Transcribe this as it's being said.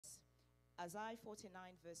Isaiah 49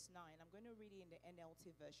 verse 9. I'm going to read it in the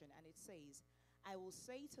NLT version, and it says, I will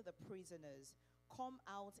say to the prisoners, come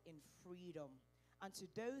out in freedom, and to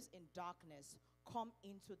those in darkness, come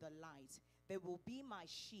into the light. They will be my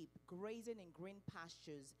sheep, grazing in green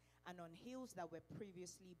pastures and on hills that were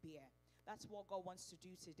previously bare. That's what God wants to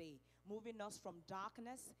do today, moving us from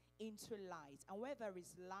darkness into light. And where there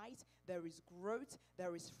is light, there is growth,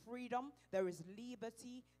 there is freedom, there is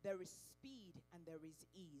liberty, there is speed, and there is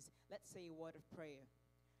ease. Let's say a word of prayer.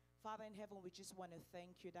 Father in heaven, we just want to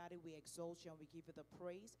thank you, Daddy. We exalt you and we give you the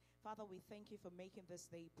praise. Father, we thank you for making this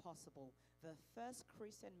day possible. The first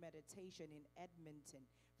Christian meditation in Edmonton.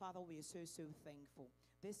 Father, we are so thankful.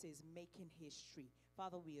 This is making history.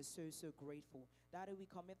 Father, we are so grateful. Daddy, we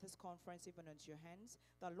commit this conference even unto your hands.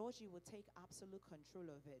 That, Lord, you will take absolute control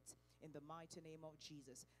of it in the mighty name of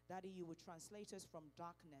Jesus. Daddy, you will translate us from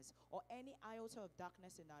darkness or any iota of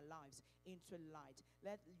darkness in our lives into light.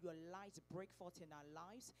 Let your light break forth in our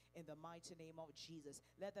lives in the mighty name of Jesus.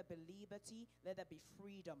 Let there be liberty. Let there be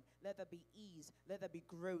freedom. Let there be ease. Let there be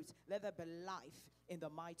growth. Let there be life in the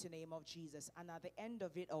mighty name of Jesus. And at the end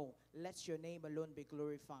of it all, let your name alone be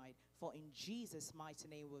glorified. For in Jesus' mighty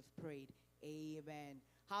name we've prayed. Amen.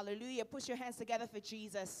 Hallelujah. Put your hands together for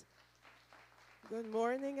Jesus. Good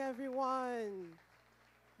morning, everyone.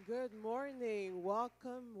 Good morning.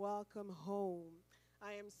 Welcome home.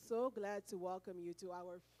 I am so glad to welcome you to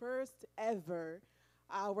our first ever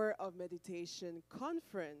Hour of Meditation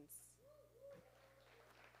conference.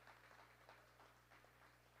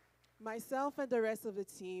 Myself and the rest of the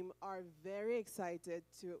team are very excited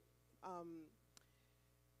to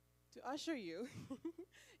usher you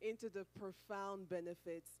into the profound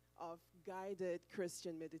benefits of guided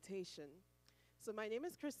Christian meditation. So my name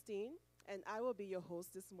is Christine, and I will be your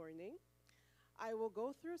host this morning. I will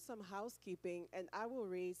go through some housekeeping, and I will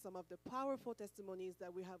read some of the powerful testimonies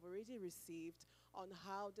that we have already received on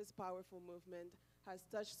how this powerful movement has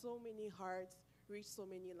touched so many hearts, reached so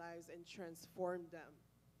many lives, and transformed them.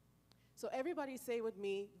 So everybody say with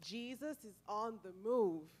me, Jesus is on the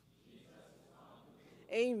move.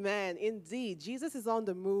 Amen. Indeed, Jesus is on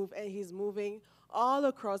the move, and he's moving all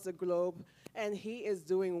across the globe, and he is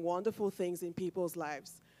doing wonderful things in people's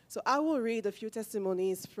lives. So I will read a few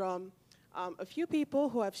testimonies from a few people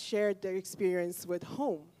who have shared their experience with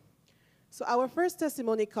HoM. So our first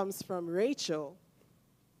testimony comes from Rachel.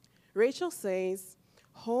 Rachel says,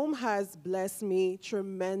 HoM has blessed me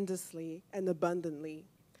tremendously and abundantly.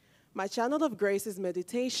 My channel of grace is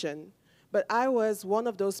meditation, but I was one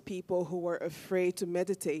of those people who were afraid to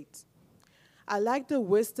meditate. I lacked the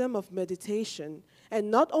wisdom of meditation, and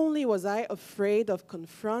not only was I afraid of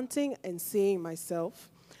confronting and seeing myself,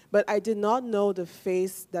 but I did not know the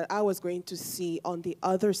face that I was going to see on the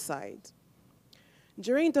other side.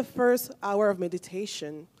 During the first hour of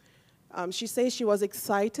meditation, she says she was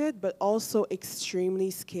excited, but also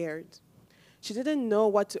extremely scared. She didn't know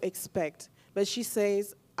what to expect, but she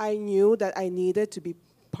says, I knew that I needed to be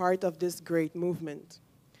part of this great movement.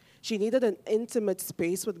 She needed an intimate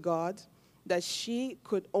space with God that she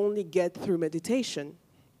could only get through meditation.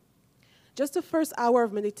 Just the first hour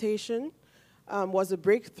of meditation was a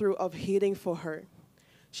breakthrough of healing for her.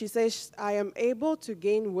 She says, I am able to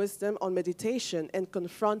gain wisdom on meditation and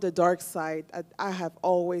confront the dark side that I have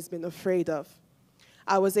always been afraid of.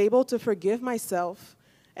 I was able to forgive myself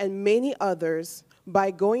and many others by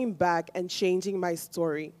going back and changing my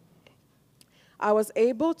story. I was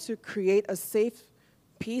able to create a safe,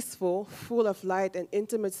 peaceful, full of light and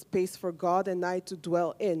intimate space for God and I to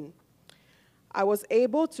dwell in. I was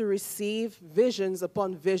able to receive visions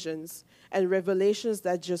upon visions and revelations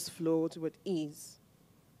that just flowed with ease.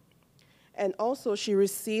 And also, she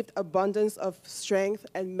received abundance of strength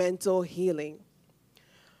and mental healing.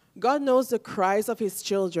 God knows the cries of his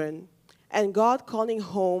children, and God calling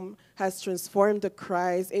home has transformed the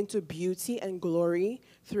cries into beauty and glory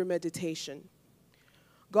through meditation.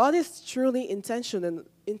 God is truly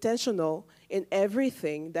intentional in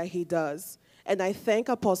everything that he does, and I thank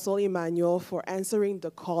Apostle Emmanuel for answering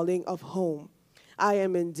the calling of home. I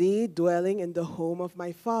am indeed dwelling in the home of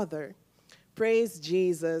my Father. Praise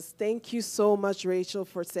Jesus. Thank you so much, Rachel,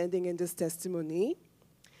 for sending in this testimony.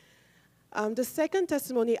 The second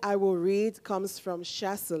testimony I will read comes from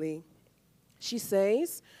Shasali. She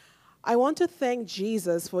says, I want to thank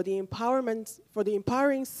Jesus for the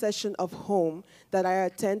empowering session of HoM that I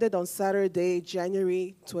attended on Saturday,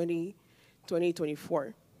 January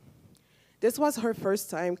 2024. This was her first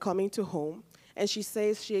time coming to HoM, and she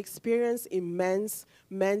says she experienced immense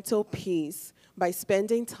mental peace by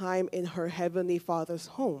spending time in her Heavenly Father's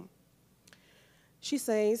home. She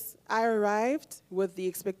says, I arrived with the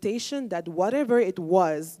expectation that whatever it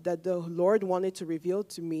was that the Lord wanted to reveal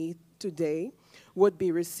to me today would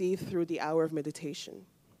be received through the hour of meditation.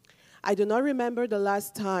 I do not remember the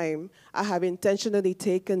last time I have intentionally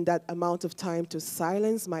taken that amount of time to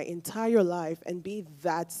silence my entire life and be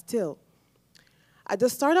that still. At the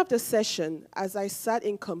start of the session, as I sat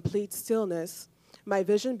in complete stillness, my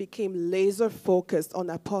vision became laser focused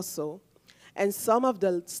on Apostle and some of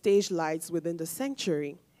the stage lights within the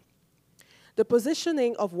sanctuary. The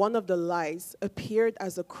positioning of one of the lights appeared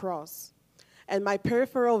as a cross, and my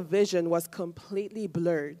peripheral vision was completely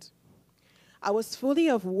blurred. I was fully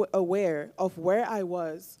aware of where I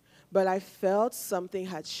was, but I felt something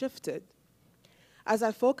had shifted. As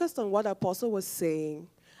I focused on what Apostle was saying,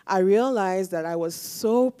 I realized that I was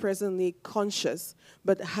so presently conscious,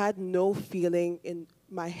 but had no feeling in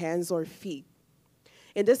my hands or feet.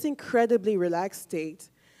 In this incredibly relaxed state,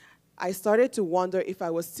 I started to wonder if I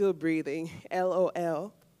was still breathing,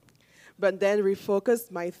 LOL, but then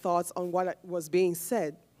refocused my thoughts on what was being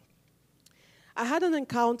said. I had an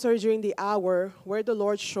encounter during the hour where the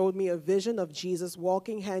Lord showed me a vision of Jesus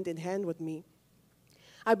walking hand in hand with me.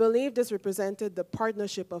 I believe this represented the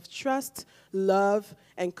partnership of trust, love,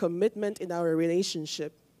 and commitment in our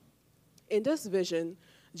relationship. In this vision,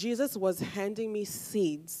 Jesus was handing me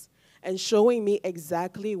seeds and showing me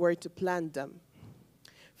exactly where to plant them.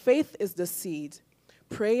 Faith is the seed,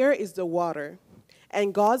 prayer is the water,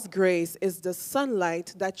 and God's grace is the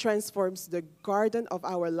sunlight that transforms the garden of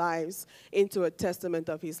our lives into a testament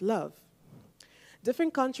of His love.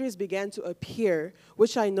 Different countries began to appear,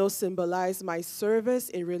 which I know symbolize my service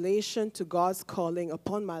in relation to God's calling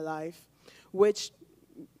upon my life, which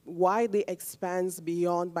widely expands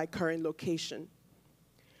beyond my current location.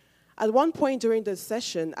 At one point during the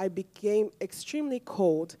session, I became extremely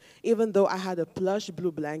cold, even though I had a plush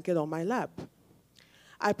blue blanket on my lap.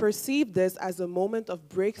 I perceived this as a moment of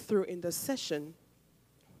breakthrough in the session,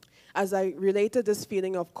 as I related this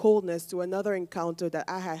feeling of coldness to another encounter that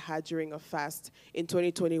I had had during a fast in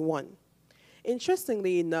 2021.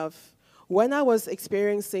 Interestingly enough, when I was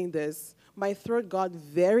experiencing this, my throat got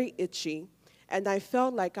very itchy, and I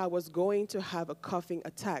felt like I was going to have a coughing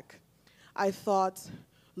attack. I thought,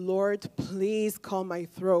 Lord, please calm my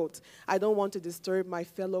throat. I don't want to disturb my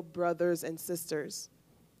fellow brothers and sisters.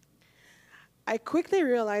 I quickly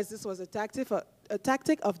realized this was a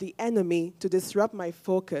tactic of the enemy to disrupt my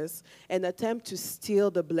focus and attempt to steal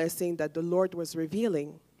the blessing that the Lord was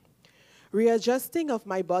revealing. Readjusting of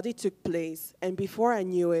my body took place, and before I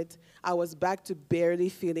knew it, I was back to barely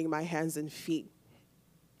feeling my hands and feet.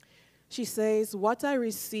 She says, what I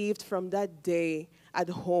received from that day at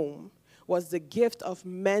home was the gift of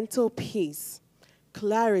mental peace,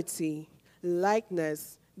 clarity,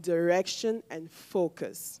 likeness, direction, and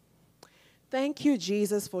focus. Thank you,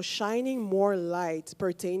 Jesus, for shining more light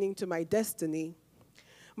pertaining to my destiny.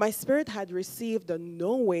 My spirit had received the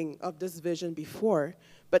knowing of this vision before,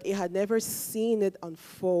 but it had never seen it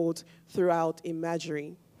unfold throughout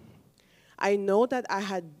imagery. I know that I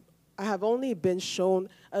have only been shown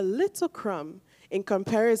a little crumb in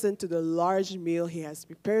comparison to the large meal He has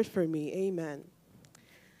prepared for me. Amen.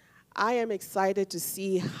 I am excited to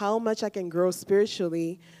see how much I can grow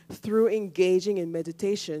spiritually through engaging in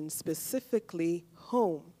meditation, specifically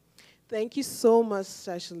HoM. Thank you so much,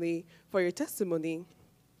 Ashley, for your testimony.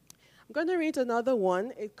 I'm going to read another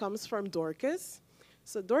one. It comes from Dorcas.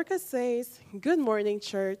 So Dorcas says, good morning,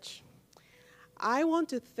 church. I want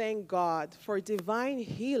to thank God for divine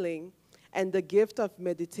healing and the gift of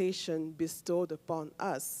meditation bestowed upon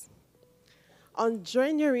us. On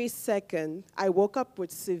January 2nd, I woke up with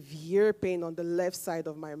severe pain on the left side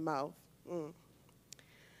of my mouth.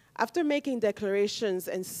 After making declarations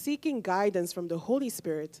and seeking guidance from the Holy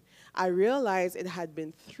Spirit, I realized it had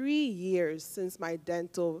been 3 years since my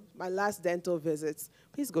last dental visits.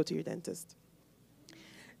 Please go to your dentist.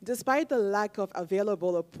 Despite the lack of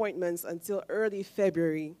available appointments until early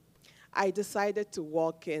February, I decided to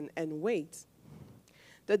walk in and wait.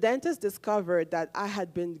 The dentist discovered that I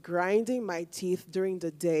had been grinding my teeth during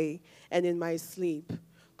the day and in my sleep,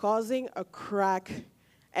 causing a crack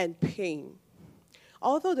and pain.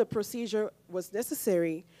 Although the procedure was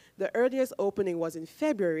necessary, the earliest opening was in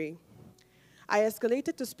February. I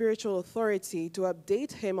escalated to spiritual authority to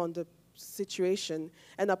update him on the situation,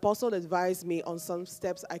 and Apostle advised me on some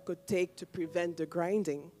steps I could take to prevent the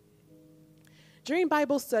grinding. During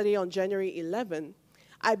Bible study on January 11,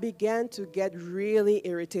 I began to get really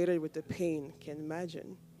irritated with the pain. Can you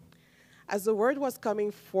imagine? As the word was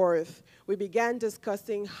coming forth, we began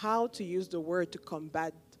discussing how to use the word to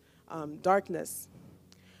combat darkness.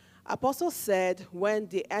 Apostle said, when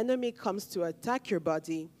the enemy comes to attack your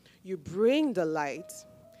body, you bring the light.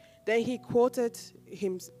 Then he quoted,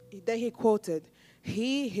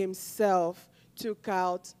 he himself took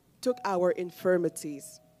our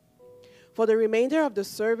infirmities. For the remainder of the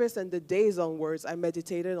service and the days onwards, I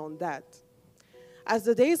meditated on that. As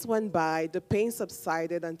the days went by, the pain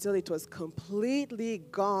subsided until it was completely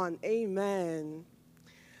gone. Amen.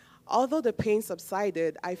 Although the pain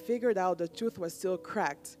subsided, I figured out the tooth was still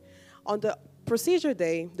cracked. On the procedure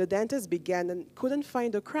day, the dentist began and couldn't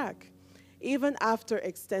find a crack, even after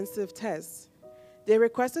extensive tests. They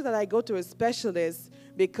requested that I go to a specialist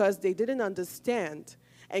because they didn't understand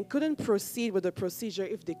and couldn't proceed with the procedure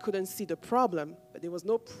if they couldn't see the problem. But there was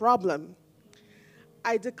no problem.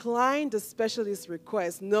 I declined the specialist's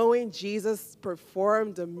request, knowing Jesus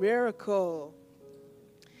performed a miracle.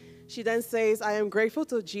 She then says, I am grateful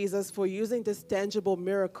to Jesus for using this tangible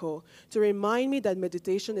miracle to remind me that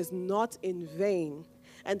meditation is not in vain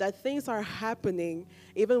and that things are happening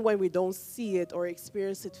even when we don't see it or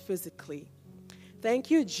experience it physically. Thank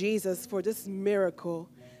you, Jesus, for this miracle.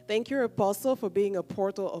 Thank you, Apostle, for being a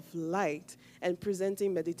portal of light and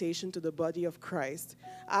presenting meditation to the body of Christ.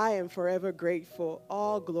 I am forever grateful.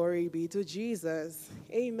 All glory be to Jesus.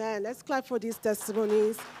 Amen. Let's clap for these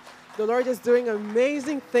testimonies. The Lord is doing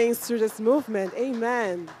amazing things through this movement.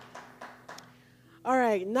 Amen. All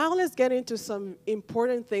right, now let's get into some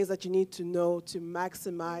important things that you need to know to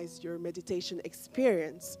maximize your meditation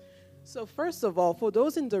experience. So first of all, for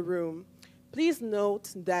those in the room, please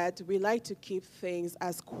note that we like to keep things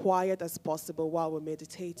as quiet as possible while we're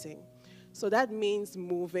meditating. So that means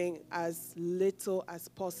moving as little as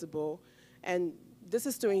possible, and this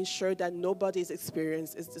is to ensure that nobody's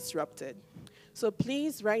experience is disrupted. So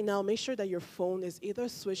please, right now, make sure that your phone is either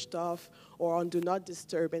switched off or on Do Not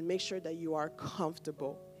Disturb, and make sure that you are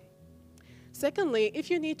comfortable. Secondly, if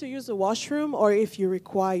you need to use the washroom or if you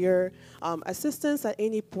require assistance at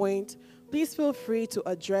any point, please feel free to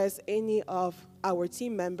address any of our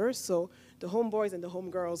team members, so the homeboys and the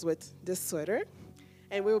homegirls with this sweater,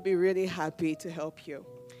 and we'll be really happy to help you.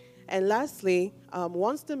 And lastly,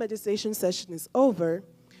 once the meditation session is over,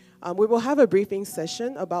 we will have a briefing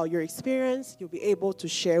session about your experience. You'll be able to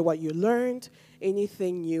share what you learned,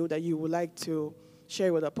 anything new that you would like to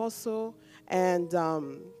share with Apostle, and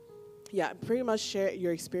pretty much share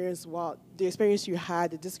your experience, the experience you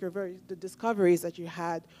had, the discoveries that you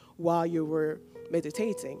had while you were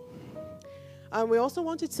meditating. We also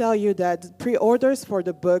want to tell you that pre-orders for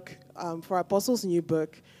the book, for Apostle's new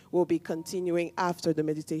book, will be continuing after the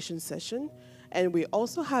meditation session. And we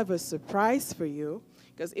also have a surprise for you.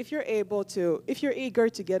 Because if you're eager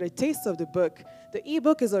to get a taste of the book, the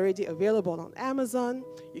ebook is already available on Amazon.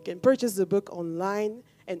 You can purchase the book online,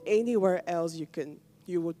 and anywhere else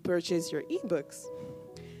you would purchase your ebooks.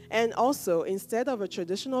 And also, instead of a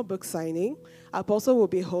traditional book signing, Apostle will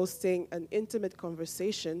be hosting an intimate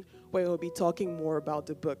conversation where he'll be talking more about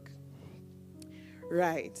the book.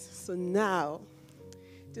 Right, so now,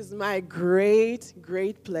 it is my great,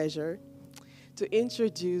 great pleasure to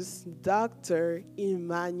introduce Dr.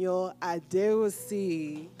 Emmanuel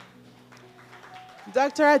Adewusi.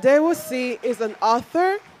 Dr. Adewusi is an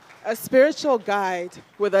author, a spiritual guide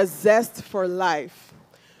with a zest for life.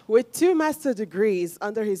 With 2 master's degrees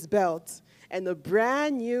under his belt and a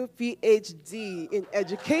brand new PhD in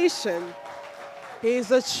education, he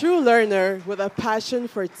is a true learner with a passion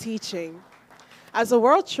for teaching. As a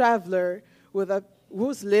world traveler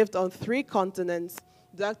who's lived on 3 continents,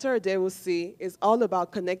 Dr. Adewusi is all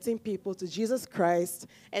about connecting people to Jesus Christ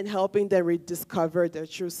and helping them rediscover their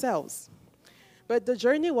true selves. But the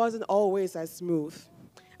journey wasn't always as smooth.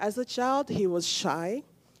 As a child, he was shy,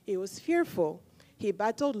 he was fearful, he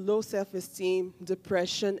battled low self-esteem,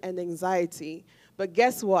 depression, and anxiety. But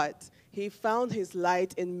guess what? He found his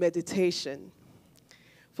light in meditation.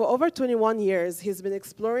 For over 21 years, he's been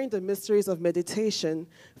exploring the mysteries of meditation,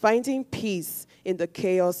 finding peace in the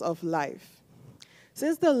chaos of life.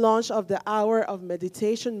 Since the launch of the Hour of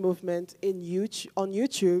Meditation movement on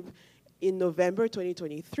YouTube in November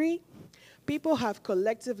 2023, people have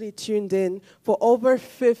collectively tuned in for over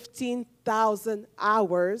 15,000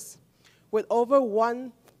 hours with over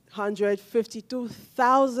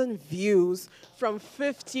 152,000 views from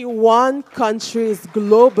 51 countries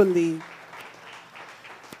globally.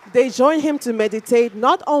 They join him to meditate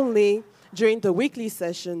not only during the weekly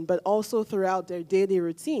session, but also throughout their daily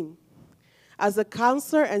routine. As a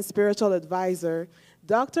counselor and spiritual advisor,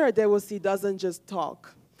 Dr. Adewusi doesn't just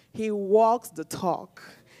talk. He walks the talk.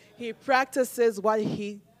 He practices what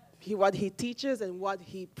he teaches and what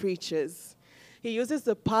he preaches. He uses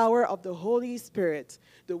the power of the Holy Spirit,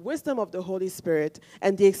 the wisdom of the Holy Spirit,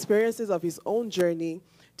 and the experiences of his own journey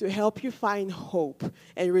to help you find hope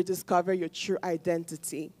and rediscover your true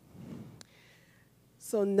identity.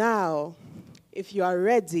 So now, if you are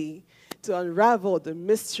ready to unravel the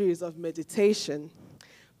mysteries of meditation,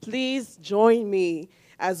 please join me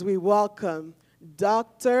as we welcome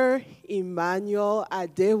Dr. Emmanuel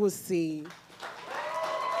Adewusi.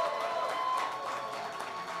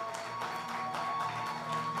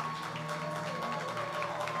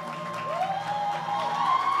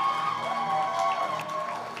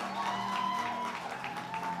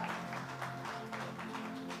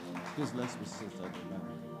 Please let's be seated. Amen.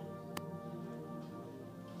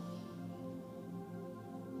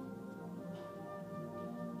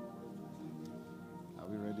 Are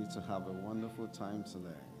we ready to have a wonderful time today?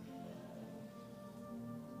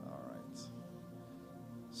 All right.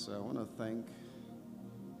 So I want to thank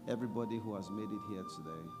everybody who has made it here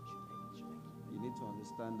today. You need to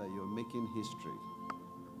understand that you're making history.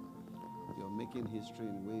 You're making history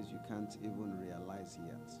in ways you can't even realize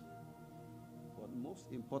yet. But most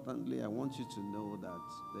importantly, I want you to know that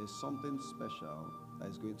there's something special that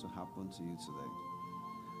is going to happen to you today.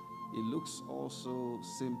 It looks also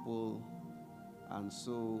simple and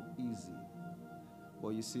so easy. But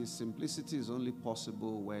you see, simplicity is only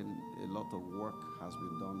possible when a lot of work has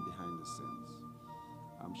been done behind the scenes.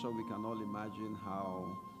 I'm sure we can all imagine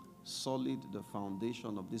how solid the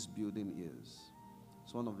foundation of this building is.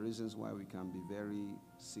 It's one of the reasons why we can be very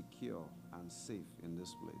secure and safe in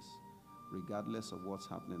this place, regardless of what's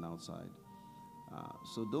happening outside.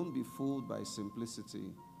 So don't be fooled by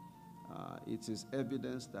simplicity. It is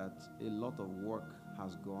evidence that a lot of work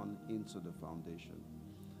has gone into the foundation.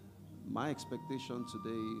 My expectation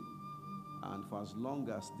today, and for as long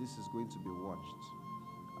as this is going to be watched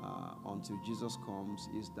until Jesus comes,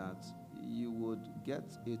 is that you would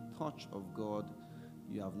get a touch of God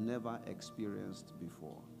you have never experienced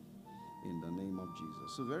before, in the name of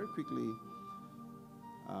Jesus. So very quickly,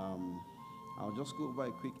 I'll just go over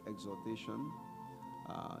a quick exhortation.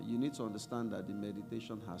 You need to understand that the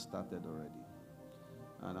meditation has started already.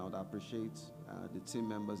 And I would appreciate the team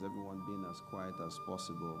members, everyone being as quiet as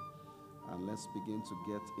possible. And let's begin to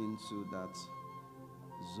get into that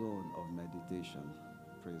zone of meditation.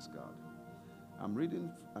 Praise God. I'm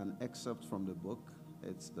reading an excerpt from the book.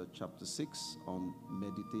 It's the chapter 6 on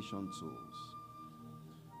meditation tools.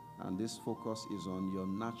 And this focus is on your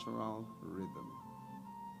natural rhythm.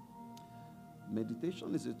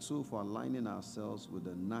 Meditation is a tool for aligning ourselves with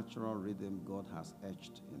the natural rhythm God has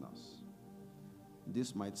etched in us.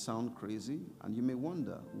 This might sound crazy, and you may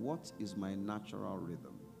wonder, what is my natural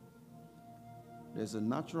rhythm? There's a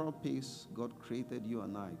natural pace God created you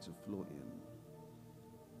and I to flow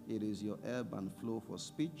in. It is your ebb and flow for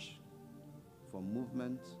speech, for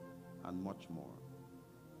movement, and much more.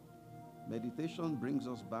 Meditation brings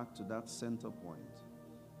us back to that center point,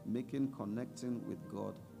 making connecting with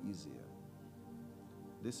God easier.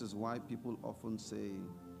 This is why people often say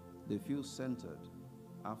they feel centered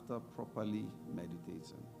after properly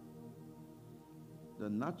meditating. The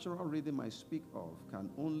natural rhythm I speak of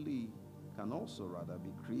can also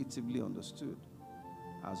be creatively understood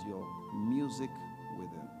as your music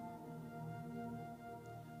within.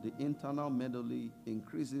 The internal melody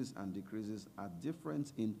increases and decreases at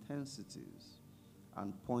different intensities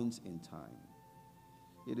and points in time.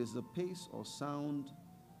 It is the pace or sound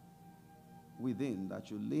within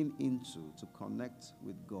that you lean into to connect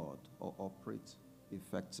with God or operate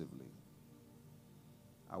effectively.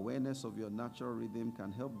 Awareness of your natural rhythm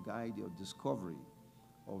can help guide your discovery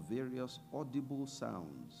of various audible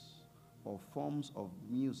sounds or forms of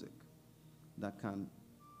music that can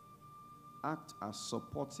act as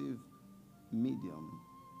supportive medium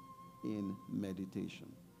in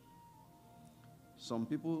meditation. Some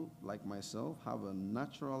people, like myself, have a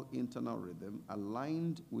natural internal rhythm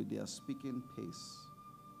aligned with their speaking pace.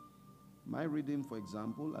 My rhythm, for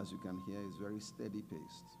example, as you can hear, is very steady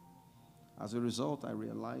paced. As a result, I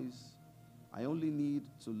realize I only need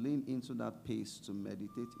to lean into that pace to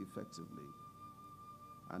meditate effectively.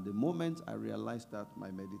 And the moment I realized that,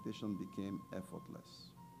 my meditation became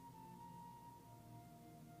effortless.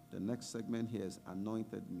 The next segment here is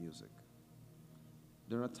anointed music.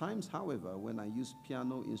 There are times, however, when I use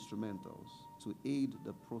piano instrumentals to aid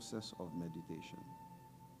the process of meditation.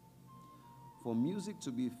 For music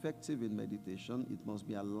to be effective in meditation, it must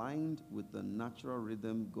be aligned with the natural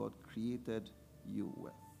rhythm God created you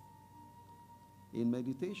with. In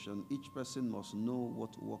meditation, each person must know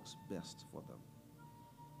what works best for them.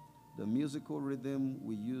 The musical rhythm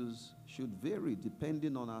we use should vary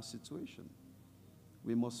depending on our situation.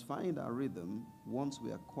 We must find our rhythm. Once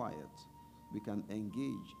we are quiet, we can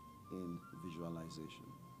engage in visualization.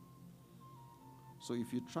 So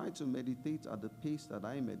if you try to meditate at the pace that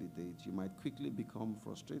I meditate, you might quickly become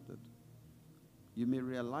frustrated. You may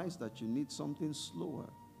realize that you need something slower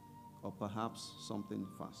or perhaps something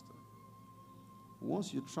faster.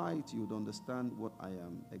 Once you try it, you would understand what I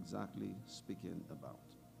am exactly speaking about.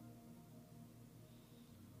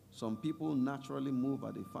 Some people naturally move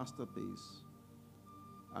at a faster pace,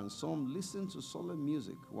 and some listen to solemn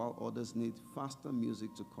music, while others need faster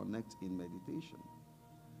music to connect in meditation.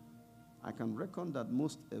 I can reckon that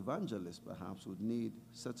most evangelists perhaps would need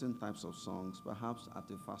certain types of songs, perhaps at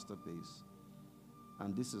a faster pace,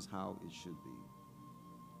 and this is how it should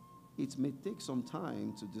be. It may take some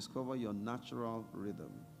time to discover your natural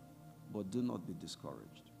rhythm, but do not be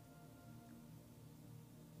discouraged.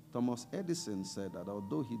 Thomas Edison said that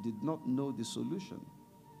although he did not know the solution,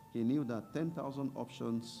 he knew that 10,000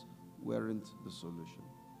 options weren't the solution.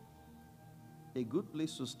 A good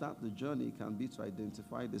place to start the journey can be to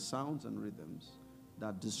identify the sounds and rhythms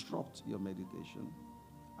that disrupt your meditation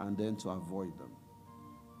and then to avoid them.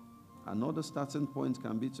 Another starting point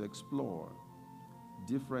can be to explore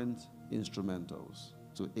different instrumentals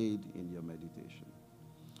to aid in your meditation.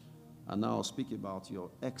 And now I'll speak about your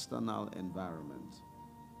external environment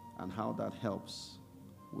and how that helps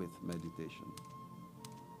with meditation.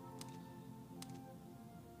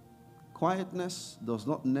 Quietness does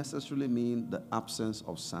not necessarily mean the absence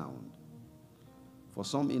of sound. For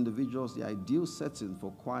some individuals, the ideal setting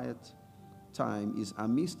for quiet time is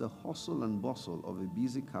amidst the hustle and bustle of a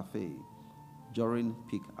busy cafe during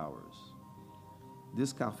peak hours.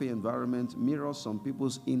 This cafe environment mirrors some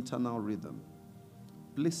people's internal rhythm,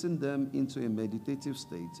 placing them into a meditative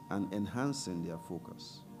state and enhancing their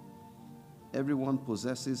focus. Everyone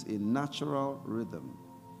possesses a natural rhythm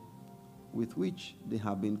with which they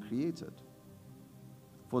have been created.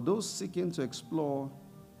 For those seeking to explore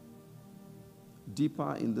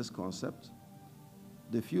deeper in this concept,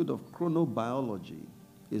 the field of chronobiology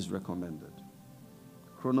is recommended.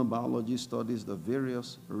 Chronobiology studies the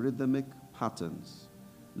various rhythmic patterns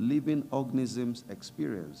living organisms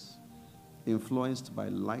experience, influenced by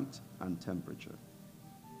light and temperature.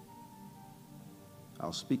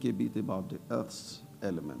 I'll speak a bit about the Earth's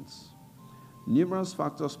elements. Numerous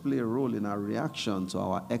factors play a role in our reaction to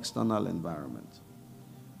our external environment.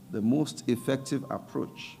 The most effective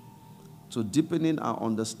approach to deepening our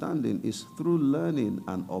understanding is through learning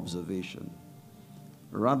and observation.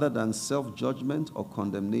 Rather than self-judgment or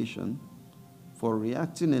condemnation for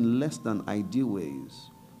reacting in less than ideal ways,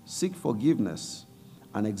 seek forgiveness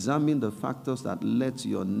and examine the factors that led to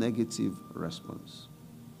your negative response.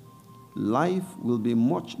 Life will be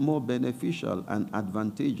much more beneficial and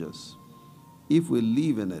advantageous if we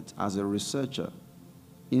live in it as a researcher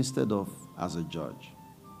instead of as a judge.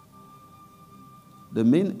 The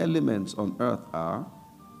main elements on earth are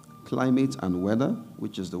climate and weather,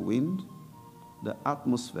 which is the wind, the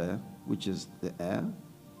atmosphere, which is the air,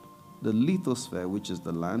 the lithosphere, which is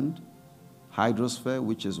the land, hydrosphere,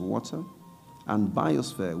 which is water, and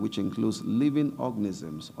biosphere, which includes living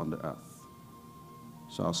organisms on the earth.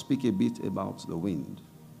 So I'll speak a bit about the wind.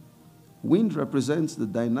 Wind represents the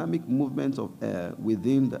dynamic movement of air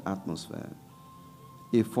within the atmosphere,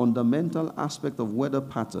 a fundamental aspect of weather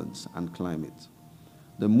patterns and climate.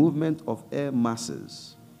 The movement of air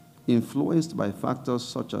masses, influenced by factors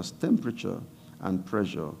such as temperature and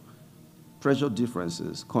pressure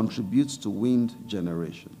differences, contributes to wind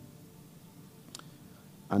generation.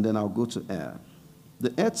 And then I'll go to air.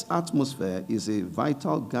 The Earth's atmosphere is a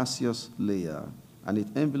vital gaseous layer, and it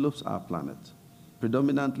envelopes our planet,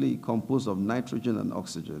 predominantly composed of nitrogen and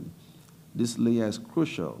oxygen. This layer is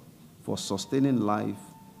crucial for sustaining life,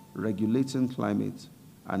 regulating climate,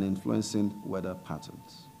 and influencing weather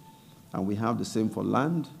patterns. And we have the same for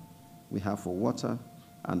land, we have for water,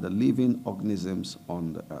 and the living organisms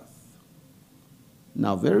on the earth.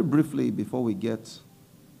 Now, very briefly, before we get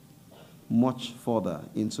much further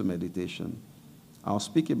into meditation, I'll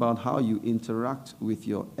speak about how you interact with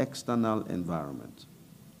your external environment.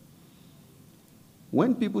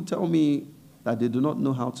 When people tell me that they do not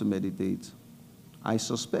know how to meditate, I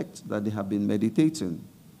suspect that they have been meditating.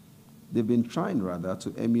 They've been trying, rather,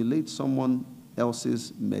 to emulate someone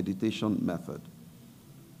else's meditation method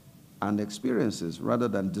and experiences rather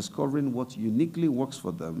than discovering what uniquely works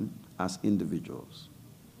for them as individuals.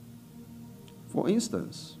 For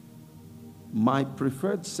instance, my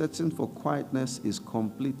preferred setting for quietness is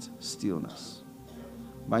complete stillness.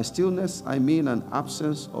 By stillness, I mean an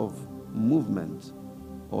absence of movement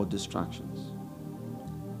or distractions.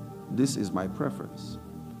 This is my preference.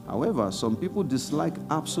 However, some people dislike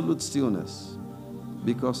absolute stillness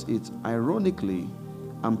because it ironically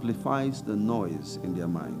amplifies the noise in their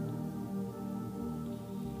mind.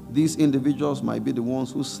 These individuals might be the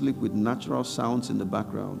ones who sleep with natural sounds in the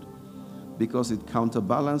background because it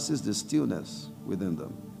counterbalances the stillness within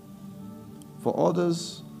them. For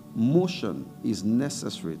others, motion is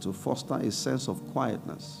necessary to foster a sense of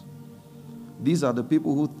quietness. These are the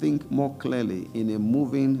people who think more clearly in a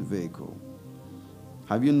moving vehicle.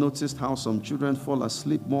 Have you noticed how some children fall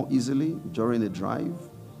asleep more easily during a drive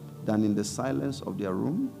than in the silence of their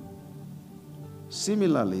room?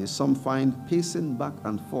 Similarly, some find pacing back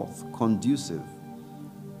and forth conducive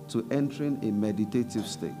to entering a meditative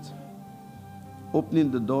state,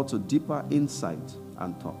 opening the door to deeper insight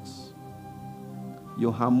and thoughts.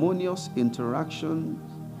 Your harmonious interaction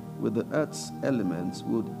with the earth's elements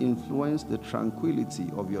would influence the tranquility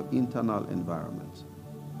of your internal environment.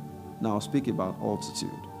 Now I'll speak about altitude.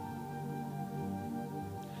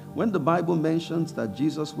 When the Bible mentions that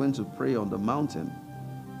Jesus went to pray on the mountain,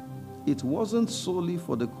 it wasn't solely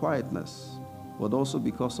for the quietness, but also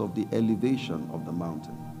because of the elevation of the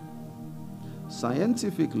mountain.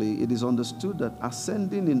 Scientifically, it is understood that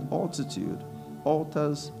ascending in altitude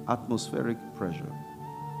alters atmospheric pressure.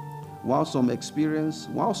 While some experience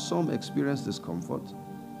discomfort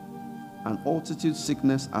and altitude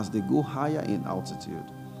sickness as they go higher in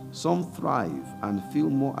altitude, some thrive and feel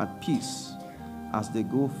more at peace as they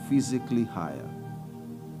go physically higher.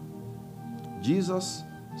 Jesus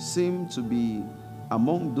seemed to be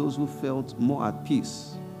among those who felt more at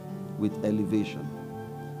peace with elevation.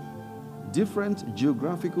 Different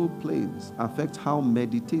geographical planes affect how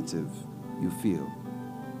meditative you feel.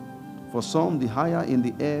 For some, the higher in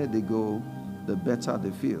the air they go, the better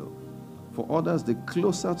they feel. For others, the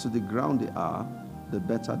closer to the ground they are, the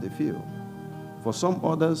better they feel. For some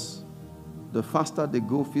others, the faster they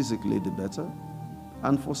go physically, the better.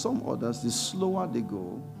 And for some others, the slower they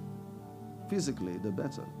go physically, the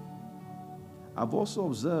better. I've also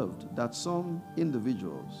observed that some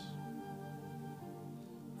individuals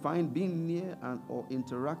find being near or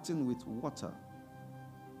interacting with water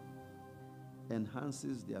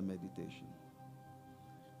enhances their meditation.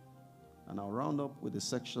 And I'll round up with a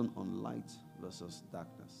section on light versus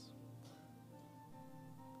darkness.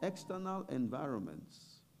 External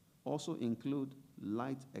environments also include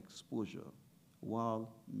light exposure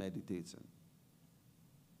while meditating.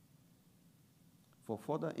 For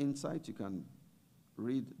further insight, you can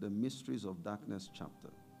read the Mysteries of Darkness chapter.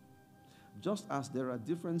 Just as there are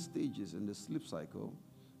different stages in the sleep cycle,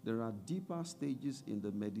 there are deeper stages in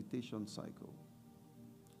the meditation cycle.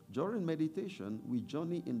 During meditation, we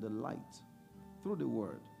journey in the light through the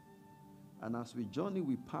Word. And as we journey,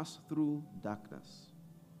 we pass through darkness.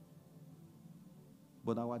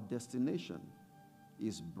 But our destination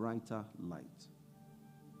is brighter light.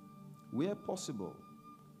 Where possible,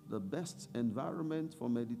 the best environment for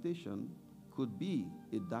meditation could be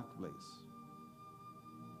a dark place.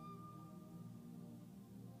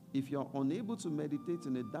 If you're unable to meditate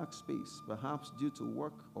in a dark space, perhaps due to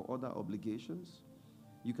work or other obligations,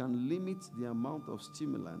 you can limit the amount of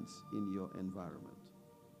stimulants in your environment.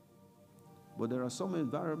 But there are some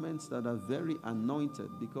environments that are very anointed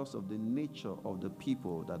because of the nature of the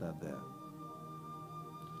people that are there.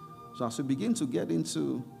 So as we begin to get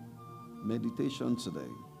into meditation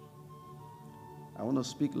today, I want to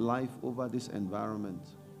speak life over this environment.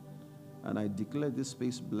 And I declare this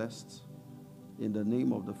space blessed in the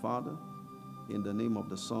name of the Father, in the name of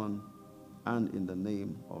the Son, and in the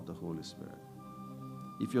name of the Holy Spirit.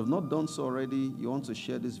 If you have not done so already, you want to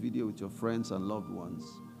share this video with your friends and loved ones,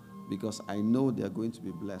 because I know they are going to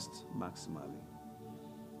be blessed maximally.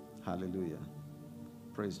 Hallelujah.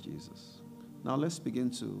 Praise Jesus. Now let's begin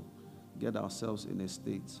to get ourselves in a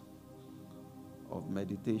state of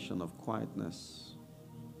meditation, of quietness.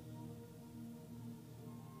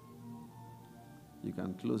 You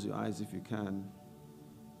can close your eyes if you can.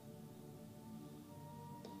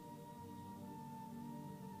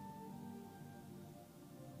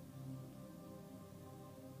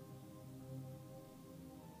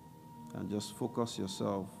 And just focus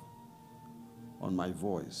yourself on my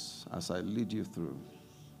voice as I lead you through.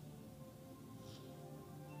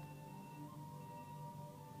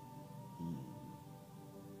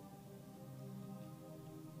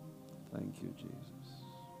 Thank you, Jesus.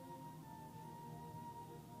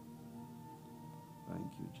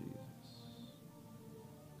 Thank you, Jesus.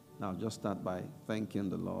 Now just start by thanking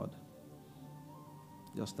the Lord.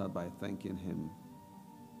 Just start by thanking Him.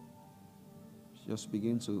 Just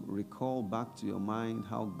begin to recall back to your mind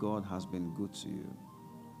how God has been good to you.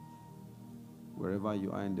 Wherever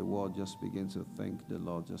you are in the world, just begin to thank the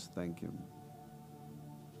Lord. Just thank Him.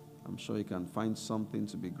 I'm sure you can find something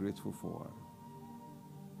to be grateful for.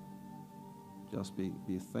 Just be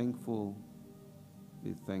thankful.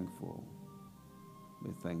 Be thankful. Be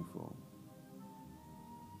thankful.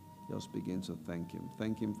 Just begin to thank Him.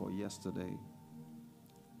 Thank Him for yesterday.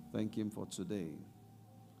 Thank Him for today.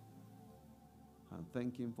 And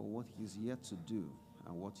thank Him for what He's yet to do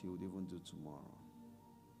and what He would even do tomorrow.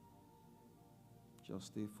 Just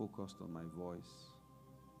stay focused on my voice.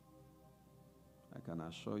 I can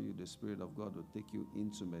assure you the Spirit of God will take you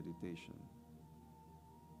into meditation.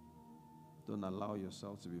 Don't allow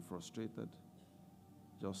yourself to be frustrated.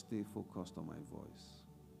 Just stay focused on my voice.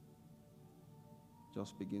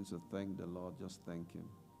 Just begin to thank the Lord. Just thank Him.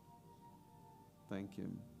 Thank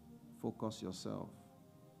Him. Focus yourself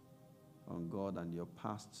on God and your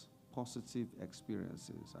past positive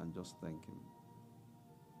experiences and just thank Him.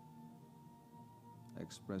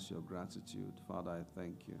 Express your gratitude. Father, I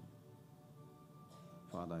thank you.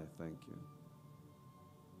 Father, I thank you.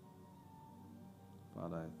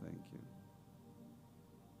 Father, I thank you.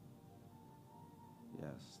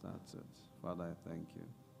 Yes, that's it. Father, I thank you.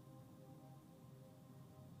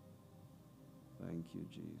 Thank you,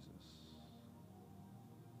 Jesus.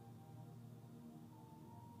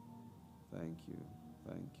 Thank you.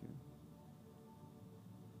 Thank you.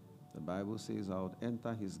 The Bible says, I would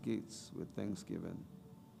enter His gates with thanksgiving,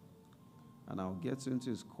 and I'll get into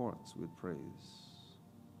His courts with praise.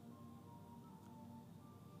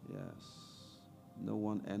 Yes. No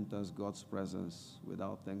one enters God's presence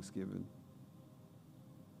without thanksgiving.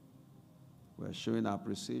 We're showing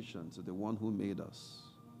appreciation to the one who made us.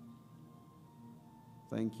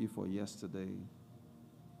 Thank you for yesterday.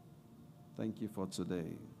 Thank you for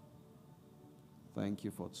today. Thank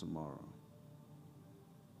you for tomorrow.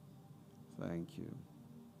 Thank you.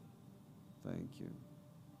 Thank you.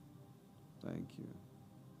 Thank you.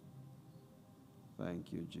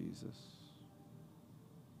 Thank you, Jesus.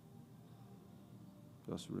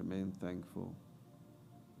 Just remain thankful.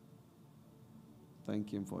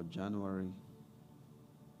 Thank Him for January.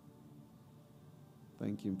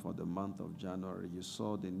 Thank Him for the month of January. You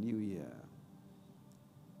saw the new year.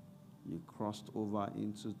 You crossed over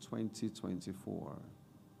into 2024.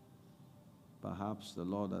 Perhaps the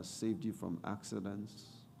Lord has saved you from accidents.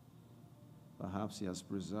 Perhaps He has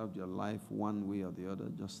preserved your life one way or the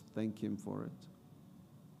other. Just thank Him for it.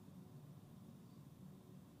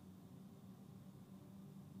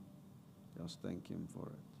 Just thank Him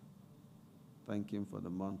for it. Thank Him for the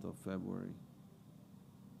month of February.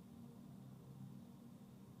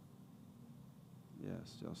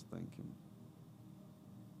 Yes, just thank Him.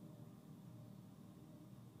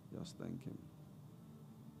 Just thank Him.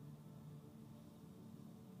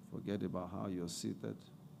 Forget about how you're seated.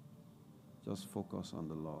 Just focus on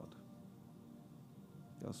the Lord.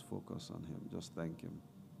 Just focus on Him. Just thank Him.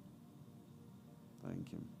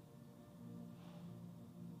 Thank Him.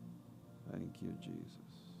 Thank you, Jesus.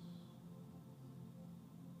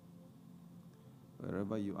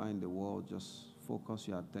 Wherever you are in the world, just focus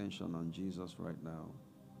your attention on Jesus right now.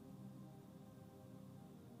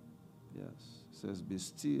 Yes. It says, be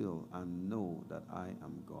still and know that I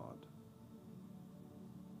am God.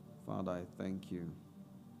 Father, I thank you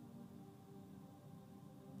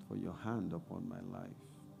for your hand upon my life.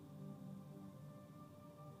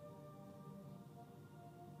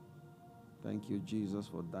 Thank you, Jesus,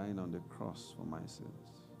 for dying on the cross for my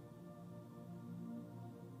sins.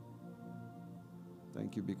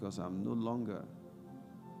 Thank you because I'm no longer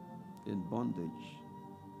in bondage.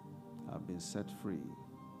 I've been set free.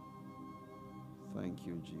 Thank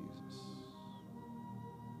you, Jesus.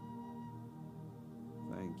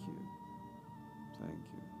 Thank you. Thank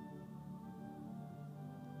you.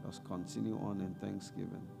 Just continue on in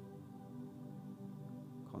thanksgiving.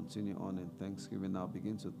 Continue on in thanksgiving. Now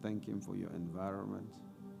begin to thank Him for your environment.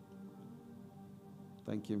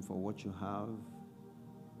 Thank Him for what you have.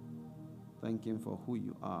 Thank Him for who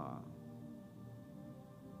you are.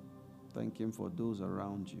 Thank Him for those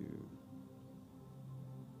around you.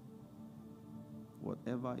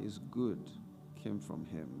 Whatever is good came from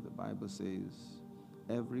Him. The Bible says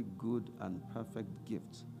every good and perfect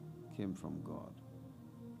gift came from God.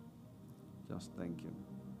 Just thank Him.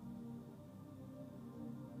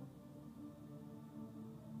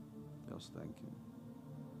 Just thank Him.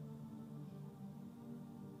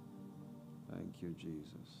 Thank you,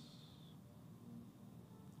 Jesus.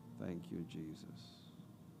 Thank you, Jesus.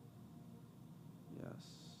 Yes,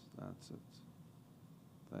 that's it.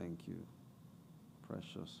 Thank you,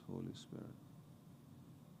 precious Holy Spirit.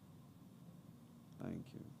 Thank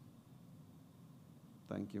you.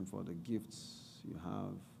 Thank Him for the gifts you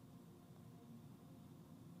have.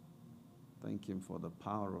 Thank Him for the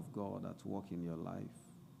power of God at work in your life.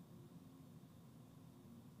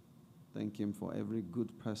 Thank Him for every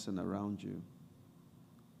good person around you.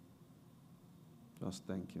 Just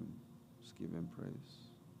thank Him. Just give Him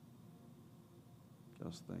praise.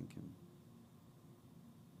 Just thank Him.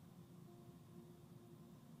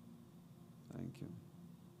 Thank Him.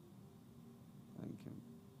 Thank Him.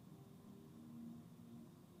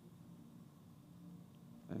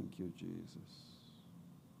 Thank you, Jesus.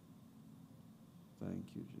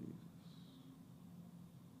 Thank you, Jesus.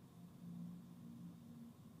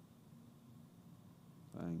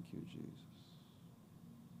 Thank you, Jesus.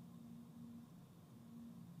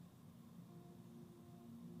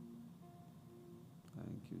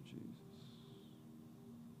 Thank you, Jesus.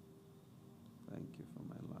 Thank you for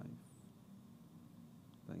my life.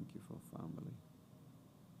 Thank you for family.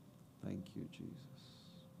 Thank you, Jesus.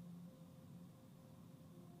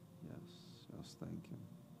 Yes, just thank Him.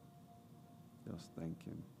 Just thank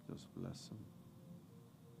Him. Just bless Him.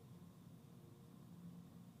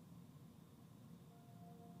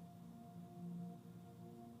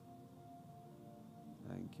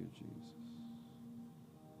 Thank you, Jesus.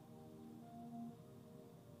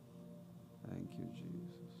 Thank you, Jesus.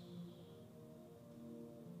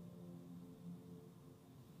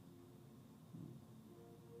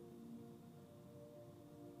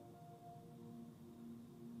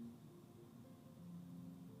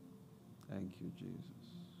 Thank you, Jesus.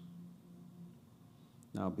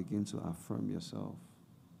 Now begin to affirm yourself.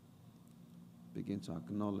 Begin to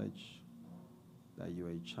acknowledge that you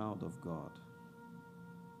are a child of God.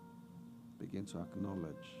 Begin to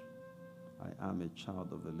acknowledge, I am a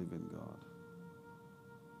child of the living God.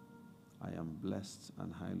 I am blessed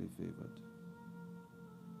and highly favored.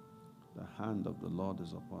 The hand of the Lord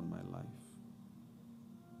is upon my life.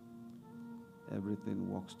 Everything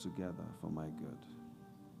works together for my good.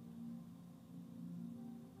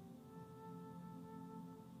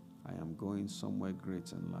 I am going somewhere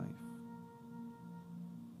great in life.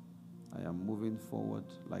 I am moving forward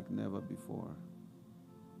like never before.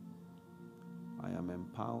 I am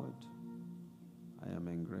empowered. I am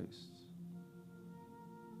engraced.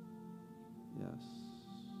 Yes.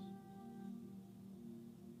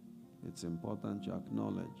 It's important to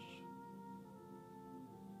acknowledge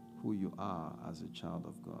who you are as a child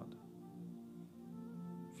of God.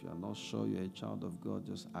 If you are not sure you're a child of God,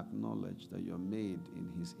 just acknowledge that you're made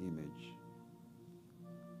in His image.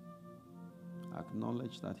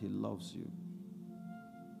 Acknowledge that He loves you.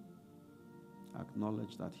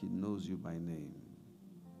 Acknowledge that He knows you by name.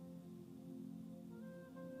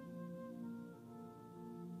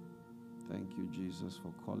 Thank you, Jesus,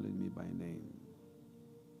 for calling me by name.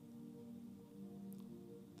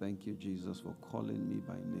 Thank you, Jesus, for calling me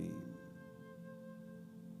by name.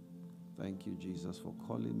 Thank you, Jesus, for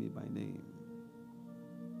calling me by name.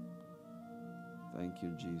 Thank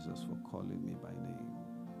you, Jesus, for calling me by name.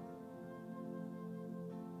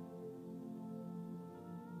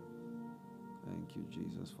 Thank you,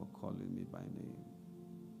 Jesus, for calling me by name.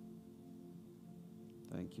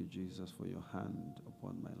 Thank you, Jesus, for your hand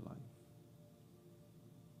upon my life.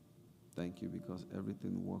 Thank you because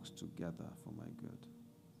everything works together for my good.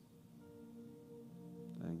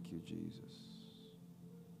 Thank you, Jesus.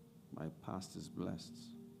 My past is blessed.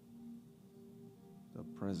 The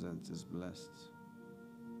present is blessed.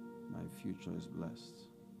 My future is blessed.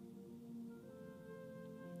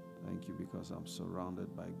 Thank you because I'm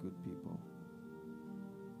surrounded by good people.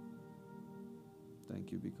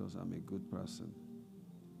 Thank you because I'm a good person.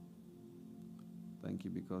 Thank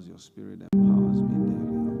you because your Spirit empowers me daily.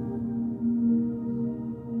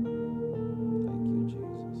 Thank you,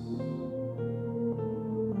 Jesus.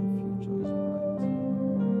 My future is bright.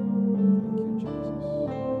 Thank you, Jesus.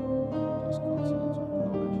 Just continue to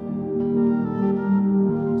acknowledge Him.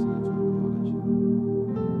 Continue to acknowledge Him.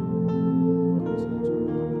 Continue to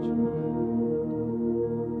acknowledge Him.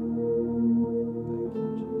 Thank you,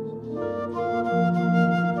 Jesus. Thank you,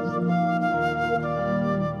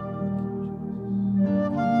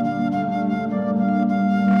 Jesus.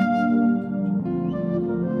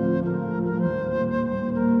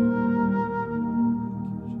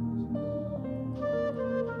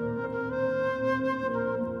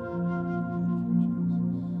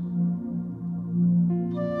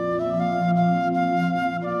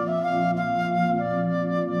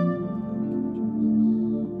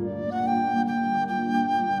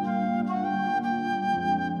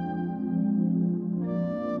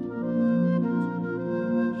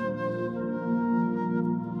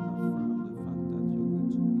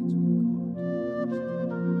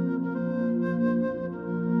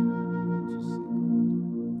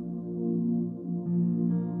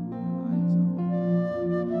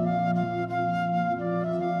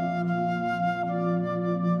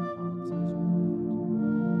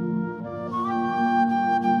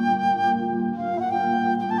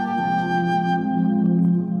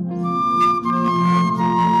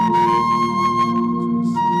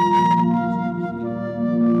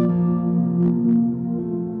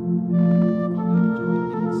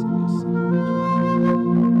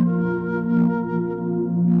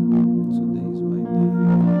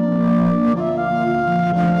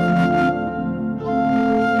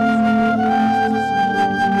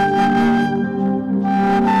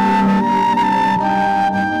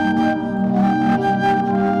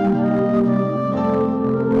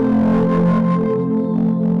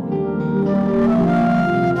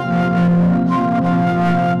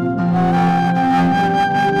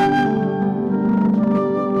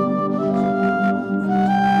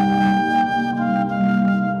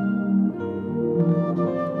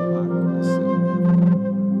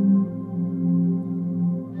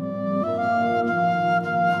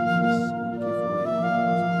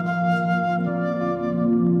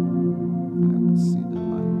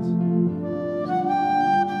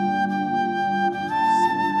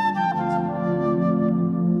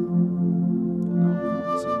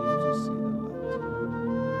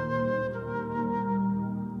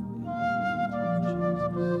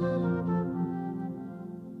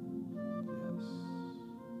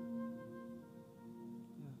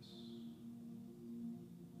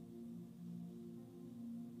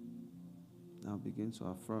 Now begin to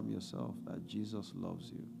affirm yourself that Jesus loves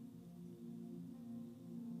you.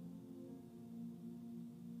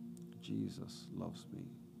 Jesus loves me.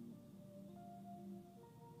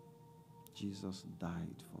 Jesus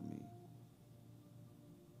died for me.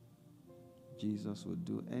 Jesus would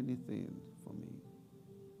do anything for me.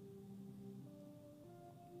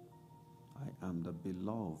 I am the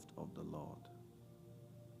beloved of the Lord.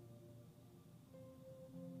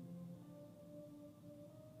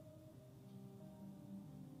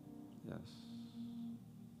 Yes.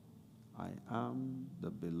 I am the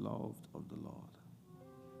beloved of the Lord.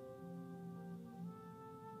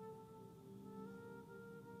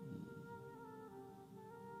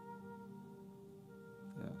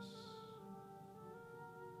 Yes.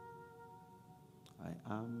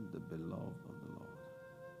 I am the beloved of the Lord.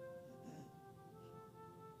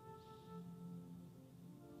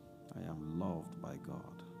 I am loved by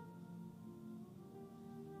God.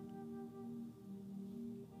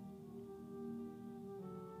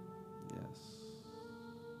 Yes.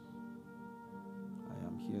 I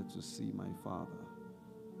am here to see my Father.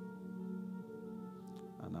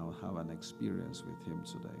 And I'll have an experience with Him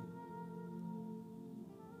today.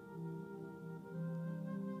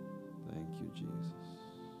 Thank you, Jesus.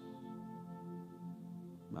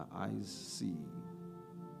 My eyes see,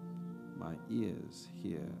 my ears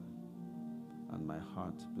hear, and my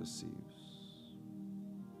heart perceives.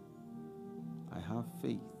 I have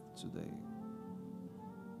faith today.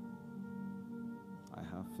 I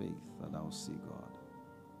have faith that I'll see God.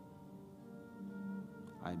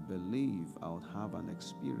 I believe I'll have an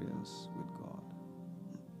experience with God.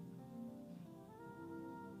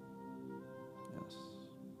 Yes.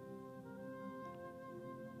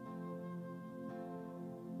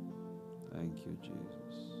 Thank you,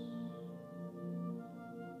 Jesus.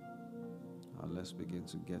 Now let's begin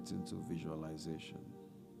to get into visualization.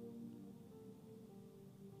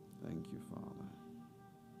 Thank you, Father.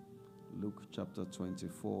 Luke chapter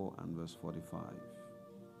 24 and verse 45.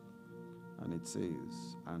 And it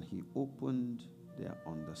says, and He opened their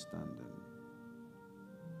understanding.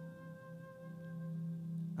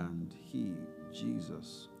 And He,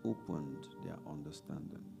 Jesus, opened their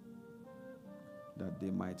understanding, that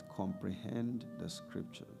they might comprehend the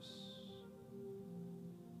scriptures.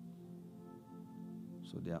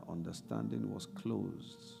 So their understanding was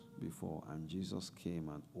closed before, and Jesus came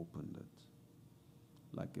and opened it,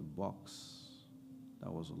 like a box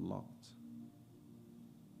that was locked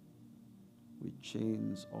with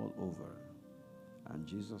chains all over, and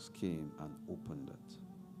Jesus came and opened it.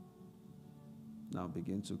 Now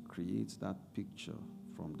begin to create that picture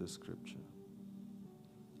from the scripture.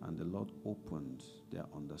 And the Lord opened their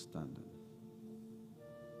understanding.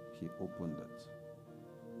 He opened it.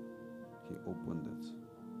 He opened it.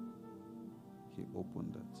 He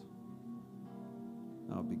opened it.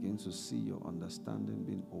 Now begin to see your understanding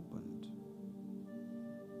being opened.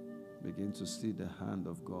 Begin to see the hand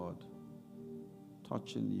of God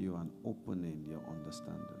touching you and opening your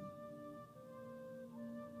understanding.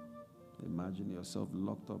 Imagine yourself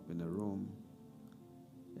locked up in a room,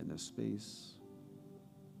 in a space.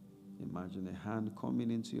 Imagine a hand coming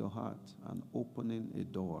into your heart and opening a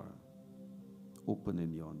door,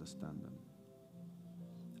 opening your understanding.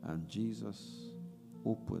 And Jesus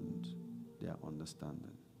opened their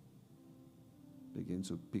understanding. Begin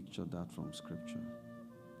to picture that from Scripture.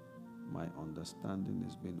 My understanding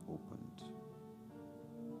is being opened.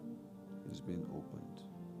 It's being opened.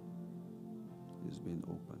 It's being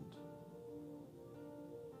opened.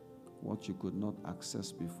 What you could not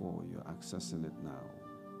access before, you're accessing it now.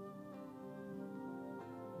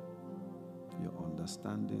 Your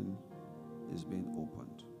understanding is being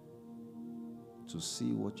opened to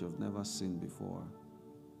see what you've never seen before,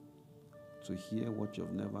 to hear what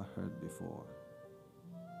you've never heard before,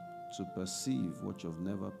 to perceive what you've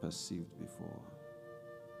never perceived before.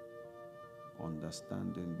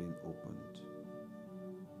 Understanding being opened.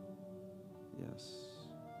 Yes.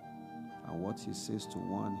 And what He says to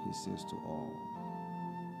one, He says to all.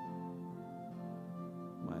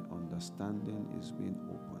 My understanding is being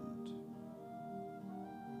opened.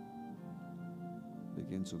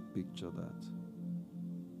 Begin to picture that.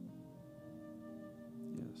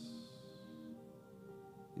 Yes.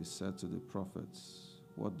 He said to the prophets,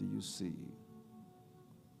 what do you see?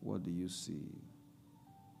 What do you see?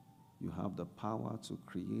 You have the power to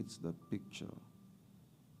create the picture.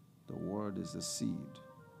 The word is the seed.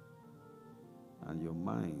 And your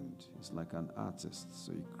mind is like an artist,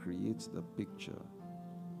 so it creates the picture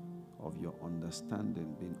of your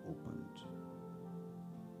understanding being opened.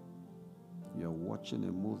 You're watching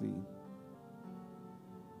a movie,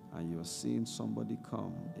 and you're seeing somebody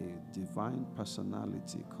come, a divine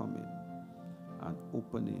personality coming and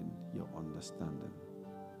opening your understanding.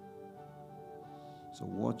 So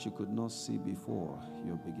what you could not see before,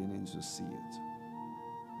 you're beginning to see it.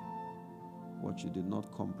 What you did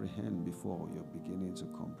not comprehend before, you're beginning to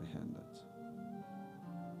comprehend it.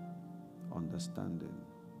 Understanding.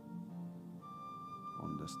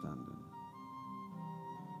 Understanding.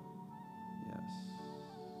 Yes.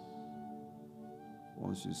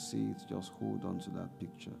 Once you see it, just hold on to that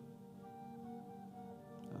picture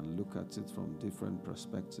and look at it from different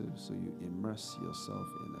perspectives so you immerse yourself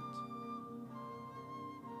in it.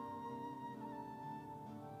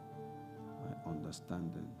 My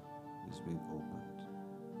understanding is being opened.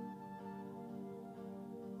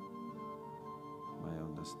 My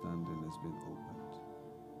understanding is being opened.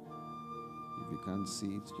 If you can't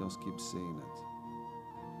see it, just keep saying it.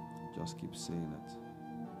 Just keep saying it.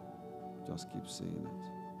 Just keep saying it.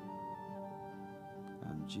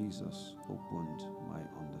 And Jesus opened my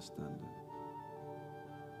understanding.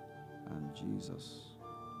 And Jesus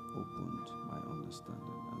opened my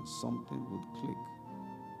understanding. And something would click.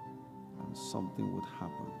 And something would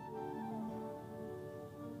happen.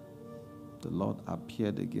 The Lord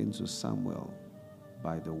appeared again to Samuel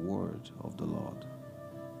by the word of the Lord.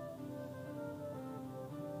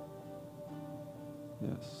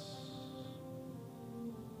 Yes.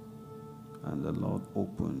 And the Lord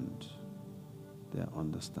opened their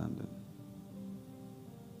understanding.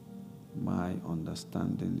 My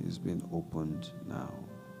understanding is being opened now.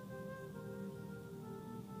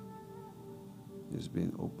 It's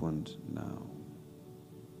being opened now.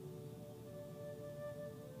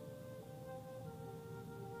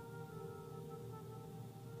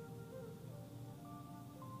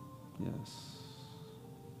 Yes.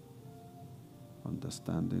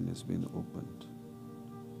 Understanding is being opened.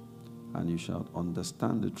 And you shall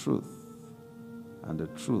understand the truth, and the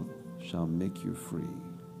truth shall make you free.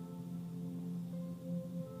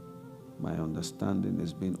 My understanding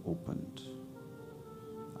is being opened.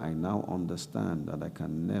 I now understand that I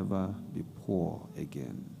can never be poor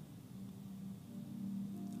again.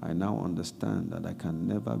 I now understand that I can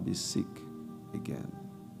never be sick again.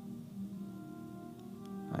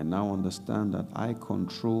 I now understand that I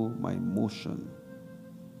control my motion,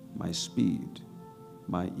 my speed,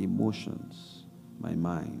 my emotions, my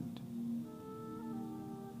mind.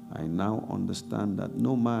 I now understand that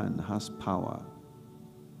no man has power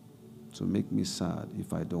to make me sad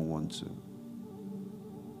if I don't want to.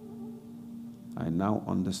 I now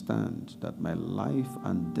understand that my life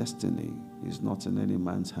and destiny is not in any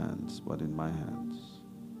man's hands, but in my hands.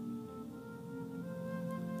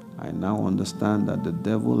 I now understand that the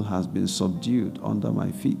devil has been subdued under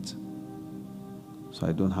my feet, so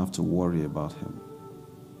I don't have to worry about him.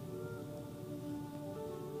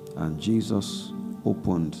 And Jesus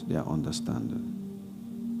opened their understanding.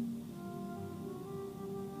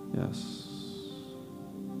 Yes.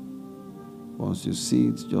 Once you see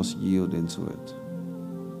it, just yield into it.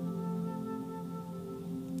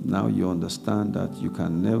 Now you understand that you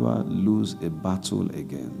can never lose a battle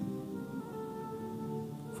again.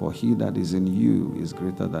 For he that is in you is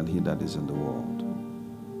greater than he that is in the world.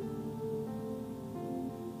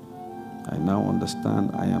 I now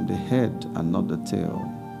understand I am the head and not the tail.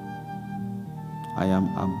 I am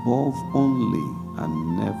above only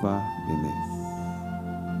and never beneath.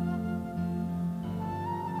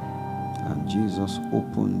 And Jesus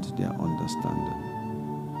opened their understanding.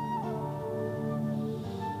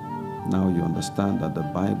 Now you understand that the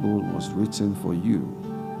Bible was written for you.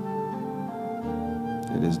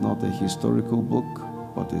 It is not a historical book,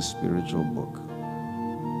 but a spiritual book.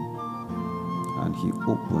 And he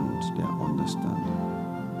opened their understanding.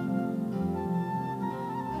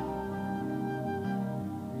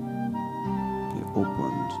 He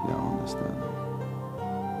opened their understanding.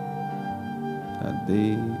 That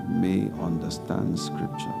they may understand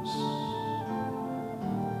scriptures.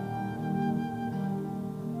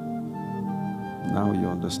 Now you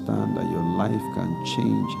understand that your life can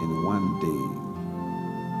change in one day.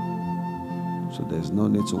 So there's no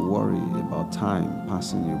need to worry about time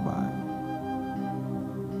passing you by.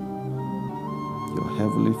 Your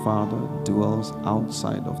Heavenly Father dwells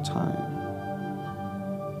outside of time.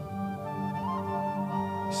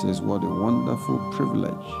 He says, what a wonderful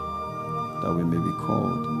privilege that we may be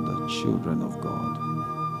called the children of God.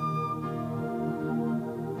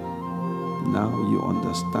 Now you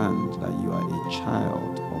understand that you are a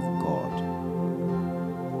child of God,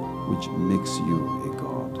 which makes you a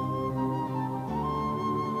God.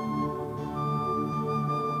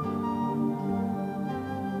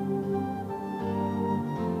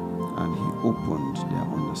 And he opened their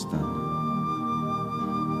understanding.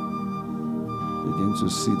 Begin to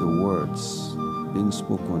see the words being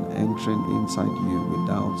spoken entering inside you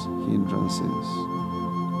without hindrances,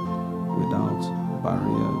 without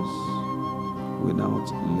barriers,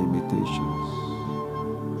 without limitations.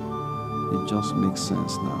 It just makes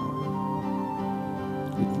sense now.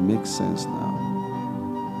 It makes sense now.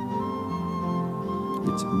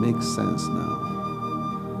 It makes sense now.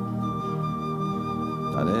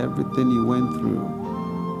 That everything you went through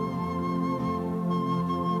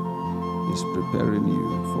is preparing you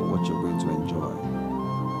for what you're going to enjoy.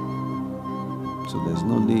 So there's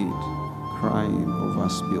no need crying over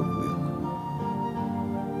spilled milk.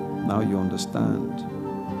 Now you understand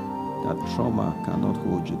that trauma cannot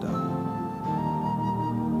hold you down.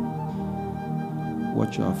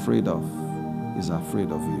 What you're afraid of is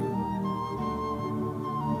afraid of you.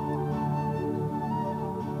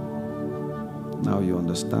 Now you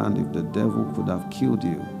understand if the devil could have killed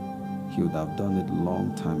you, he would have done it a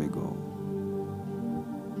long time ago.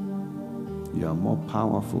 You are more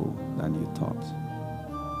powerful than you thought.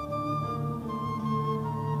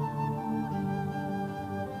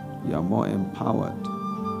 You are more empowered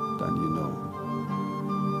than you know.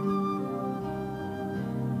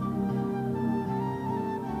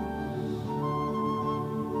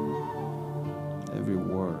 Every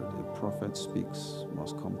word a prophet speaks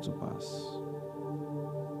must come to pass.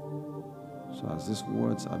 So as these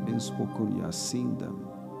words are being spoken, you are seeing them.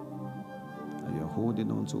 And you're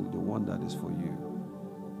holding on to the one that is for you.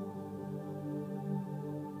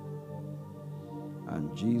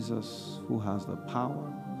 And Jesus, who has the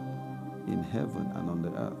power in heaven and on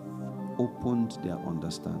the earth, opened their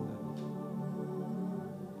understanding.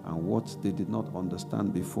 And what they did not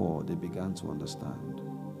understand before, they began to understand.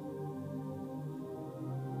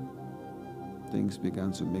 Things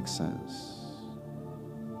began to make sense.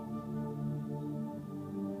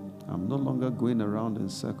 I'm no longer going around in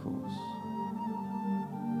circles.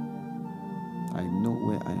 I know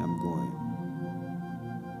where I am going.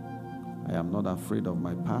 I am not afraid of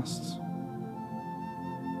my past.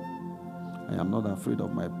 I am not afraid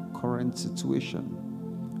of my current situation.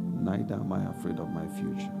 Neither am I afraid of my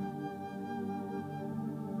future.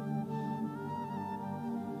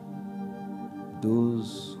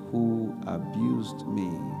 Those who abused me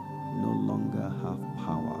no longer have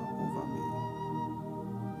power over me.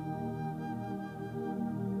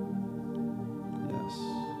 Yes.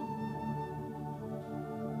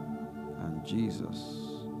 And Jesus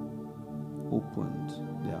opened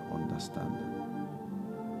their understanding.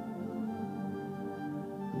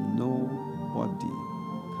 Nobody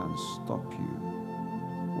can stop you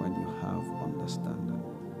when you have understanding.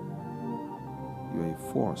 You're a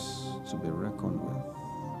force to be reckoned with.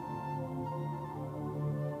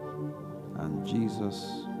 And Jesus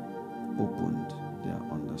opened their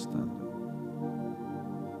understanding.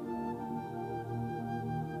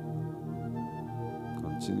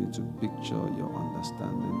 Continue to picture your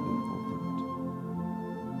understanding being opened.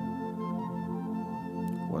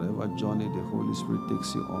 Whatever journey the Holy Spirit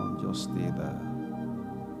takes you on, just stay there.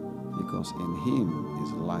 Because in Him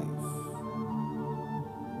is life.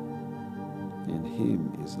 In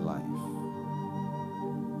Him is life.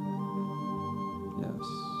 Yes.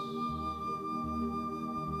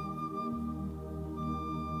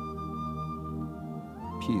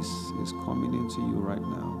 Peace is coming into you right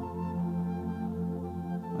now.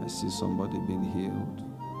 I see somebody being healed.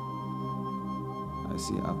 I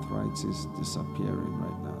see arthritis disappearing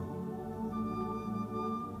right now.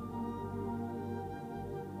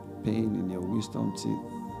 Pain in your wisdom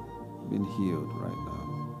teeth being healed right now.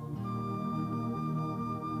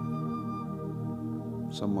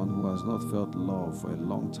 Someone who has not felt love for a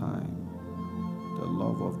long time, the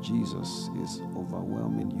love of Jesus is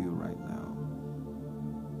overwhelming you right now.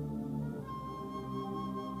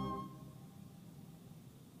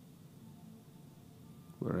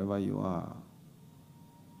 Wherever you are,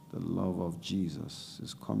 the love of Jesus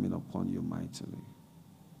is coming upon you mightily.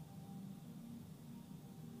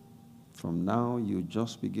 From now, you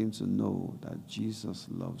just begin to know that Jesus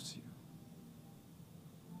loves you.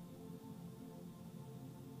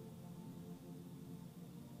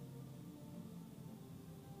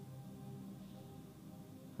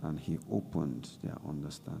 And He opened their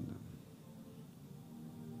understanding.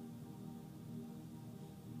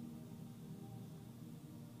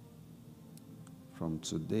 From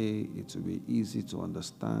today, it will be easy to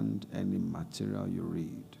understand any material you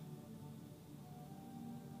read,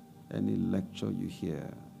 any lecture you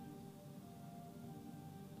hear.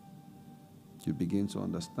 You begin to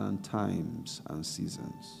understand times and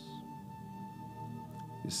seasons.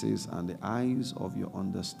 It says, and the eyes of your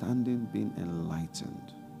understanding being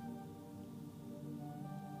enlightened.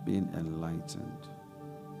 Being enlightened.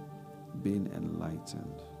 Being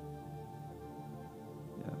enlightened.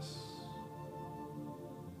 Yes.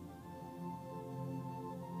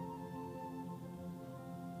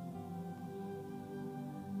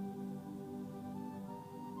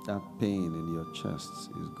 That pain in your chest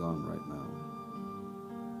is gone right now.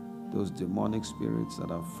 Those demonic spirits that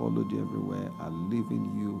have followed you everywhere are leaving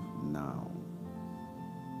you now.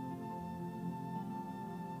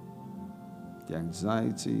 The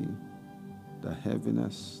anxiety, the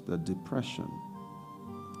heaviness, the depression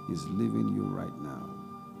is leaving you right now.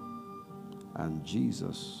 And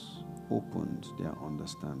Jesus opened their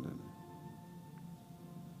understanding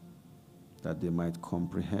that they might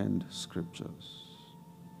comprehend scriptures,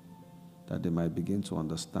 that they might begin to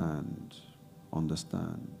understand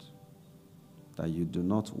that you do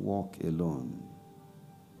not walk alone.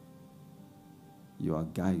 You are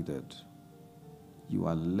guided. You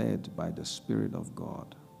are led by the Spirit of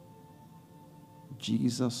God.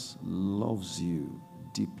 Jesus loves you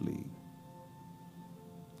deeply.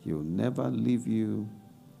 He will never leave you.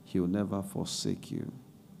 He will never forsake you.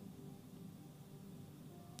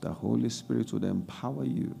 The Holy Spirit will empower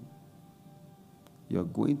you. You're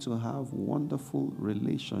going to have wonderful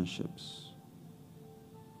relationships.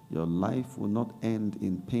 Your life will not end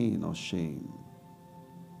in pain or shame.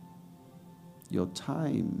 Your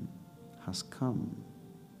time has come.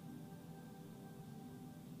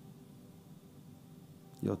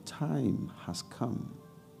 Your time has come.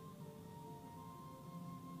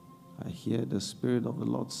 I hear the Spirit of the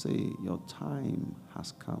Lord say, your time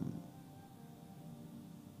has come.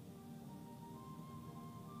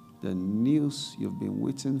 The news you've been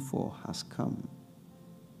waiting for has come.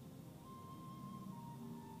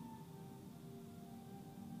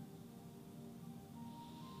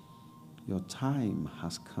 Your time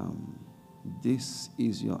has come. This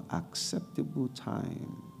is your acceptable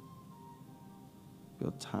time.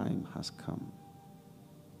 Your time has come.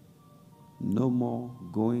 No more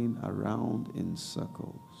going around in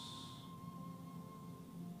circles.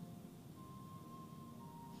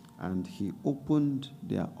 And he opened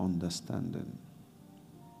their understanding.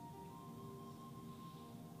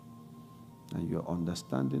 And you're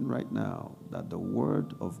understanding right now that the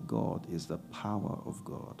Word of God is the power of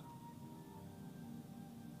God.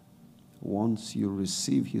 Once you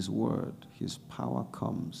receive His Word, His power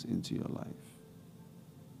comes into your life.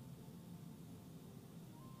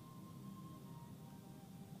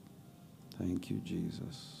 Thank you,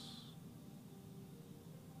 Jesus.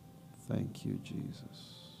 Thank you,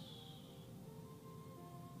 Jesus.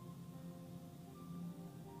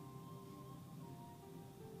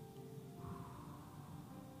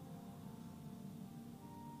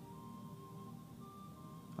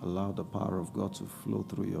 Allow the power of God to flow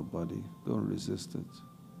through your body. Don't resist it.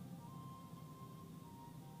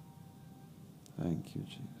 Thank you,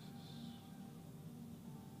 Jesus.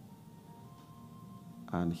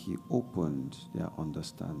 And he opened their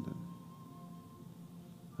understanding.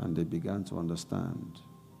 And they began to understand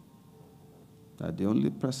that the only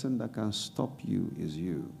person that can stop you is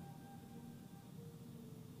you.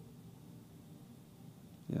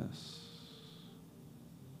 Yes.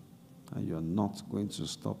 And you're not going to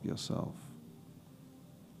stop yourself.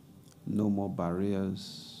 No more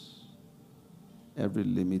barriers. Every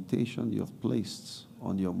limitation you've placed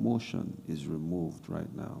on your motion is removed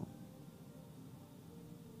right now.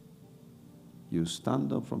 You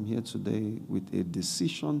stand up from here today with a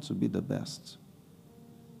decision to be the best,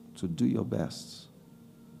 to do your best,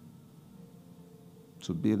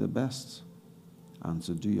 to be the best, and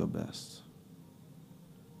to do your best.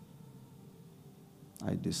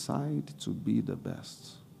 I decide to be the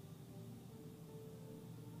best.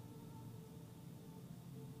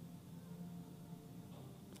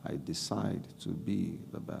 I decide to be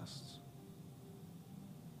the best.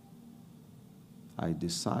 I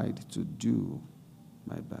decide to do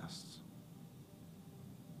my best.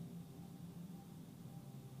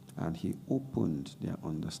 And he opened their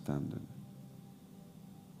understanding.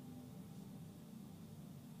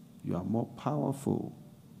 You are more powerful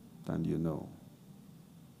than you know.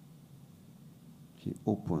 He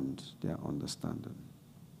opened their understanding.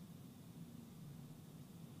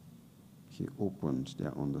 He opened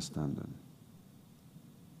their understanding.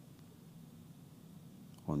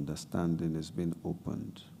 Understanding is being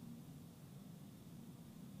opened.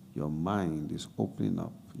 Your mind is opening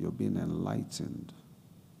up. You're being enlightened.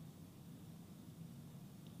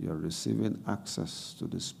 You're receiving access to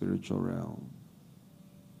the spiritual realm.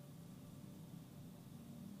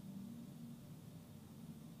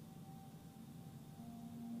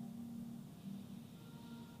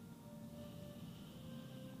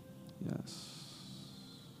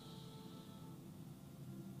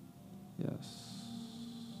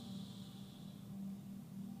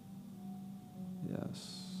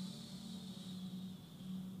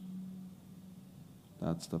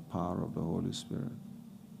 That's the power of the Holy Spirit.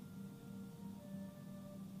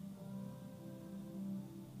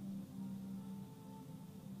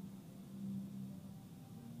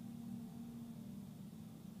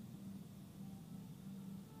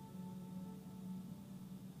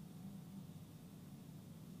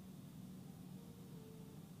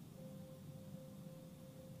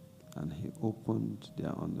 And he opened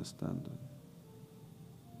their understanding.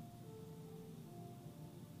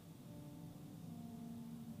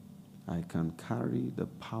 I can carry the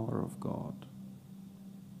power of God.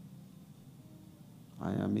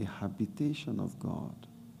 I am a habitation of God.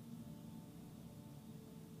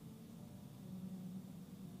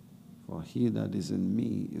 For he that is in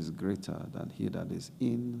me is greater than he that is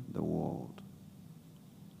in the world.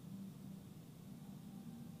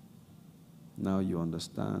 Now you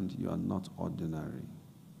understand you are not ordinary.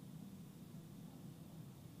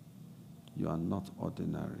 You are not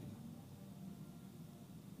ordinary.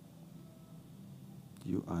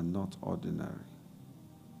 You are not ordinary.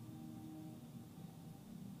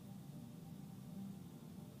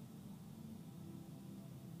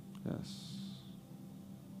 Yes.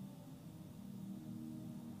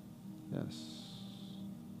 Yes.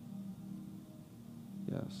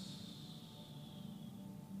 Yes.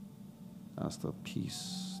 That's the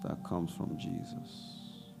peace that comes from Jesus.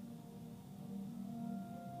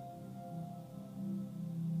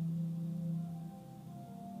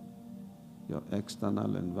 Your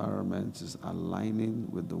external environment is aligning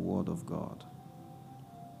with the Word of God.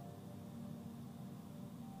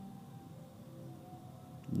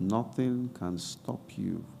 Nothing can stop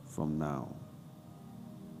you from now.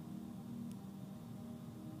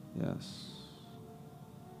 Yes.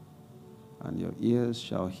 And your ears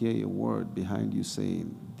shall hear a word behind you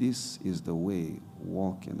saying, "This is the way,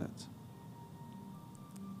 walk in it.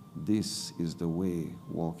 This is the way,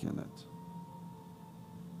 walk in it."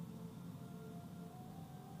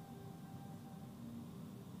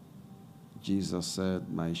 Jesus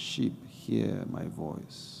said, "My sheep hear my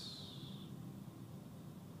voice."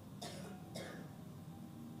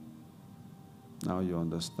 Now you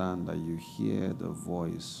understand that you hear the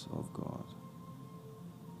voice of God.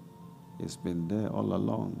 It's been there all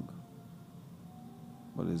along,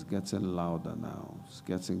 but it's getting louder now. It's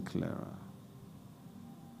getting clearer.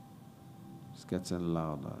 It's getting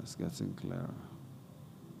louder. It's getting clearer.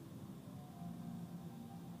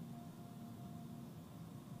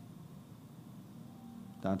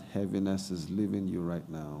 That heaviness is leaving you right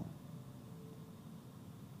now.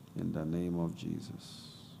 In the name of Jesus.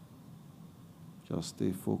 Just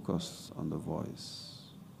stay focused on the voice.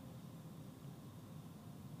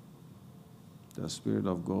 The Spirit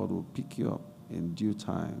of God will pick you up in due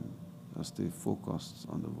time. Just stay focused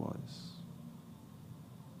on the voice.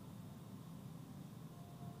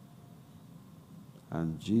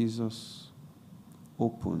 And Jesus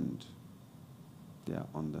opened their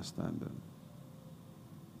understanding.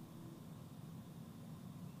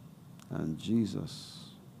 And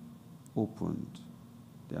Jesus opened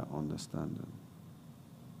their understanding.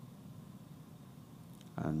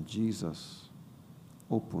 And Jesus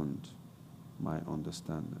opened my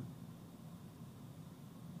understanding.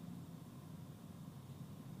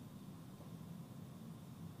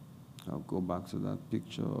 I'll go back to that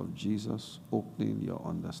picture of Jesus opening your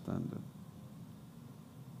understanding.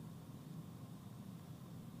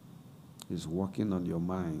 He's working on your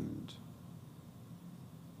mind,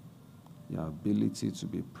 your ability to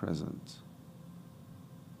be present,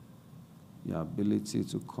 your ability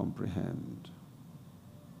to comprehend,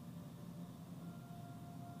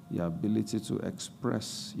 your ability to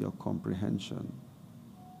express your comprehension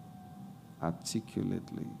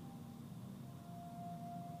articulately.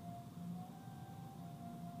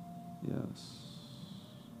 Yes.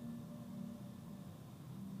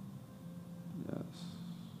 Yes.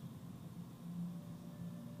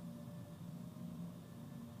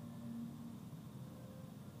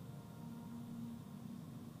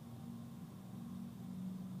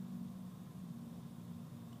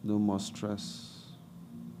 No more stress.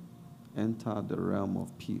 Enter the realm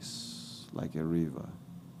of peace like a river.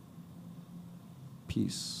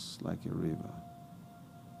 Peace like a river.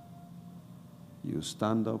 You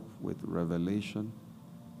stand up with revelation,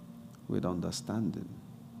 with understanding.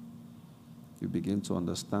 You begin to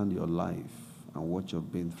understand your life and what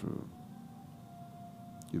you've been through.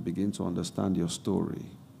 You begin to understand your story.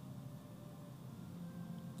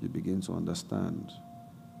 You begin to understand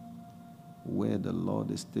where the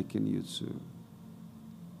Lord is taking you to.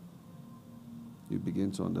 You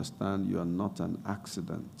begin to understand you are not an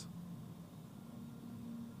accident.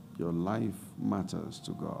 Your life matters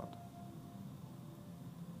to God.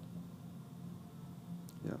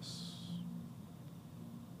 Yes.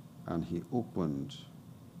 And he opened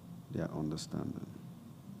their understanding.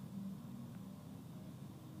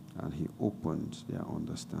 And he opened their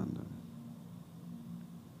understanding.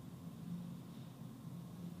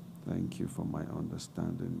 Thank you for my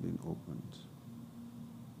understanding being opened.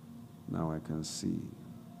 Now I can see.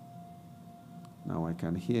 Now I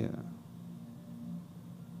can hear.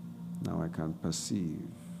 Now I can perceive.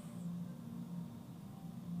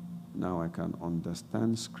 Now I can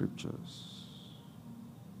understand scriptures.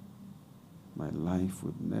 My life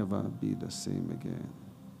would never be the same again.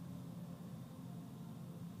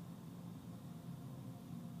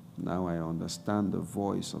 Now I understand the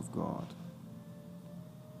voice of God.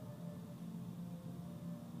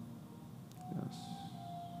 Yes.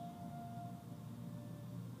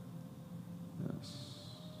 Yes.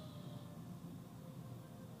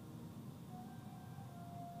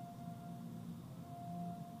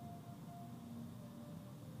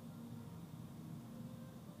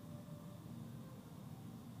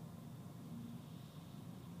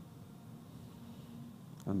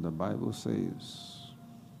 And the Bible says,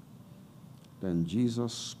 then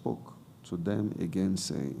Jesus spoke to them again,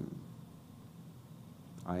 saying,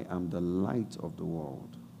 I am the light of the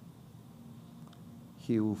world.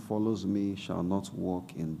 He who follows me shall not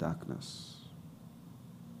walk in darkness,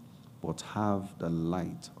 but have the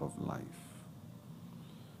light of life.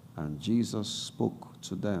 And Jesus spoke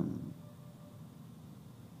to them.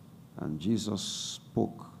 And Jesus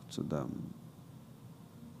spoke to them.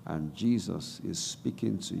 And Jesus is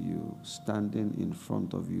speaking to you, standing in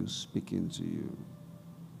front of you, speaking to you.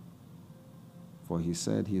 For he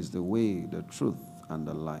said he is the way, the truth, and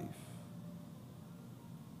the life.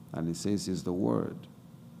 And he says he's the word.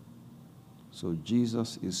 So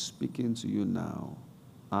Jesus is speaking to you now.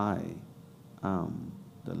 I am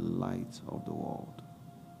the light of the world.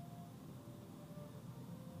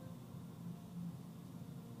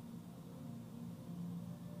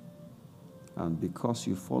 And because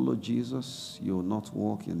you follow Jesus, you will not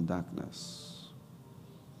walk in darkness.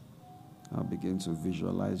 Now begin to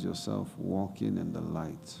visualize yourself walking in the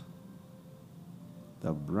light.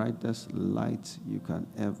 The brightest light you can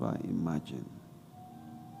ever imagine.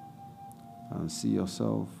 And see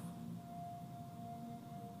yourself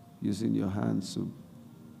using your hands to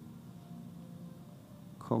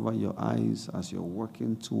cover your eyes as you're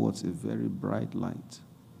working towards a very bright light.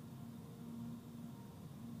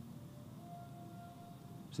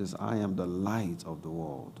 It says, I am the light of the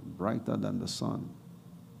world, brighter than the sun.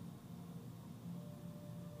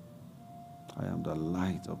 I am the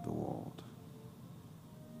light of the world.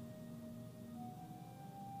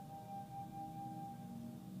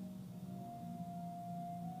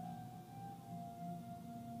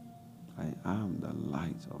 I am the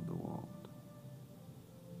light of the world.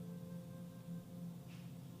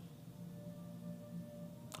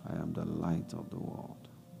 I am the light of the world.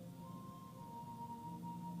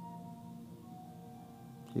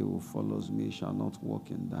 He who follows me shall not walk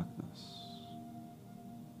in darkness.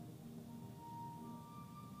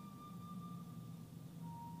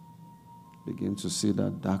 Begin to see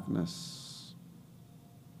that darkness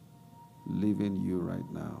leaving you right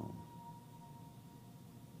now.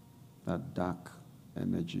 That dark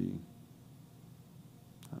energy,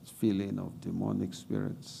 that feeling of demonic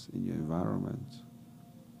spirits in your environment,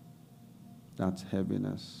 that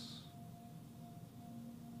heaviness.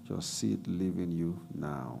 Just see it leaving you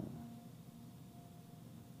now.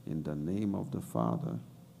 In the name of the Father,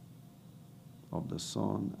 of the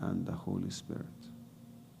Son, and the Holy Spirit.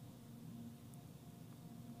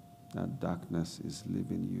 That darkness is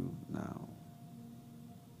leaving you now.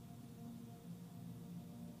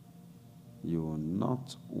 You will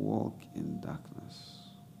not walk in darkness.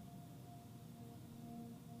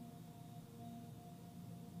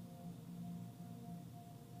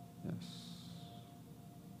 Yes.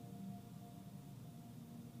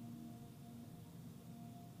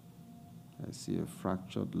 I see a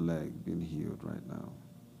fractured leg being healed right now.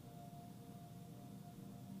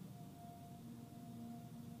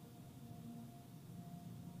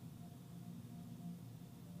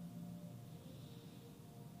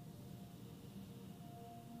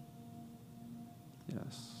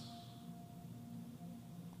 Yes.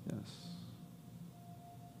 Yes.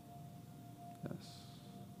 Yes.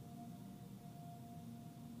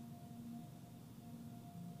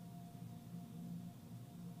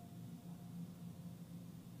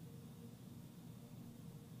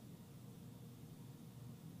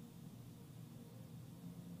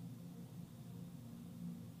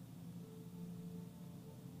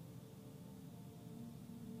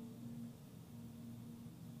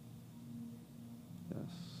 Yes.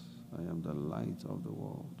 I am the light of the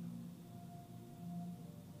world.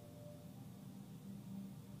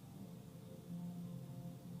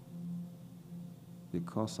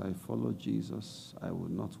 Because I follow Jesus, I will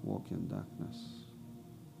not walk in darkness.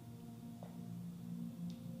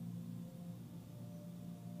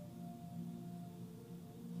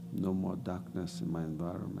 No more darkness in my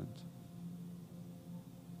environment.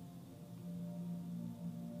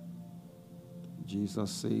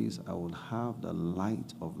 Jesus says, I will have the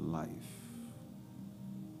light of life,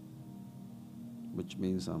 which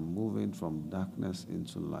means I'm moving from darkness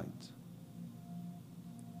into light.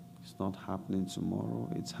 It's not happening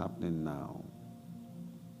tomorrow, it's happening now.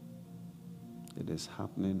 It is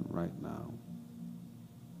happening right now.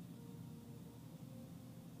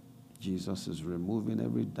 Jesus is removing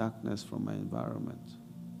every darkness from my environment.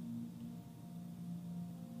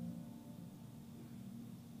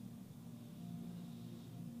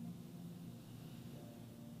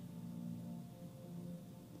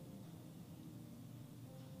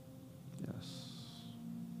 Yes.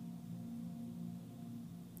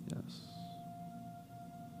 Yes.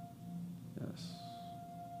 Yes.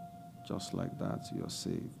 Just like that, you're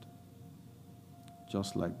saved.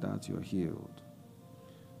 Just like that, you're healed.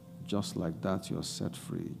 Just like that, you're set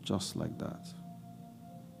free. Just like that.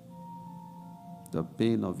 The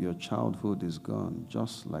pain of your childhood is gone.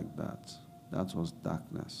 Just like that. That was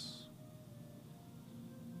darkness.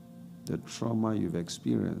 The trauma you've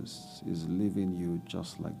experienced is leaving you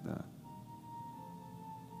just like that.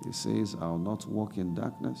 He says, I'll not walk in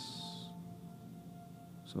darkness.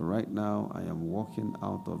 So right now, I am walking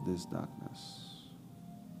out of this darkness.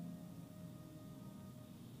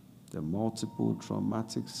 The multiple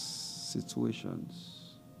traumatic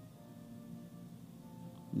situations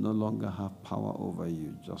no longer have power over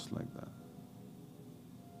you, just like that.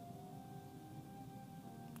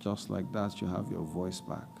 Just like that, you have your voice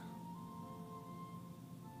back.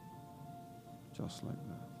 Just like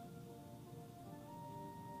that.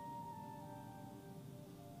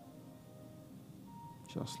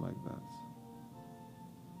 Just like that.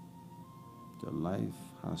 Your life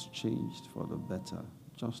has changed for the better.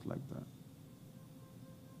 Just like that.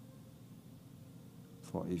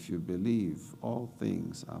 For if you believe, all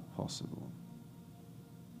things are possible.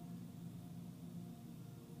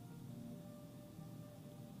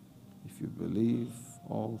 If you believe,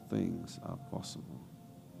 all things are possible.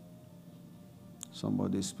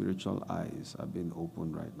 Somebody's spiritual eyes are being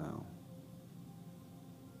opened right now.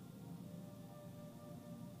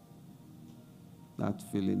 That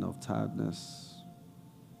feeling of tiredness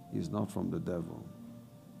is not from the devil.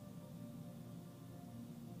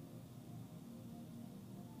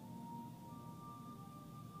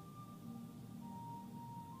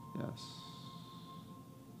 Yes.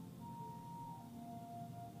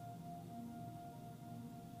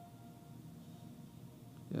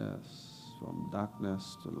 Yes, from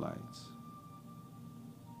darkness to light.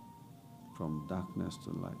 From darkness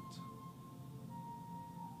to light.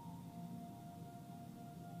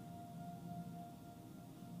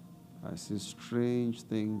 I see strange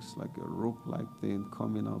things like a rope-like thing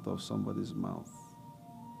coming out of somebody's mouth.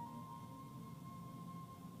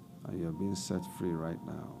 And you're being set free right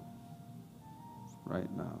now.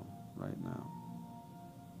 Right now. Right now.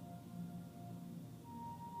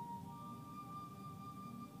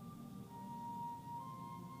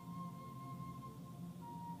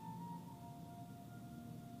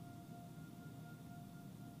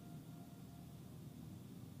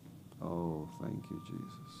 Oh, thank you,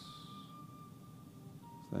 Jesus.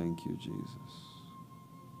 Thank you, Jesus.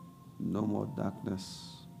 No more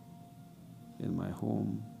darkness in my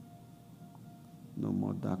home. No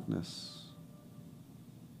more darkness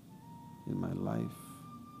in my life.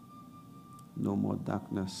 No more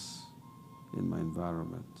darkness in my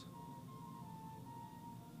environment.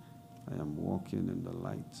 I am walking in the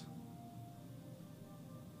light.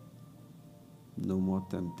 No more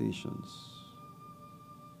temptations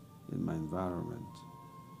in my environment.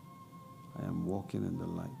 I am walking in the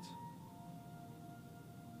light.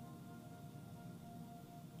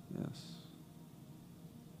 Yes.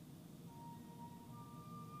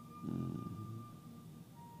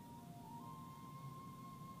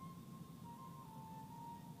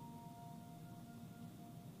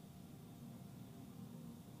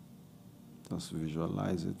 Just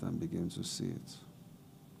visualize it and begin to see it.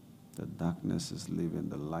 The darkness is leaving,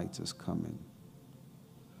 the light is coming.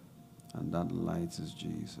 And that light is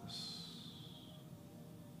Jesus.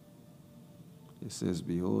 He says,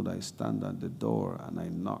 behold, I stand at the door and I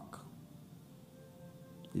knock.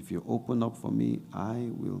 If you open up for me, I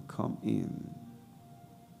will come in.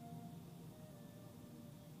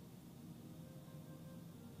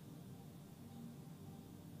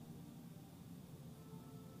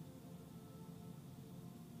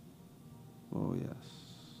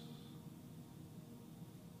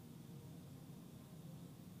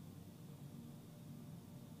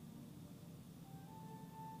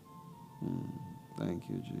 Thank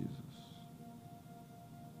you, Jesus.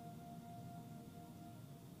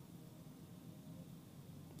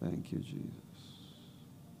 Thank you, Jesus.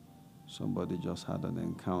 Somebody just had an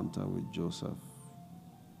encounter with Joseph.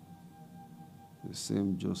 The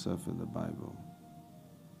same Joseph in the Bible.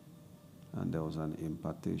 And there was an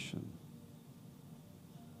impartation.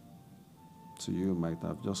 To you, it might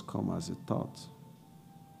have just come as a thought.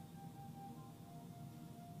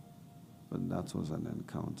 But that was an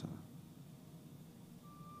encounter.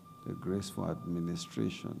 The grace for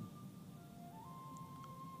administration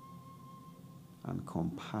and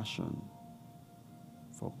compassion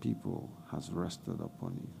for people has rested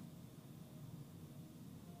upon you.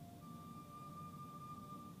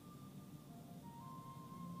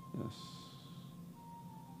 Yes.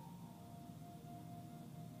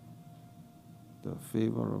 The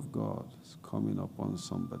favor of God is coming upon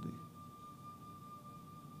somebody.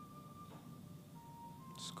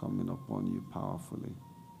 It's coming upon you powerfully.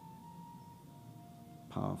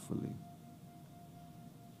 Powerfully.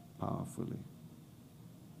 Powerfully.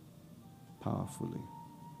 Powerfully.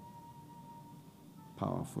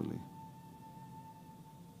 Powerfully.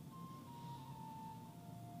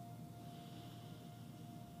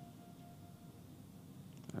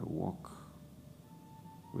 I walk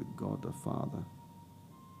with God the Father.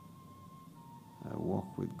 I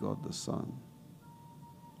walk with God the Son.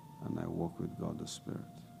 And I walk with God the Spirit.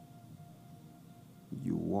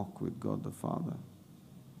 You walk with God the Father.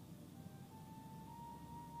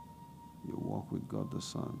 You walk with God the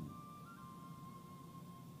Son.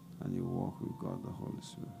 And you walk with God the Holy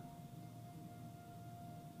Spirit.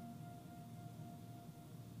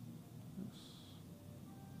 Yes.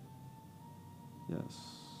 Yes.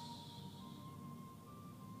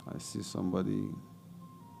 I see somebody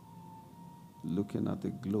looking at a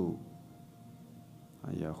globe,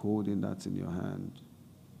 and you're holding that in your hand,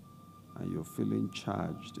 and you're feeling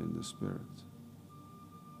charged in the Spirit.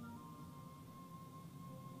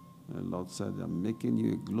 And the Lord said, I'm making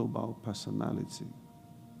you a global personality.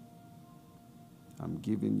 I'm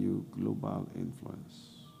giving you global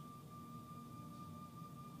influence.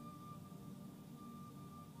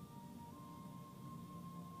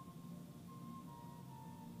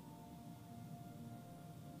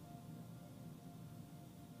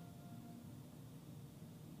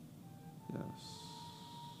 Yes.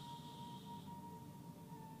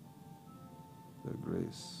 The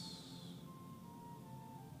grace.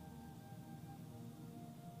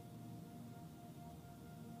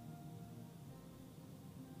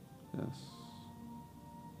 Yes.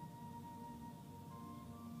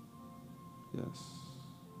 Yes.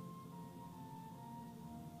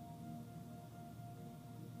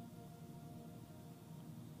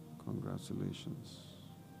 Congratulations.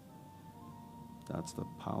 That's the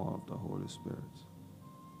power of the Holy Spirit.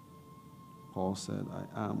 Paul said,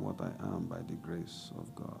 I am what I am by the grace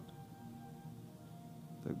of God.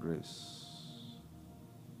 The grace.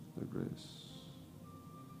 The grace.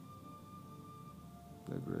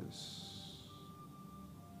 The grace.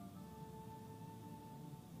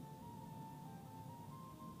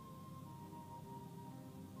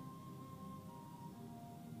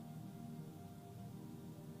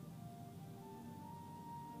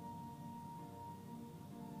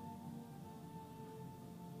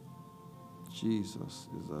 Jesus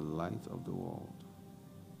is the light of the world.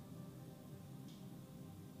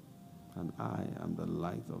 And I am the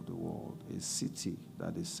light of the world, a city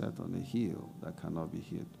that is set on a hill that cannot be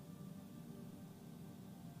hid.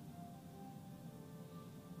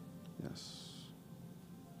 Yes.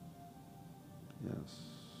 Yes.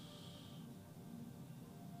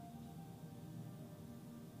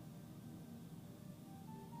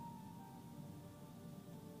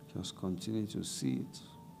 Just continue to see it,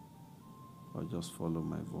 or just follow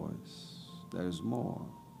my voice. There is more.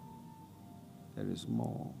 There is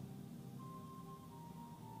more.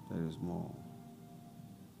 There is more.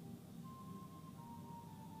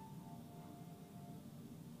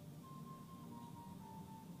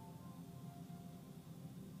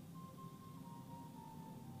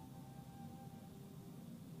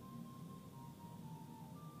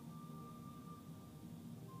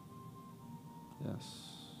 Yes.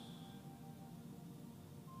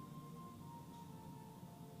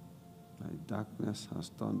 My darkness has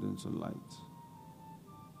turned into light.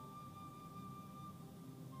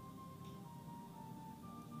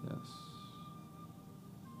 Yes.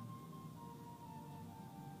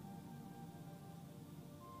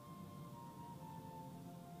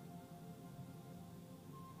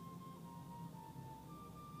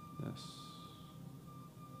 Yes.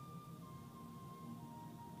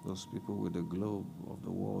 Those people with the globe of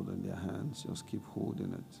the world in their hands, just keep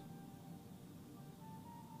holding it.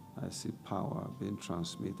 I see power being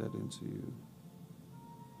transmitted into you.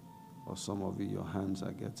 Or some of you, your hands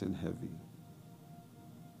are getting heavy.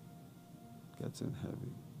 Getting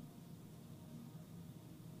heavy.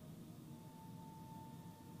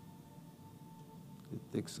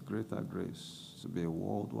 It takes greater grace to be a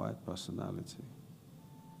worldwide personality.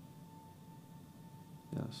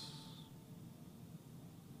 Yes.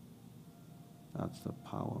 That's the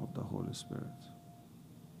power of the Holy Spirit.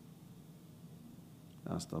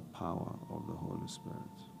 That's the power of the Holy Spirit.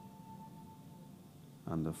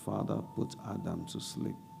 And the Father put Adam to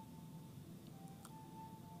sleep.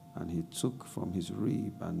 And he took from his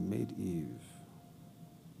rib and made Eve.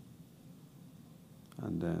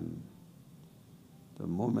 And then, the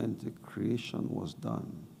moment the creation was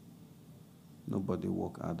done, nobody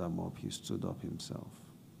woke Adam up, he stood up himself.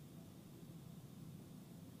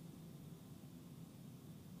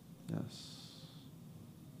 Yes.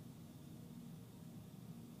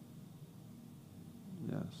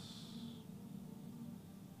 Yes.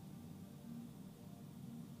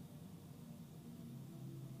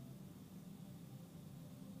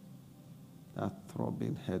 That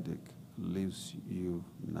throbbing headache leaves you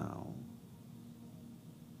now.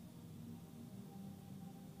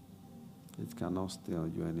 It cannot stay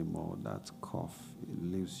on you anymore. That cough, it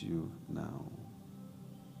leaves you now.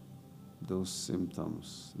 Those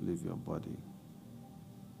symptoms leave your body.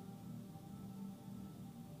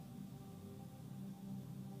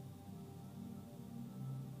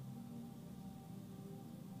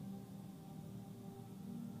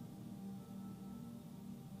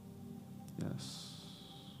 Yes.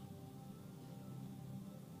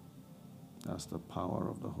 That's the power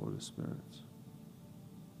of the Holy Spirit.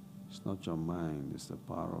 It's not your mind, it's the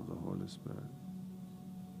power of the Holy Spirit.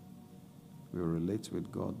 We relate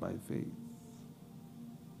with God by faith.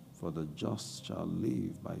 For the just shall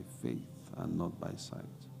live by faith and not by sight.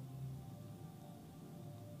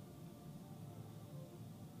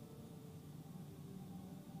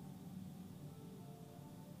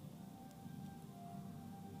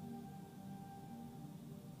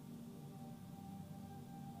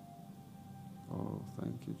 Oh,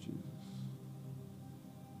 thank you, Jesus.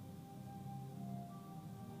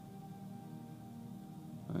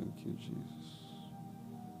 Thank you, Jesus.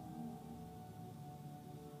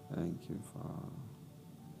 Thank you, Father.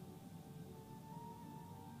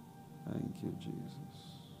 Thank you, Jesus.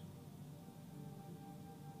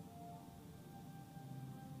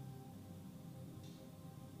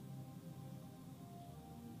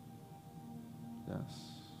 Yes.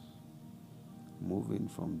 Moving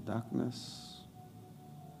from darkness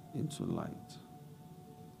into light,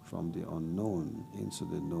 from the unknown into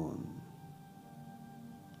the known,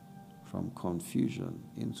 from confusion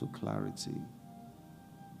into clarity,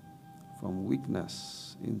 from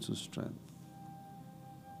weakness into strength.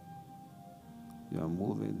 You are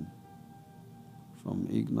moving from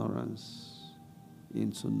ignorance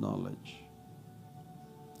into knowledge.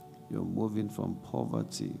 You're moving from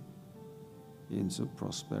poverty into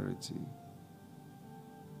prosperity.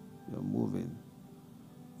 You're moving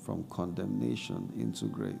from condemnation into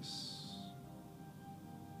grace.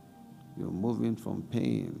 You're moving from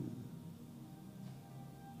pain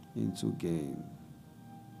into gain.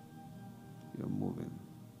 You're moving.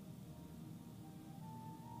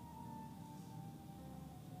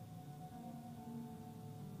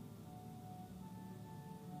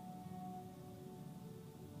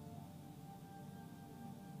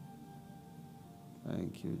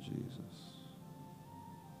 Thank you, Jesus.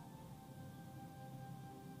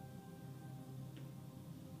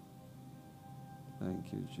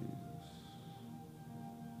 Thank you, Jesus.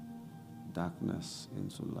 Darkness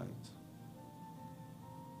into light.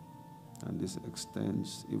 And this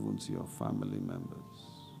extends even to your family members,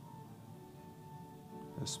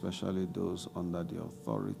 especially those under the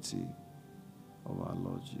authority of our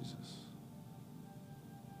Lord Jesus.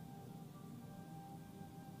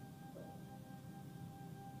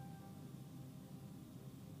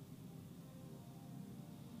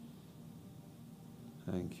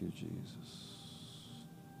 Thank you, Jesus.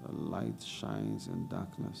 The light shines in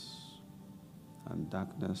darkness, and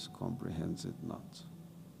darkness comprehends it not.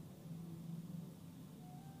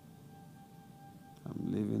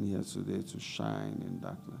 I'm living here today to shine in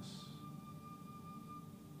darkness.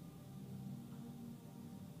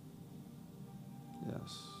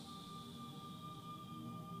 Yes.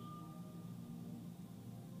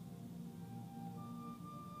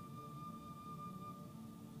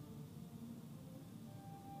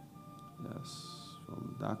 Yes,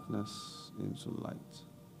 from darkness into light.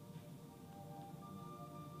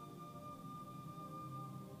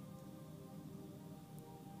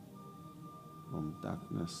 from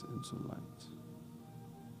darkness into light.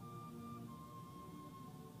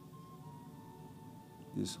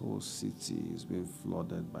 This whole city is being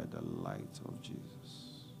flooded by the light of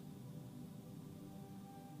Jesus.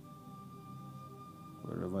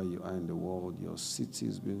 Wherever you are in the world, your city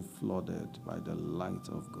is being flooded by the light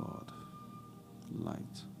of God.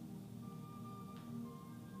 Light.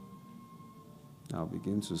 Now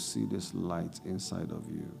begin to see this light inside of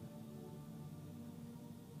you.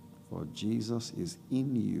 For Jesus is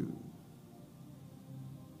in you.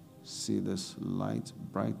 See this light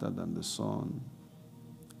brighter than the sun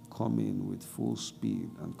coming with full speed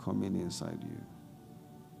and coming inside you.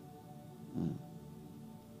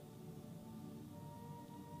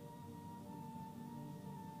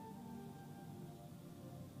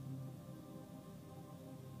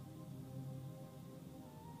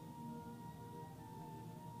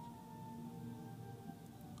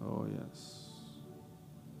 Oh, yes.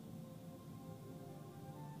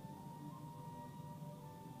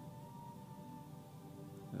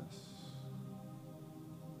 Yes.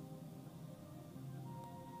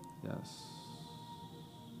 Yes.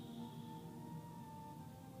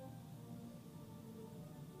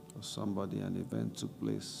 For somebody, an event took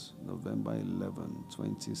place November 11,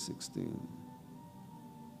 2016.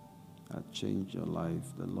 That changed your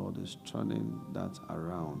life. The Lord is turning that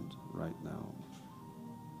around right now.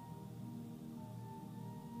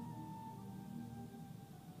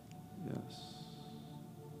 Yes.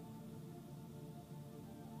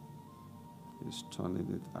 He's turning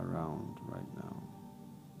it around right now.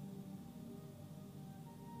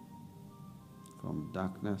 From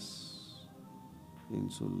darkness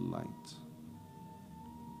into light.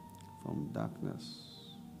 From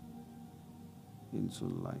darkness into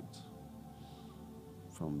light.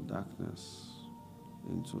 From darkness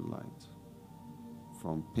into light.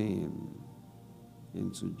 From pain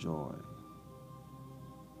into joy.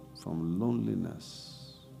 From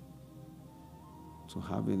loneliness to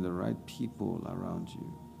having the right people around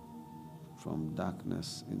you. From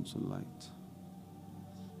darkness into light.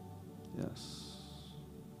 Yes.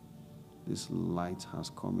 This light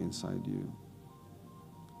has come inside you.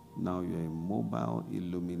 Now you're a mobile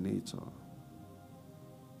illuminator.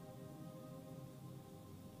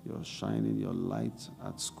 You're shining your light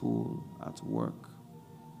at school, at work,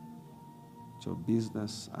 at your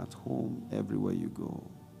business, at home, everywhere you go.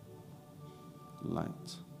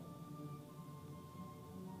 Light.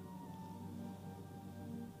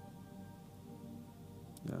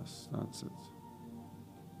 Yes, that's it.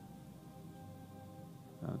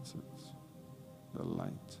 That's it. The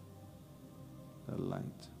light. The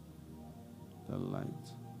light. The light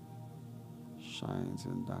shines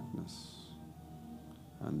in darkness.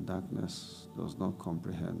 And darkness does not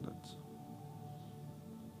comprehend it.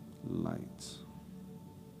 Light.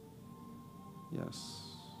 Yes.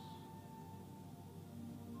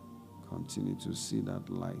 Continue to see that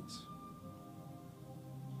light.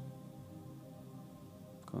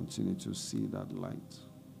 Continue to see that light.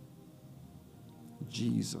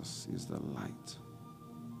 Jesus is the light.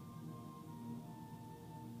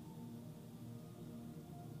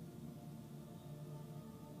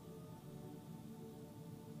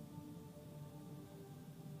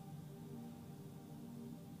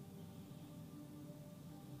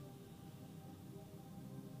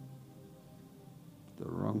 The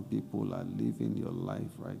wrong people are living your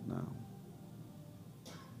life right now.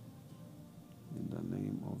 In the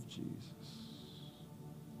name of Jesus.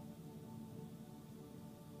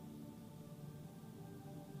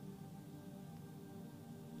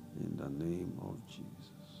 In the name of Jesus.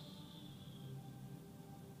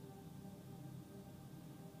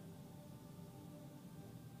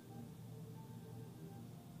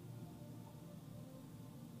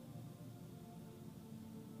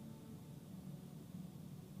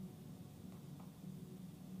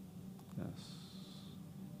 Yes.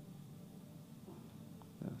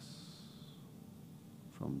 Yes.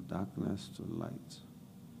 From darkness to light.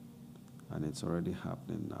 And it's already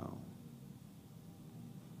happening now.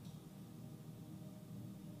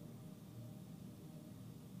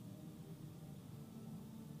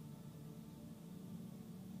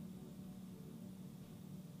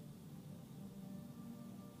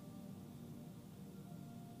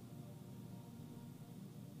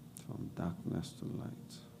 From darkness to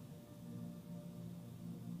light.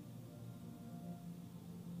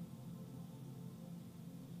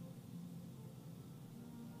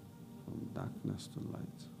 From darkness to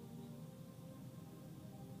light.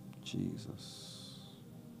 Jesus.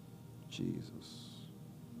 Jesus.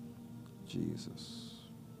 Jesus.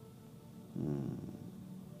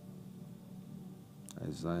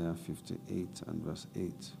 Isaiah 58 and verse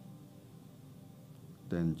 8.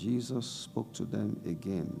 Then Jesus spoke to them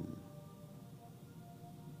again.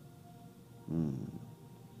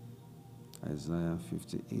 Isaiah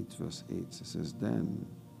 58 verse 8, it says, then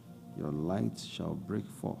your light shall break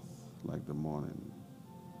forth like the morning,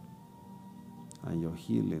 and your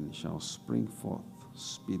healing shall spring forth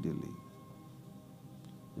speedily.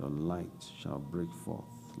 Your light shall break forth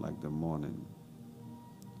like the morning,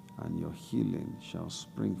 and your healing shall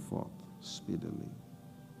spring forth speedily.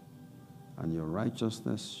 And your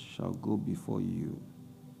righteousness shall go before you,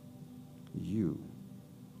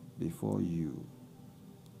 before you,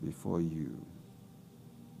 before you,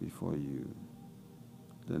 before you.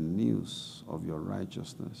 The news of your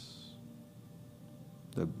righteousness,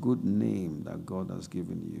 the good name that God has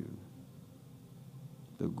given you,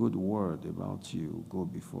 the good word about you go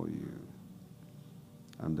before you.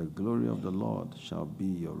 And the glory of the Lord shall be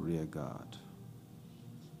your rear guard.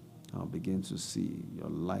 I'll begin to see your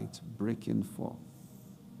light breaking forth.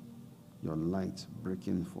 Your light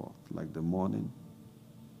breaking forth like the morning.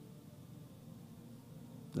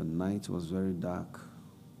 The night was very dark,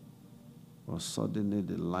 but suddenly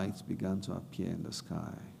the light began to appear in the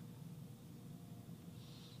sky.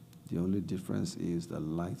 The only difference is the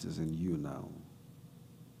light is in you now.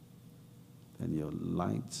 And your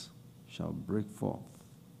light shall break forth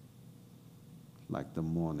like the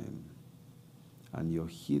morning, and your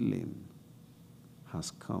healing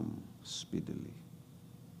has come speedily.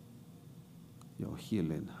 Your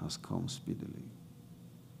healing has come speedily.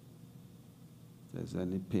 If there's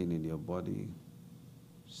any pain in your body,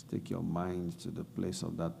 stick your mind to the place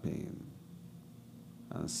of that pain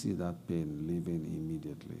and see that pain leaving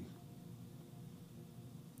immediately.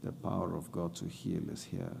 The power of God to heal is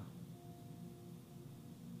here.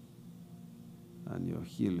 And your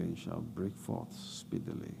healing shall break forth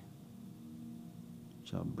speedily.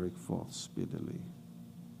 Shall break forth speedily.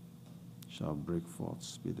 Shall break forth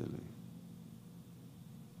speedily.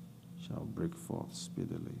 Shall break forth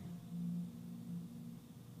speedily.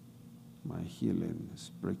 My healing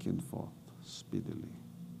is breaking forth speedily.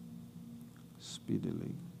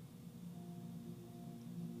 Speedily.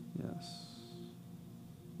 Yes.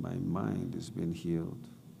 My mind is being healed.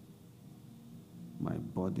 My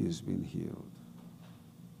body is being healed.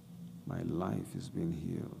 My life is being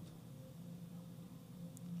healed.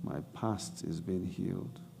 My past is being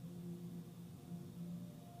healed.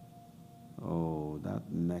 Oh,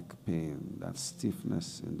 that neck pain, that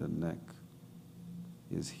stiffness in the neck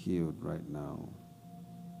is healed right now.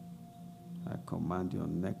 I command your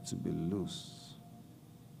neck to be loose.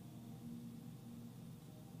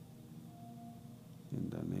 In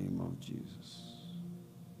the name of Jesus.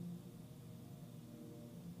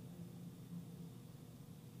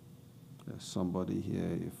 There's somebody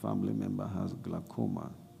here, a family member has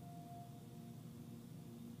glaucoma.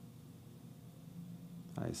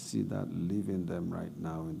 I see that leaving them right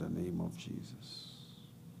now in the name of Jesus.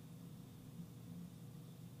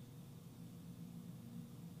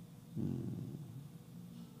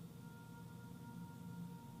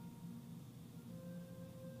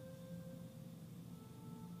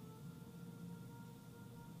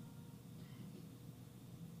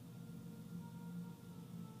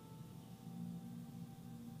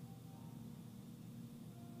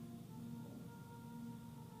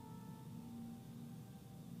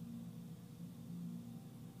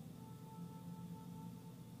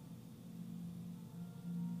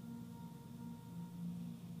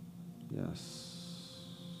 Yes.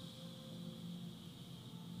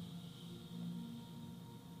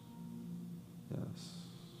 Yes.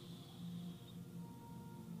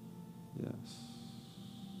 Yes.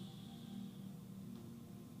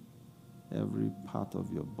 Every part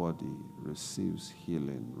of your body receives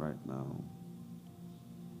healing right now.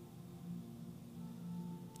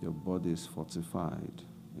 Your body is fortified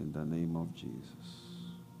in the name of Jesus.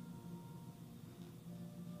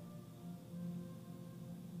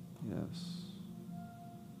 Yes.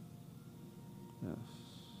 Yes.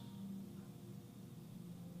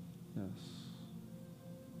 Yes.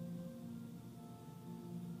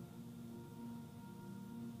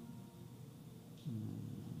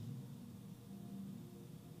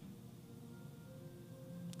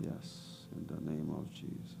 Yes, in the name of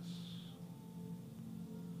Jesus.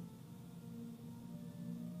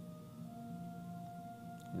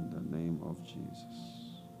 In the name of Jesus.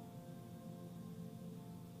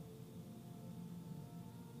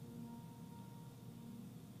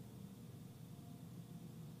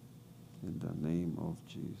 In the name of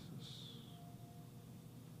Jesus.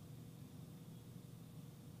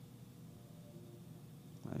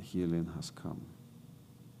 My healing has come.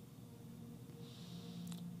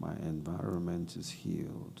 My environment is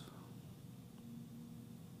healed.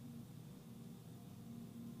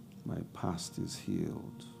 My past is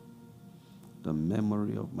healed. The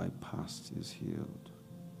memory of my past is healed.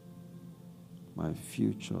 My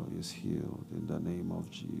future is healed in the name of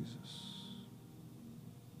Jesus.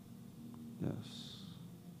 Yes.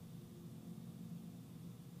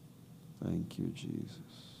 Thank you, Jesus.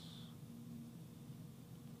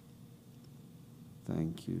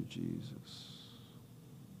 Thank you, Jesus.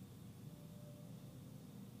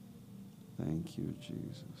 Thank you,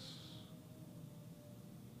 Jesus.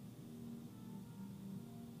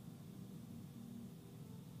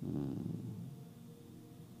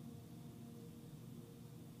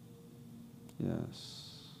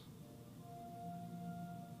 Yes.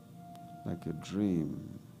 Like a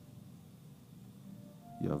dream.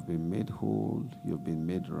 You have been made whole. You have been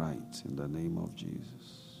made right in the name of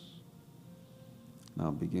Jesus.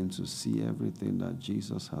 Now begin to see everything that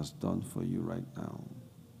Jesus has done for you right now.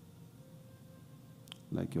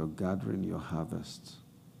 Like you're gathering your harvest.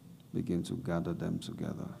 Begin to gather them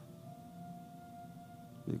together.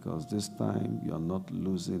 Because this time you're not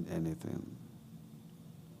losing anything.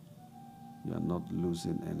 You are not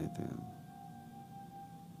losing anything.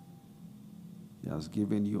 He has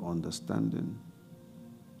given you understanding.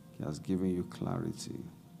 He has given you clarity.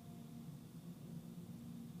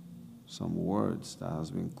 Some words that has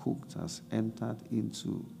been cooked has entered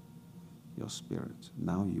into your spirit.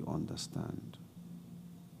 Now you understand.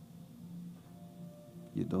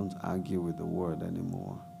 You don't argue with the word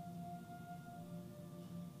anymore.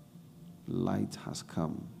 Light has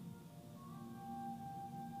come.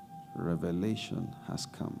 Revelation has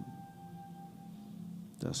come.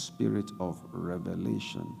 The spirit of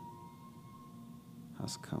revelation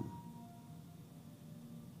has come.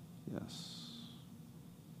 Yes.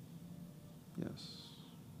 Yes.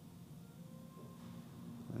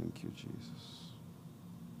 Thank you, Jesus.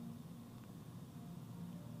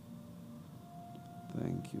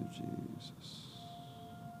 Thank you, Jesus.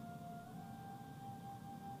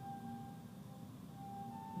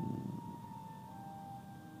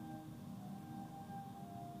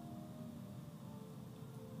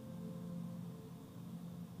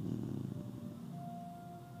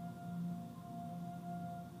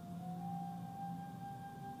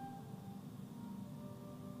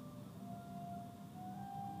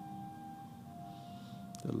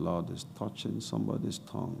 The Lord is touching somebody's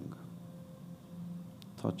tongue,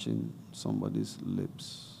 touching somebody's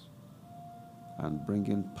lips, and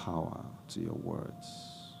bringing power to your words.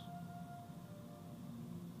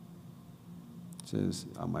 It says,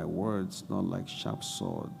 are my words not like sharp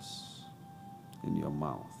swords in your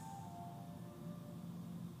mouth?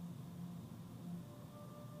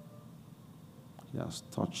 He has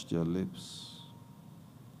touched your lips.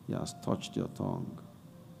 He has touched your tongue.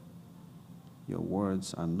 Your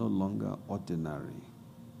words are no longer ordinary.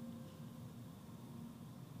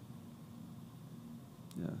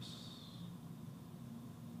 Yes.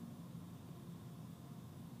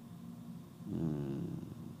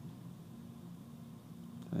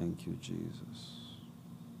 Thank you, Jesus.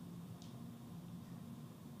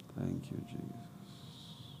 Thank you, Jesus.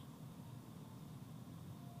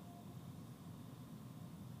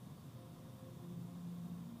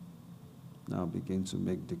 Now begin to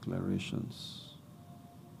make declarations.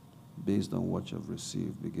 Based on what you've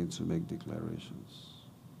received, begin to make declarations.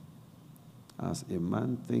 As a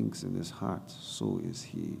man thinks in his heart, so is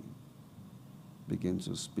he. Begin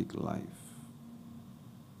to speak life.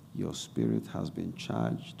 Your spirit has been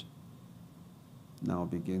charged. Now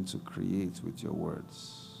begin to create with your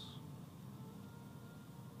words.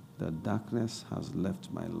 The darkness has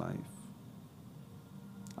left my life.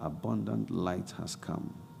 Abundant light has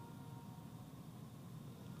come.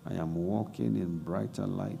 I am walking in brighter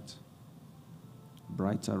light,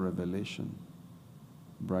 brighter revelation,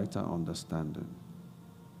 brighter understanding.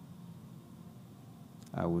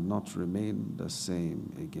 I will not remain the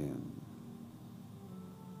same again.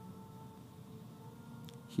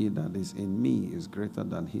 He that is in me is greater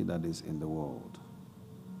than he that is in the world.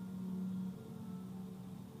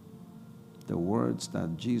 The words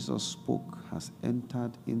that Jesus spoke has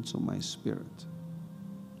entered into my spirit.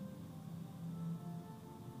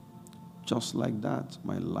 Just like that,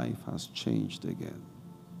 my life has changed again.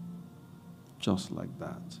 Just like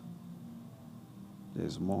that.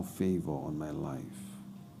 There's more favor on my life.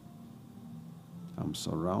 I'm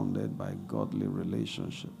surrounded by godly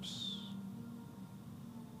relationships.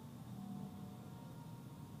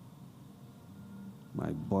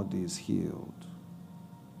 My body is healed.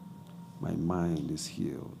 My mind is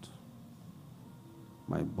healed.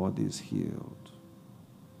 My body is healed.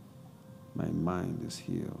 My mind is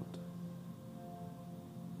healed.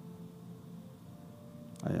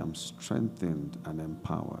 I am strengthened and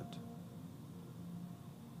empowered.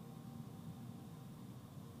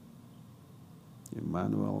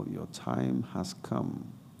 Emmanuel, your time has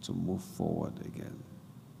come to move forward again.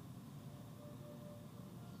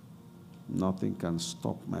 Nothing can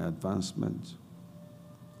stop my advancement.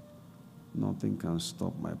 Nothing can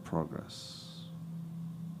stop my progress.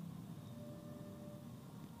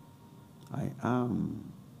 I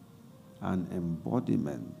am an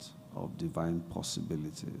embodiment of divine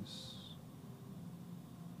possibilities.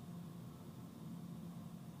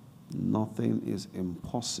 Nothing is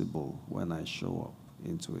impossible when I show up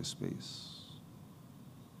into a space.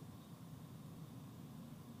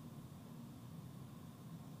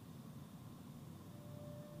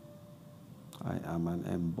 I am an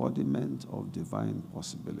embodiment of divine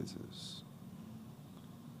possibilities.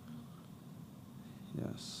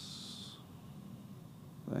 Yes.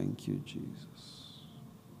 Thank you, Jesus.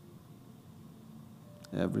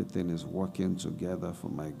 Everything is working together for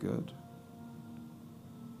my good.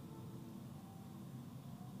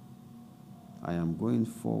 I am going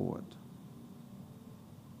forward.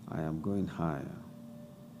 I am going higher.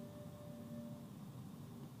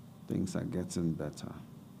 Things are getting better.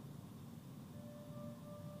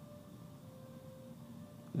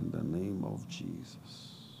 In the name of Jesus.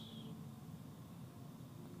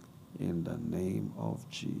 In the name of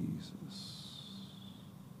Jesus.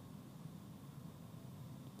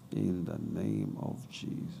 In the name of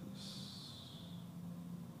Jesus.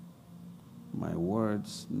 My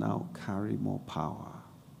words now carry more power.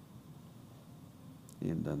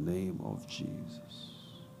 In the name of Jesus.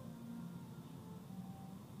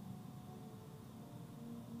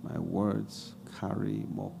 My words carry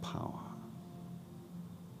more power.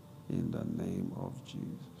 In the name of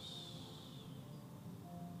Jesus.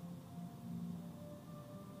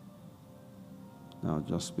 Now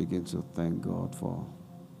just begin to thank God for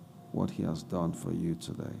what He has done for you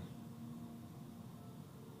today.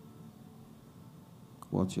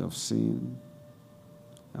 What you have seen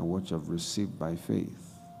and what you have received by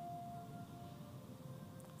faith.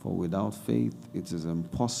 For without faith, it is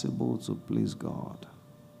impossible to please God.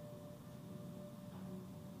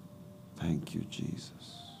 Thank you,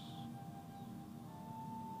 Jesus.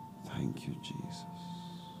 Thank you, Jesus.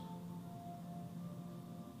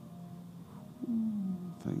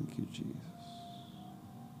 Thank you, Jesus.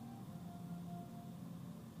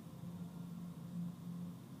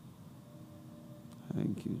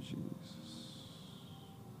 Thank you, Jesus.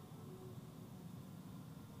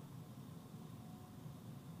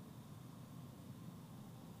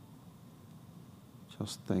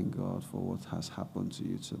 Just thank God for what has happened to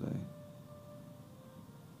you today.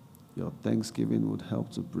 Your thanksgiving would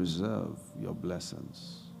help to preserve your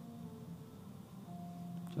blessings.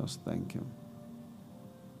 Just thank Him.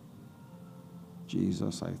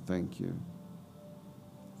 Jesus, I thank you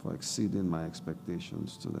for exceeding my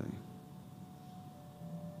expectations today.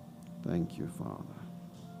 Thank you, Father.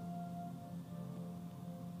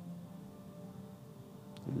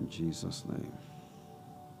 In Jesus' name.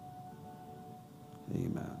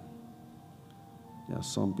 Amen. There are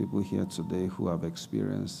some people here today who have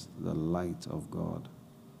experienced the light of God.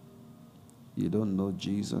 You don't know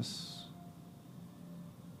Jesus,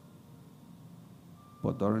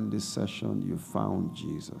 but during this session you found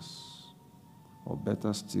Jesus. Or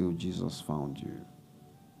better still, Jesus found you.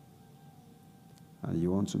 And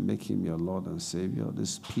you want to make Him your Lord and Savior.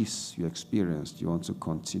 This peace you experienced, you want to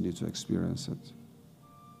continue to experience it.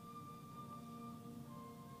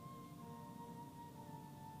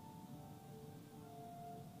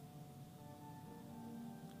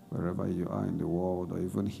 Wherever you are in the world or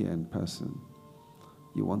even here in person,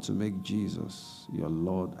 you want to make Jesus your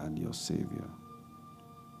Lord and your Savior.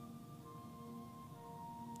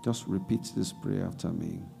 Just repeat this prayer after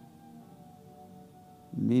me.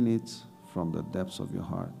 Mean it from the depths of your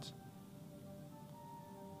heart.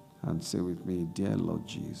 And say with me, dear Lord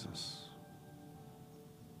Jesus,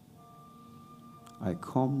 I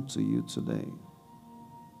come to you today.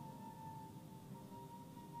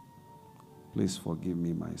 Please forgive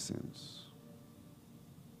me my sins.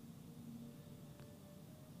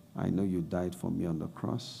 I know you died for me on the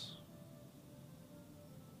cross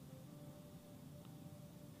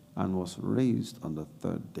and was raised on the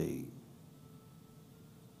third day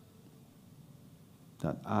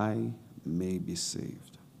that I may be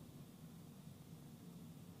saved.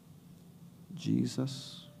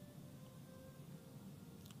 Jesus,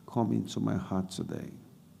 come into my heart today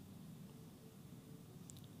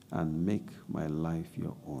and make my life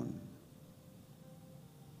your own.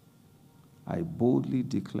 I boldly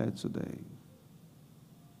declare today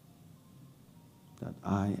that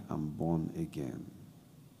I am born again.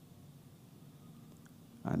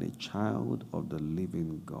 and a child of the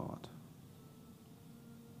living God.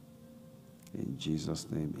 In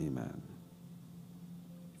Jesus' name, amen.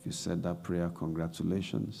 If you said that prayer,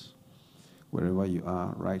 congratulations. Wherever you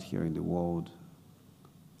are, right here in the world,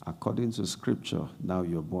 according to Scripture, now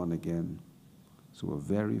you're born again. So we're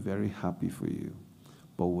very, very happy for you.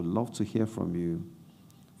 But we'd love to hear from you.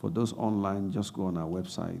 For those online, just go on our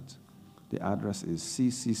website. The address is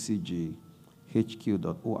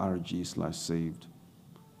cccghq.org/saved.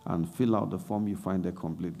 And fill out the form you find there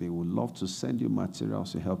completely. We'd love to send you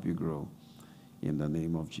materials to help you grow in the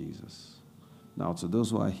name of Jesus. Now, to those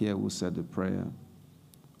who are here who said the prayer,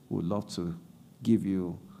 we'd love to give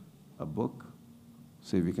you a book.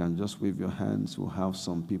 So if you can just wave your hands, we'll have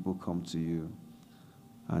some people come to you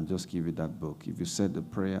and just give you that book. If you said the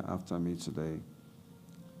prayer after me today,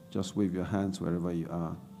 just wave your hands wherever you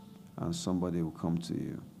are, and somebody will come to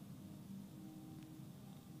you.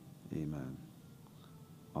 Amen.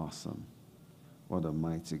 Awesome. What a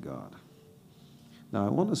mighty God. Now, I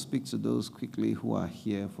want to speak to those quickly who are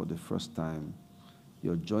here for the first time.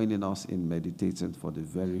 You're joining us in meditating for the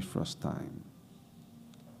very first time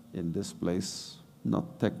in this place,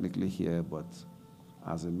 not technically here, but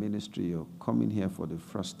as a ministry, you're coming here for the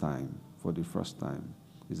first time. For the first time.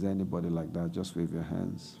 Is there anybody like that? Just wave your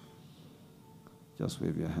hands. Just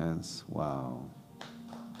wave your hands. Wow.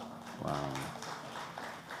 Wow.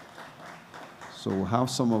 So we'll have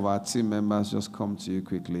some of our team members just come to you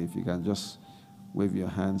quickly. If you can just wave your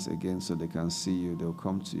hands again so they can see you, they'll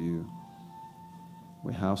come to you.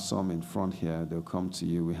 We have some in front here, they'll come to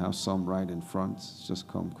you. We have some right in front. Just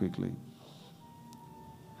come quickly.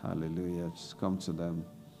 Hallelujah. Just come to them.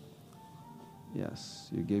 Yes,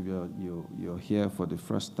 you're here for the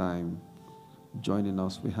first time joining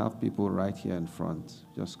us. We have people right here in front.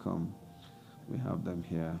 Just come. We have them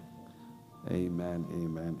here. Amen,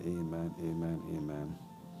 amen, amen, amen, amen.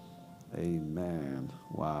 Amen.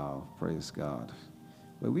 Wow, praise God.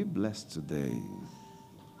 Were we blessed today?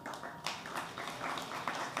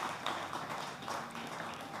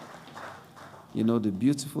 You know, the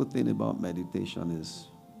beautiful thing about meditation is,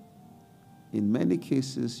 in many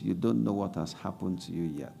cases, you don't know what has happened to you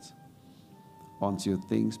yet until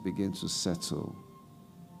things begin to settle.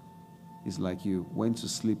 It's like you went to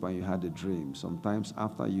sleep and you had a dream. Sometimes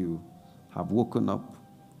after you have woken up,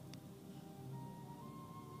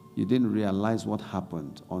 you didn't realize what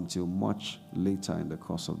happened until much later in the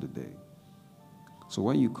course of the day. So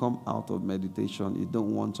when you come out of meditation, you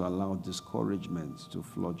don't want to allow discouragement to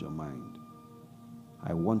flood your mind.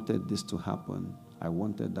 I wanted this to happen. I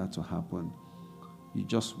wanted that to happen. You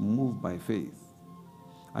just move by faith.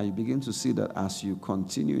 And you begin to see that as you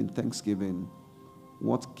continue in thanksgiving,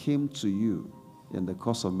 what came to you in the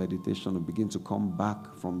course of meditation will begin to come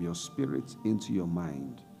back from your spirit into your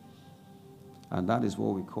mind. And that is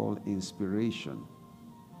what we call inspiration,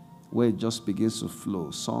 where it just begins to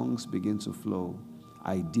flow. Songs begin to flow.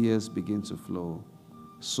 Ideas begin to flow.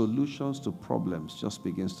 Solutions to problems just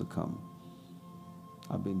begins to come.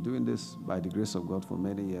 I've been doing this by the grace of God for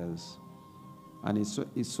many years. And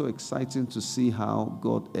it's so exciting to see how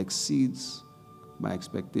God exceeds my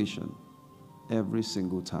expectation every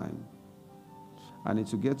single time. And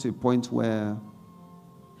it will get to a point where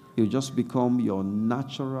it will just become your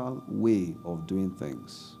natural way of doing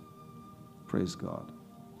things. Praise God.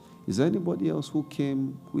 Is there anybody else who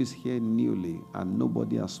is here newly and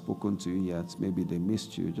nobody has spoken to you yet? Maybe they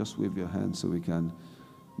missed you. Just wave your hand so we can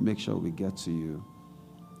make sure we get to you.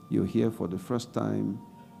 You're here for the first time,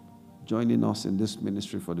 joining us in this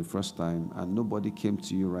ministry for the first time, and nobody came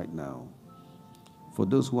to you right now. For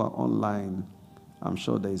those who are online, I'm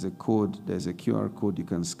sure there's a code, there's a QR code you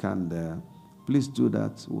can scan there. Please do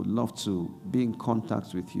that. We would love to be in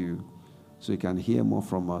contact with you so you can hear more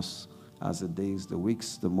from us as the days, the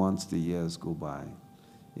weeks, the months, the years go by.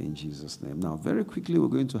 In Jesus' name. Now, very quickly, we're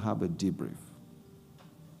going to have a debrief.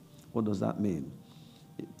 What does that mean?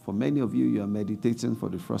 For many of you, you are meditating for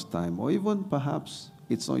the first time, or even perhaps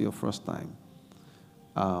it's not your first time.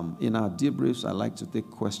 In our debriefs, I like to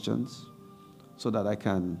take questions so that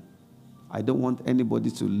I don't want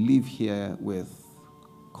anybody to leave here with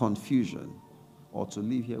confusion or to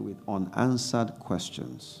leave here with unanswered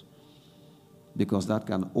questions, because that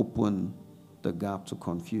can open the gap to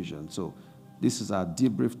confusion. So this is our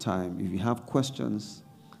debrief time. If you have questions,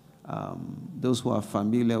 those who are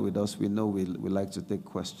familiar with us, we know we like to take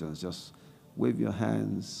questions. Just wave your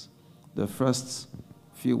hands. The first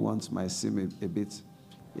few ones might seem a bit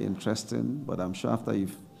interesting, but I'm sure after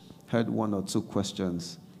you've heard one or two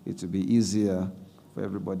questions, it will be easier for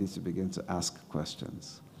everybody to begin to ask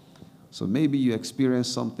questions. So maybe you experience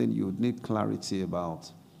something you would need clarity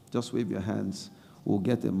about. Just wave your hands. we'll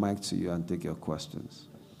get a mic to you and take your questions.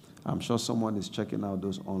 I'm sure someone is checking out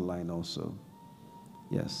those online also.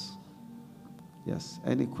 Yes. Yes.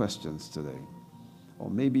 Any questions today? Or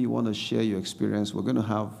maybe you want to share your experience. We're going to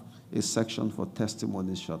have a section for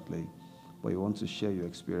testimonies shortly, but you want to share your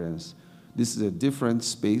experience. This is a different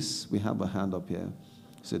space. We have a hand up here.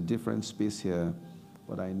 It's a different space here,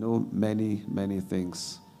 but I know many, many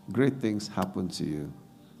things, great things happen to you.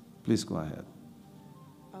 Please go ahead.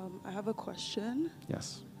 I have a question.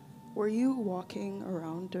 Yes. Were you walking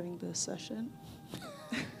around during this session?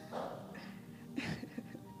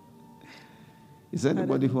 Is there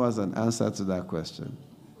anybody who has an answer to that question?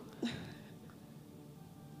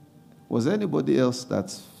 Was there anybody else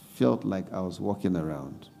that felt like I was walking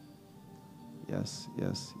around? Yes,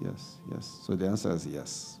 yes, yes, yes. So the answer is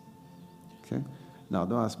yes. Okay? Now,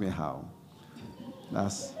 don't ask me how.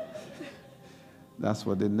 That's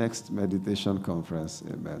for the next meditation conference.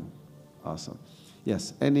 Amen. Awesome.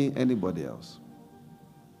 Yes, anybody else?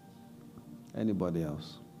 Anybody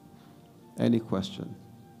else? Any question?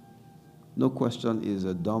 No question is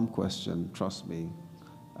a dumb question, trust me.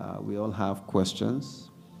 We all have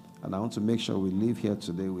questions, and I want to make sure we leave here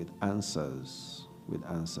today with answers. With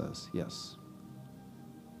answers, yes.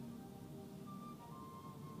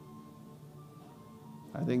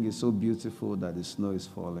 I think it's so beautiful that the snow is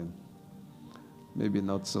falling. Maybe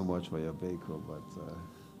not so much for your vehicle, but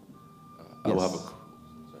yes.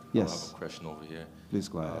 Yes. I'll have a question over here. Please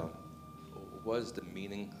go ahead. What is the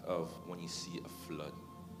meaning of when you see a flood?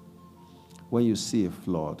 When you see a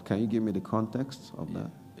flood, can you give me the context of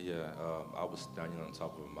that? Yeah, I was standing on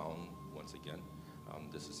top of a mountain once again.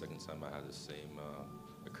 This is the second time I had the same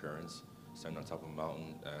occurrence, standing on top of a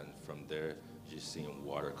mountain, and from there, just seeing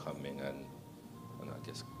water coming and I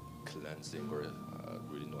guess cleansing, or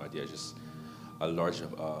really no idea, just a large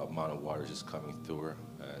amount of water just coming through her,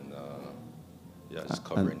 and just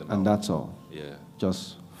covering the mountain. And that's all? Yeah.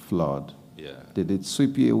 Just flood? Yeah. Did it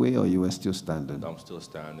sweep you away, or you were still standing? I'm still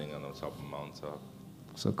standing on the top of the mountaintop.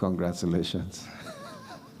 So congratulations.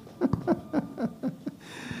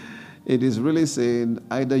 It is really saying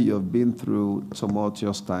either you've been through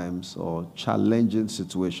tumultuous times or challenging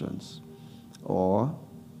situations, or,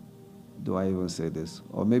 do I even say this?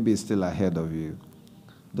 Or maybe it's still ahead of you.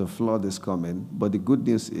 The flood is coming, but the good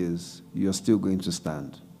news is you're still going to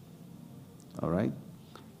stand. All right?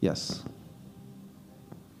 Yes.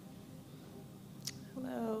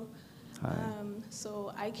 Hello. Hi.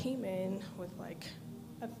 So I came in with like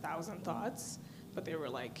 1,000 thoughts, but they were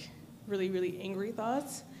like really, really angry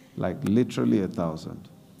thoughts. Like literally 1,000.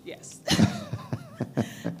 Yes.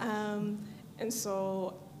 And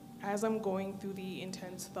so as I'm going through the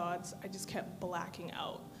intense thoughts, I just kept blacking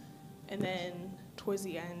out. And then towards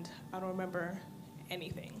the end, I don't remember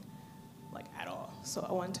anything, like at all. So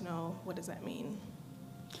I want to know, what does that mean?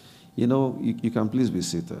 You know, you can please be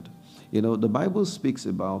seated. You know, the Bible speaks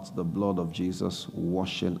about the blood of Jesus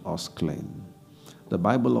washing us clean. The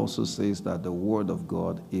Bible also says that the word of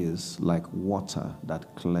God is like water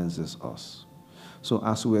that cleanses us. So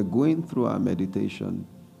as we're going through our meditation,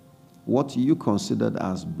 what you considered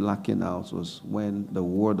as blacking out was when the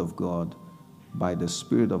word of God, by the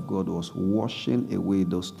Spirit of God, was washing away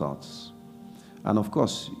those thoughts. And of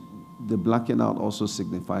course, the blacking out also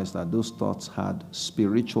signifies that those thoughts had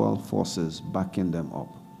spiritual forces backing them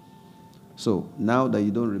up. So now that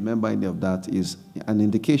you don't remember any of that is an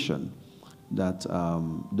indication that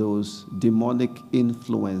those demonic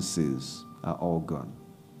influences are all gone.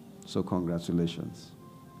 So congratulations.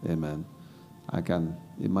 Amen. I can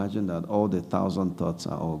imagine that all the 1,000 thoughts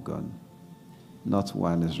are all gone. Not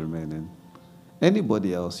one is remaining.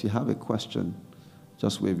 Anybody else, you have a question,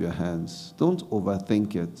 just wave your hands. Don't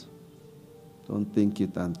overthink it. Don't think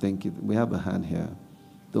it and think it. We have a hand here.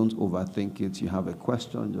 Don't overthink it. You have a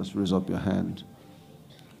question, just raise up your hand,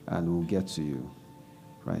 and we'll get to you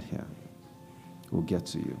right here. We'll get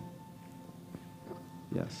to you.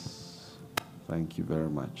 Yes. Thank you very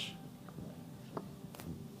much.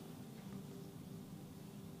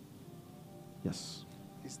 Yes.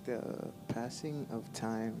 Is the passing of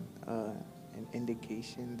time an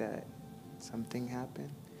indication that something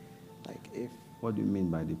happened? Like if... What do you mean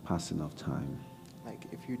by the passing of time? Like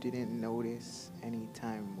if you didn't notice any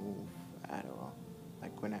time move at all.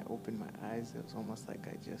 Like when I opened my eyes, it was almost like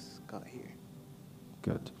I just got here.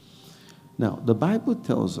 Good. Now, the Bible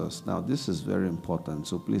tells us, now this is very important,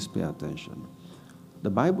 so please pay attention. The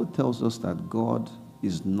Bible tells us that God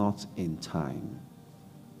is not in time.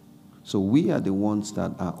 So we are the ones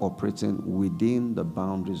that are operating within the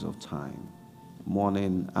boundaries of time.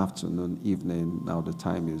 Morning, afternoon, evening, now the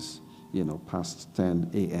time is, past 10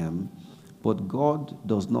 a.m. But God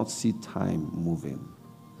does not see time moving.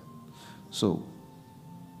 So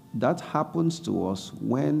that happens to us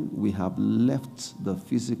when we have left the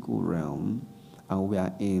physical realm and we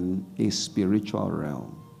are in a spiritual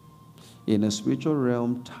realm. In a spiritual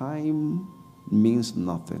realm, time means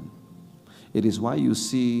nothing. It is why you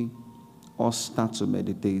see us start to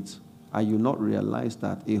meditate and you not realize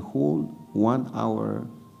that a whole 1 hour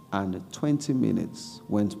and 20 minutes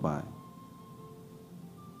went by.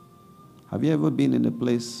 Have you ever been in a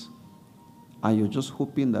place and you're just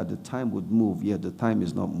hoping that the time would move, yet the time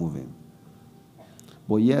is not moving?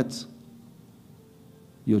 But yet,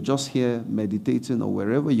 you're just here meditating or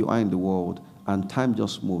wherever you are in the world and time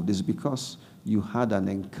just moved. It's because you had an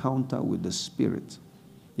encounter with the Spirit.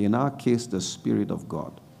 In our case, the Spirit of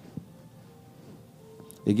God.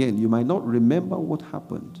 Again, you might not remember what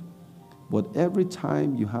happened, but every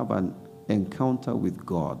time you have an encounter with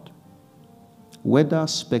God, whether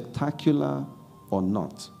spectacular or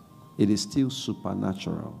not, it is still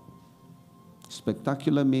supernatural.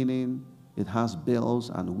 Spectacular meaning it has bells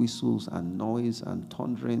and whistles and noise and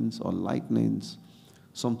thunderings or lightnings.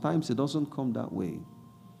 Sometimes it doesn't come that way.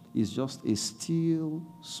 It's just a still,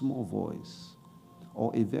 small voice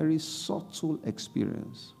or a very subtle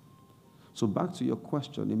experience. So back to your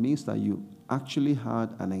question, it means that you actually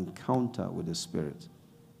had an encounter with the Spirit.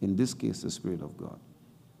 In this case, the Spirit of God.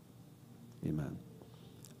 Amen.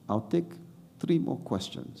 I'll take 3 more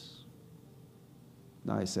questions.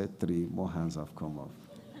 Now I said 3, more hands have come up.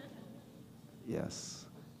 Yes.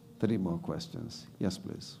 3 more questions. Yes,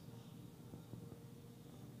 please.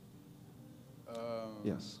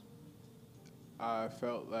 Yes. I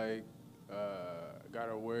felt like I got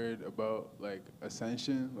a word about like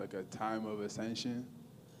ascension, like a time of ascension.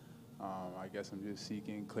 I guess I'm just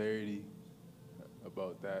seeking clarity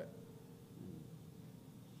about that.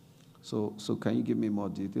 So can you give me more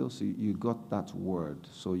details? So you got that word.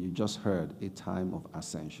 So you just heard a time of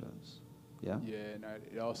ascensions. Yeah? Yeah, and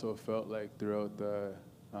it also felt like throughout the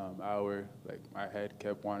hour, like my head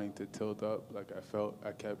kept wanting to tilt up. Like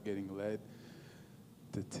I kept getting led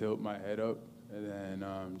to tilt my head up and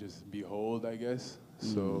then just behold, I guess.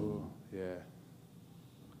 So, yeah.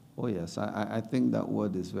 Oh, yes. I think that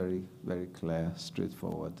word is very, very clear,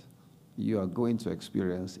 straightforward. You are going to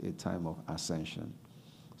experience a time of ascension.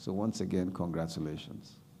 So once again,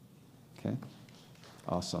 congratulations. Okay?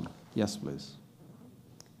 Awesome. Yes, please.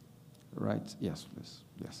 Right? Yes, please.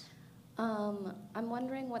 Yes. I'm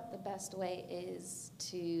wondering what the best way is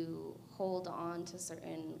to hold on to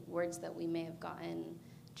certain words that we may have gotten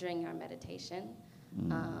during our meditation.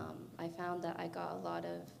 I found that I got a lot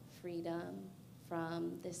of freedom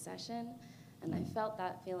from this session, and I felt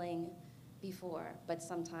that feeling before, but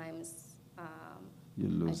sometimes you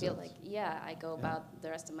lose I feel it. like, I go about the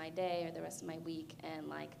rest of my day or the rest of my week, and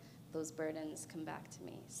like those burdens come back to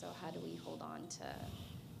me. So how do we hold on to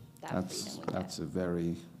that freedom we That's get? a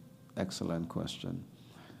very excellent question.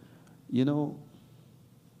 You know,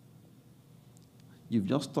 you've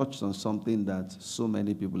just touched on something that so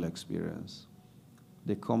many people experience.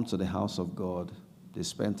 They come to the house of God, they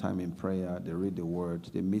spend time in prayer, they read the word,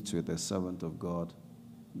 they meet with a servant of God,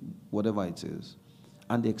 whatever it is,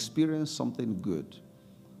 and they experience something good,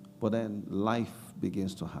 but then life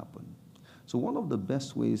begins to happen. So one of the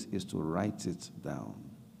best ways is to write it down.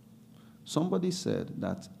 Somebody said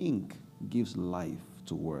that ink gives life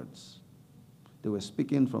to words. They were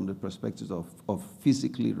speaking from the perspective of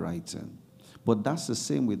physically writing. But that's the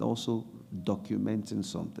same with also documenting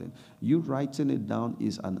something. You writing it down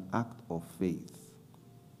is an act of faith.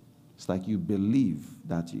 It's like you believe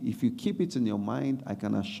that if you keep it in your mind, I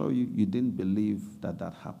can assure you, you didn't believe that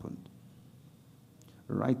that happened.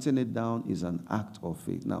 Writing it down is an act of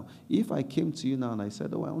faith. Now, if I came to you now and I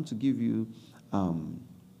said, I want to give you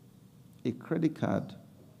a credit card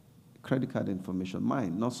information,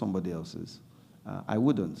 mine, not somebody else's, I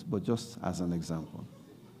wouldn't, but just as an example.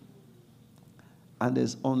 And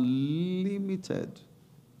there's unlimited,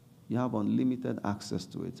 you have unlimited access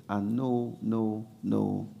to it, and no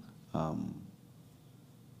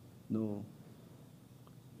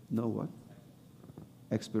what?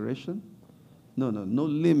 Expiration? No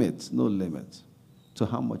limit to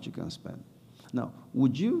how much you can spend. Now,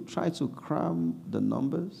 would you try to cram the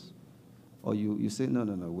numbers? Or you say, no,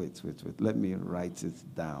 wait, let me write it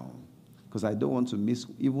down. Because I don't want to miss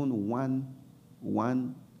even one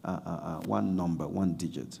number, one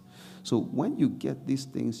digit. So when you get these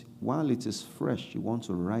things, while it is fresh, you want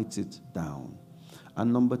to write it down.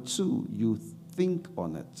 And number 2, you think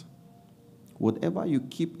on it. Whatever you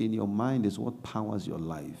keep in your mind is what powers your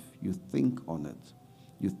life. You think on it.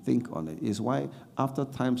 You think on it. It's why after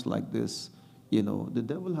times like this, You know, the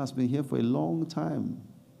devil has been here for a long time.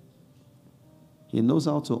 He knows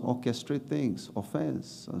how to orchestrate things,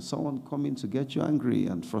 offense, and someone coming to get you angry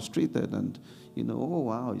and frustrated and, you know, oh,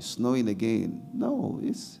 wow, it's snowing again. No,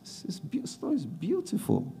 snow is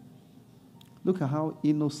beautiful. Look at how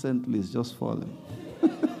innocently it's just falling.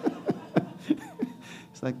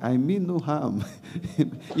 It's like, I mean no harm.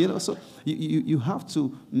 You know, so you have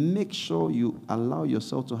to make sure you allow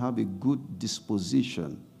yourself to have a good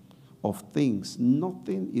disposition of things.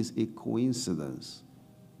 Nothing is a coincidence.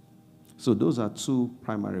 So those are two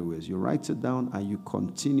primary ways. You write it down and you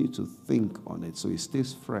continue to think on it so it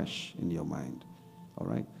stays fresh in your mind. All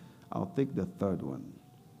right? I'll take the third one.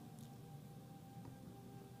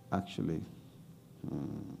 Actually,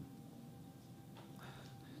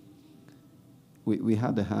 we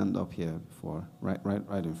had a hand up here before,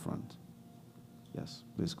 right in front. Yes,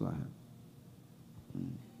 please go ahead.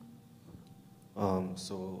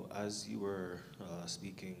 So as you were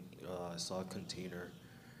speaking, I saw a container,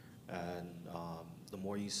 and the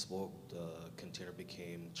more you spoke, the container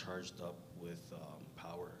became charged up with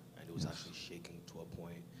power, and it was actually shaking to a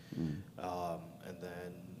point. And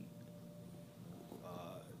then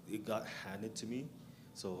it got handed to me.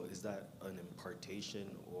 So is that an impartation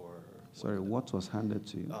or? Sorry, what was handed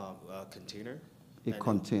to you? A container. A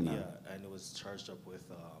container. Yeah, and it was charged up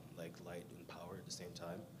with like light and power at the same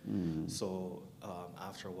time. So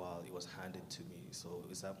after a while, it was handed to me. So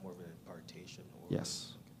is that more of an impartation? Or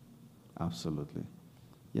Yes, absolutely.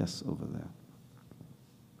 Yes, over there.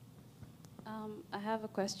 I have a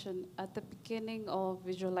question. At the beginning of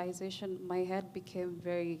visualization, my head became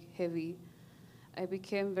very heavy. I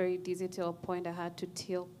became very dizzy to a point I had to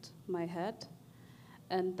tilt my head.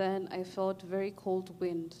 And then I felt very cold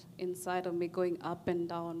wind inside of me going up and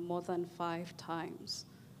down more than 5 times.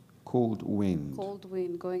 Cold wind. Cold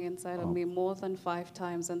wind going inside of me more than 5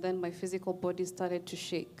 times. And then my physical body started to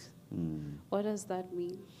shake. What does that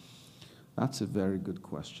mean? That's a very good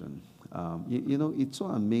question. You know, it's so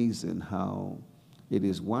amazing how it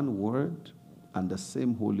is one word and the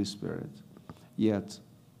same Holy Spirit, yet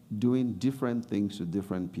doing different things to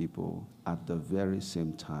different people at the very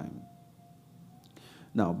same time.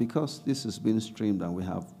 Now, because this is being streamed and we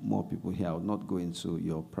have more people here, I'll not go into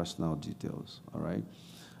your personal details, all right?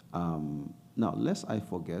 Now, lest I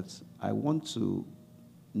forget, I want to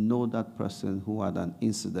know that person who had an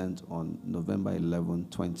incident on November 11,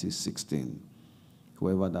 2016.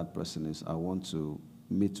 Whoever that person is, I want to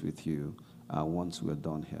meet with you once we're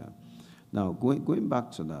done here. Now, going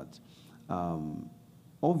back to that,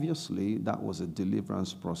 obviously, that was a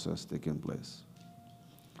deliverance process taking place.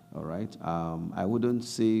 All right? I wouldn't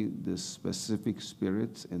say the specific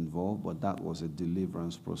spirits involved, but that was a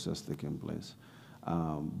deliverance process taking place.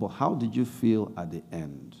 But how did you feel at the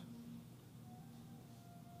end?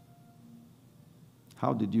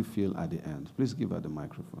 How did you feel at the end? Please give her the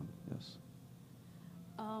microphone. Yes.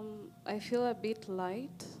 I feel a bit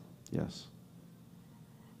light. Yes.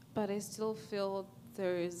 But I still feel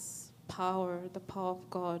there is power, the power of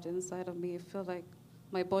God inside of me. I feel like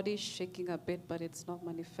my body is shaking a bit, but it's not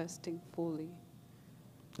manifesting fully.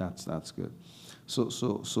 That's good.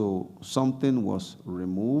 So something was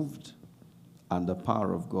removed, and the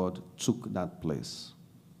power of God took that place.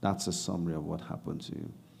 That's a summary of what happened to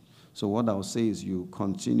you. So what I'll say is you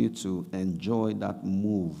continue to enjoy that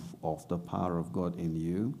move of the power of God in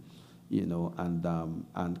you, you know,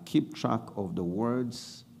 and keep track of the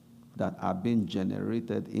words that are being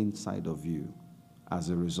generated inside of you as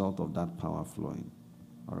a result of that power flowing.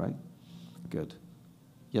 All right? Good.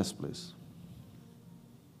 Yes, please.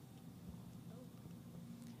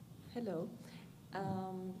 Hello.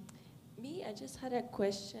 I just had a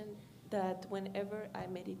question that whenever I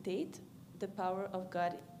meditate, the power of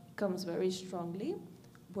God comes very strongly,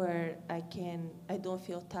 where I don't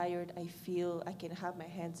feel tired. I feel I can have my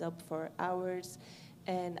hands up for hours,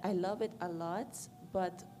 and I love it a lot.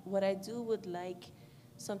 But what I do would like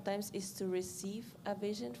sometimes is to receive a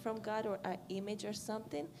vision from God or an image or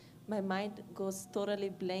something. My mind goes totally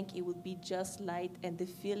blank. It would be just light, and the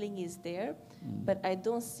feeling is there, but I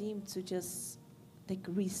don't seem to just like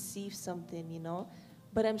receive something, you know.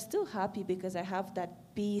 But I'm still happy because I have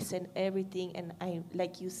that peace and everything, and I,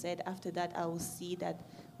 like you said, after that I will see that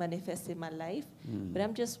manifest in my life. But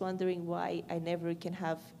I'm just wondering why I never can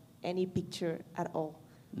have any picture at all.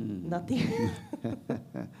 Nothing.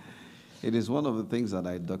 It is one of the things that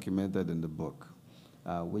I documented in the book,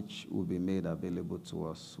 which will be made available to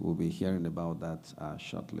us. We'll be hearing about that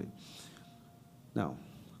shortly. Now,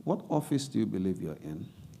 what office do you believe you're in?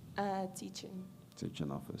 Teaching.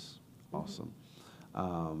 Teaching office. Awesome.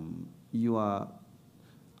 You are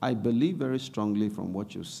I believe very strongly from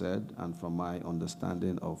what you said and from my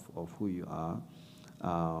understanding of who you are,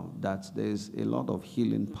 that there's a lot of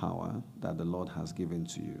healing power that the Lord has given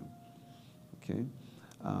to you. Okay?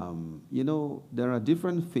 There are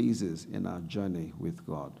different phases in our journey with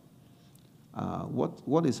God.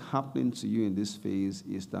 What is happening to you in this phase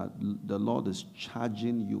is that the Lord is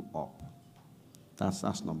charging you up.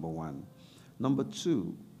 That's number one. Number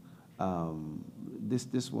two,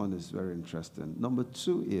 this one is very interesting. Number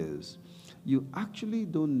two is you actually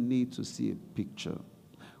don't need to see a picture.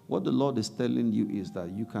 What the Lord is telling you is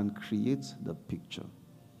that you can create the picture.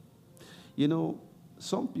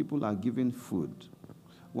 Some people are given food,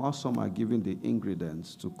 while some are given the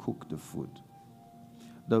ingredients to cook the food.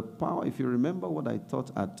 The power, if you remember what I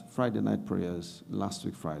taught at Friday night prayers last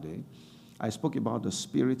week Friday, I spoke about the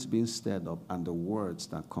spirits being stirred up and the words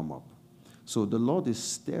that come up. So the Lord is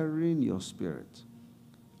stirring your spirit.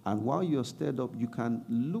 And while you're stirred up, you can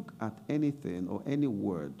look at anything or any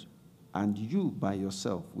word, and you by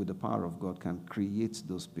yourself, with the power of God, can create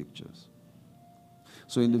those pictures.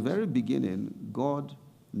 So in the very beginning, God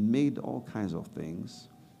made all kinds of things.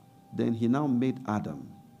 Then he now made Adam.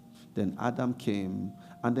 Then Adam came,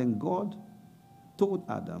 and then God told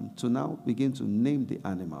Adam to now begin to name the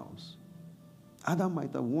animals. Adam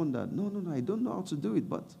might have wondered, no, I don't know how to do it,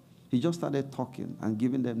 but he just started talking and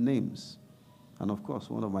giving them names. And of course,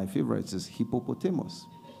 one of my favorites is hippopotamus.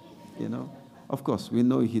 Of course, we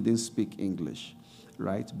know he didn't speak English,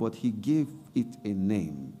 right? But he gave it a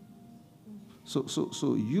name.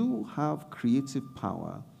 So you have creative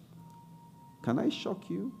power. Can I shock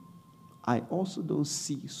you? I also don't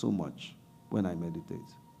see so much when I meditate.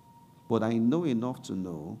 But I know enough to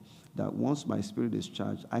know that once my spirit is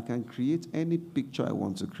charged, I can create any picture I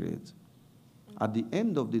want to create. At the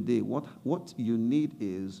end of the day, what you need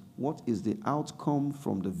is, what is the outcome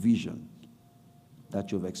from the vision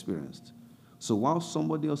that you've experienced? So while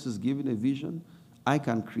somebody else is giving a vision, I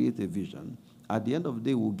can create a vision. At the end of the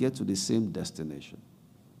day, we'll get to the same destination.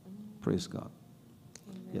 Praise God.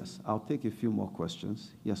 Amen. Yes, I'll take a few more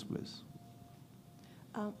questions. Yes, please.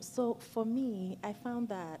 So for me, I found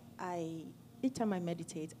that each time I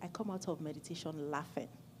meditate, I come out of meditation laughing.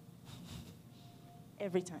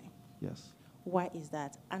 Every time. Yes. Why is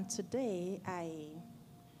that? And today, I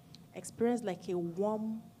experienced like a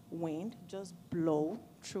warm wind just blow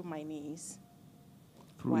through my knees.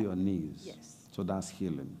 Through your knees? Yes. So that's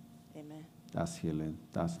healing. Amen. That's healing.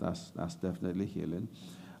 That's definitely healing.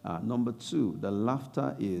 Number two, the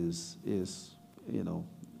laughter is it's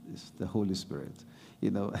the Holy Spirit.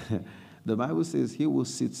 The Bible says, he who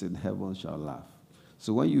sits in heaven shall laugh.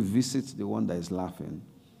 So when you visit the one that is laughing,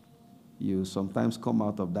 you sometimes come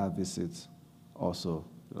out of that visit also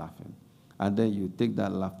laughing. And then you take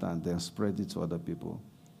that laughter and then spread it to other people.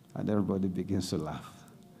 And everybody begins to laugh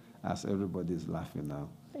as everybody is laughing now.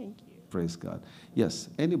 Thank you. Praise God. Yes,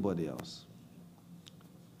 anybody else?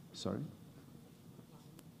 Sorry?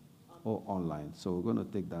 Or online. So we're going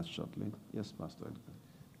to take that shortly. Yes, Pastor Edgar.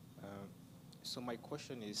 So my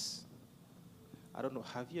question is, I don't know,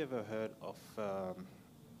 have you ever heard of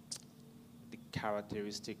the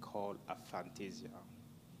characteristic called aphantasia?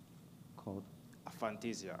 Called?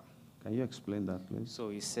 Aphantasia. Can you explain that, please? So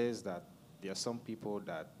it says that there are some people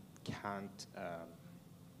that can't,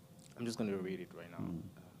 I'm just going to read it right now.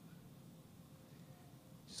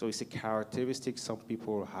 So it's a characteristic some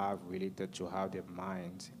people have related to how their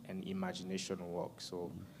mind and imagination work.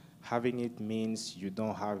 So having it means you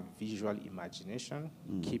don't have visual imagination,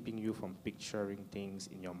 keeping you from picturing things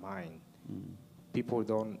in your mind. People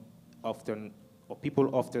often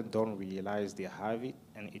don't realize they have it,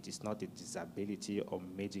 and it is not a disability or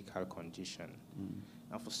medical condition.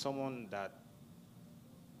 And for someone that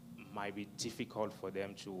might be difficult for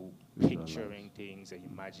them to picturing things and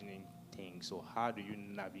imagining things, so how do you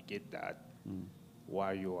navigate that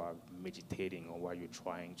while you are meditating or while you're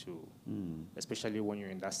trying to, especially when you're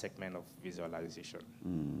in that segment of visualization,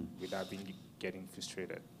 without getting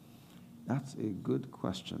frustrated? That's a good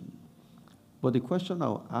question. But the question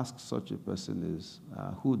I'll ask such a person is,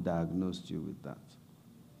 who diagnosed you with that?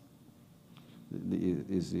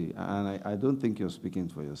 And I don't think you're speaking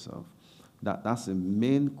for yourself. That's the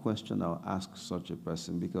main question I'll ask such a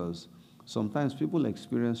person, because sometimes people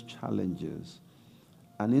experience challenges,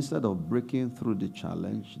 and instead of breaking through the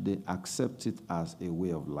challenge, they accept it as a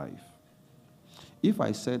way of life. If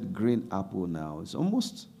I said green apple now, it's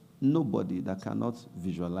almost nobody that cannot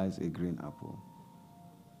visualize a green apple.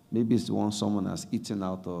 Maybe it's the one someone has eaten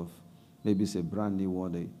out of. Maybe it's a brand new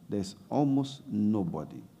one. There's almost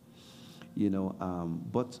nobody.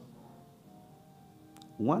 But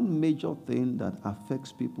one major thing that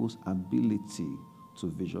affects people's ability to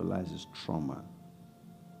visualize is trauma.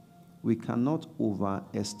 We cannot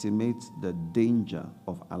overestimate the danger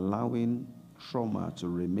of allowing trauma to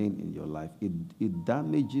remain in your life. It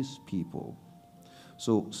damages people.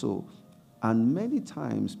 And many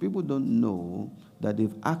times people don't know that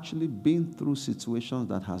they've actually been through situations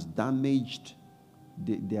that has damaged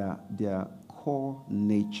their core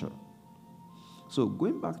nature. So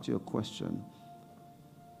going back to your question,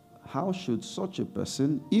 how should such a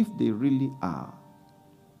person, if they really are,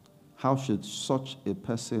 how should such a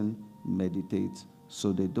person meditate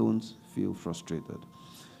so they don't feel frustrated?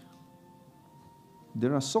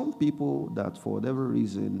 There are some people that for whatever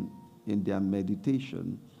reason in their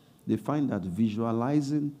meditation, they find that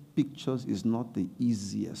visualizing pictures is not the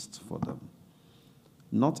easiest for them.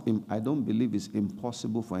 I don't believe it's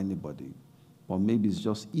impossible for anybody, but maybe it's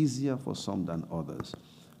just easier for some than others.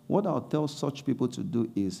 What I'll tell such people to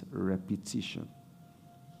do is repetition.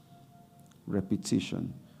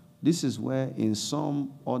 Repetition. This is where in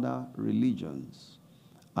some other religions,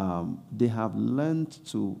 they have learned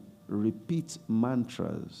to repeat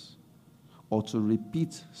mantras or to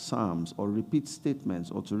repeat psalms or repeat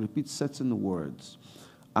statements or to repeat certain words.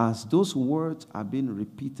 As those words are being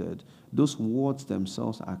repeated, those words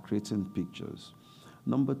themselves are creating pictures.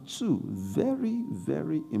 Number two, very,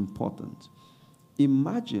 very important.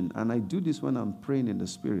 Imagine, and I do this when I'm praying in the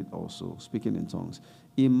Spirit also, speaking in tongues.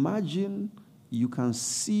 Imagine you can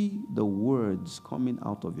see the words coming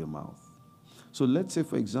out of your mouth. So let's say,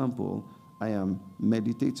 for example, I am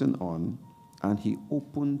meditating on, and he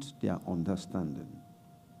opened their understanding.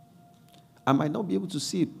 I might not be able to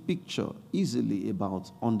see a picture easily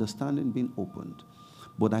about understanding being opened,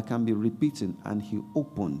 but I can be repeating, and he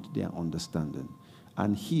opened their understanding.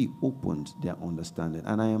 And he opened their understanding.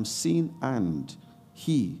 And I am seeing and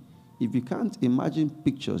he. If you can't imagine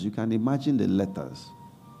pictures, you can imagine the letters.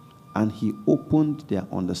 And he opened their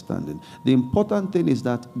understanding. The important thing is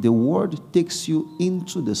that the word takes you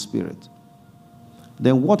into the spirit.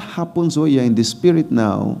 Then what happens when you're in the spirit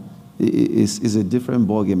now is a different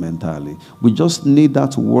ballgame entirely. We just need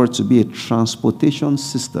that word to be a transportation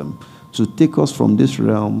system to take us from this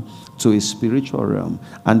realm to a spiritual realm.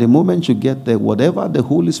 And the moment you get there, whatever the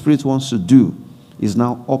Holy Spirit wants to do is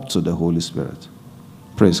now up to the Holy Spirit.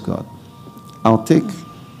 Praise God. I'll take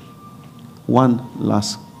one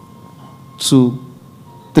last, 2,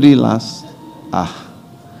 3 last.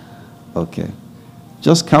 Okay.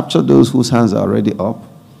 Just capture those whose hands are already up,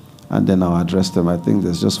 and then I'll address them. I think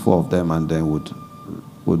there's just 4 of them, and then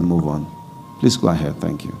would move on. Please go ahead.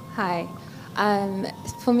 Thank you. Hi.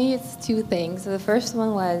 For me, it's 2 things. So the first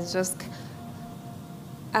one was just,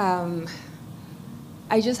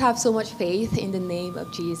 I just have so much faith in the name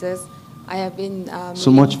of Jesus. I have been...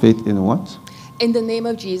 so much faith in what? In the name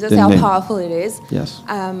of Jesus, how powerful it is. Yes.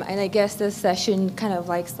 And I guess this session kind of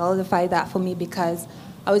like solidified that for me, because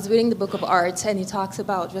I was reading the book of Acts, and it talks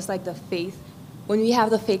about just like the faith. When we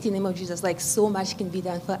have the faith in the name of Jesus, like so much can be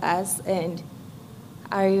done for us. And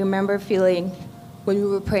I remember feeling when we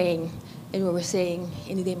were praying and we were saying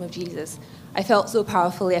in the name of Jesus, I felt so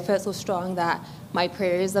powerfully, I felt so strong that my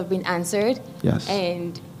prayers have been answered. Yes.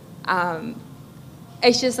 And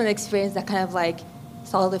it's just an experience that kind of like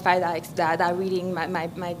solidified that reading,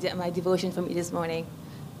 my devotion for me this morning.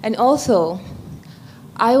 And also,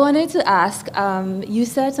 I wanted to ask, you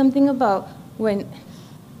said something about when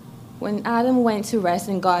Adam went to rest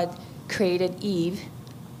and God created Eve,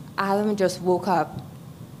 Adam just woke up.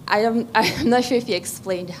 I'm not sure if you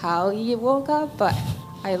explained how he woke up, but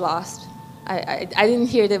I lost. I didn't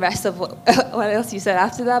hear the rest of what else you said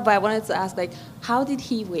after that, but I wanted to ask, like, how did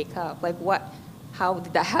he wake up? Like, how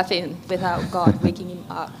did that happen without God waking him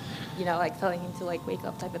up? You know, like telling him to like wake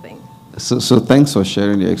up type of thing. So thanks for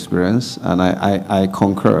sharing your experience, and I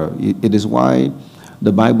concur. It is why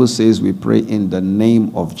the Bible says we pray in the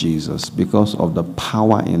name of Jesus, because of the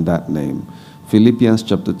power in that name. Philippians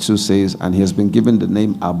chapter 2 says, and he has been given the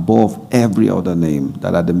name above every other name,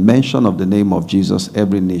 that at the mention of the name of Jesus,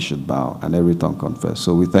 every knee should bow and every tongue confess.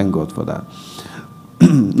 So we thank God for that.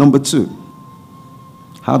 Number 2,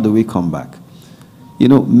 how do we come back? You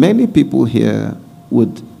know, many people here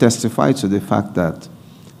would testify to the fact that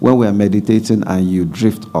when we are meditating and you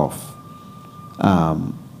drift off,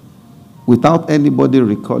 without anybody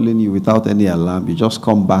recalling you, without any alarm, you just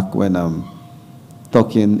come back when I'm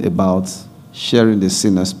talking about sharing the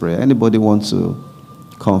sinner's prayer. Anybody want to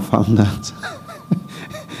confirm that?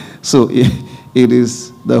 So it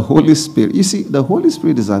is the Holy Spirit. You see, the Holy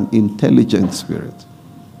Spirit is an intelligent spirit.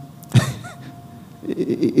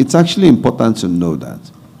 It's actually important to know that.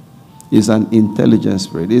 It's an intelligent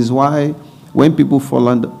spirit. It's why When people fall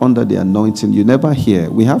under the anointing, you never hear.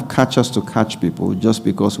 We have catchers to catch people just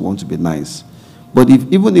because we want to be nice. But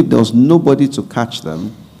even if there was nobody to catch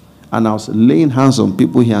them, and I was laying hands on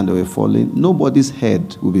people here and they were falling, nobody's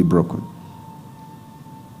head will be broken.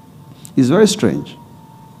 It's very strange.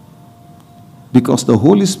 Because the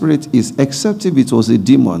Holy Spirit is, except if it was a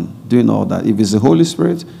demon doing all that. If it's the Holy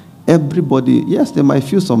Spirit, everybody, yes, they might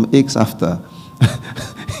feel some aches after,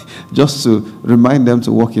 just to remind them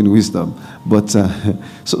to walk in wisdom. But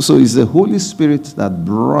so it's the Holy Spirit that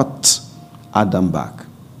brought Adam back.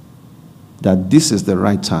 That this is the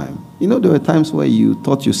right time. You know, there were times where you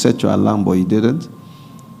thought you set your alarm, but you didn't.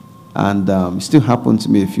 And it still happened to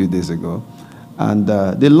me a few days ago. And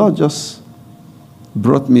the Lord just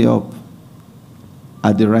brought me up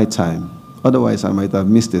at the right time. Otherwise, I might have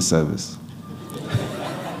missed the service.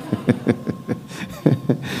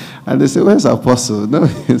 And they say, where's Apostle? No,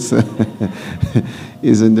 it's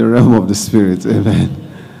in the realm of the Spirit.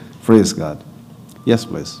 Amen. Praise God. Yes,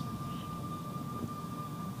 please.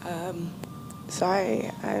 Sorry,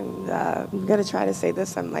 I'm going to try to say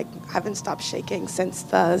this. I haven't stopped shaking since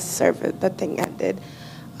the thing ended.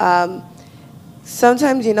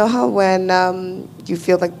 Sometimes, you know how when you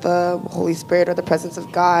feel like the Holy Spirit or the presence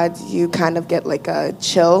of God, you kind of get like a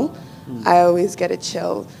chill? I always get a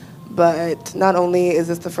chill. But not only is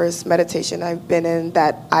this the first meditation I've been in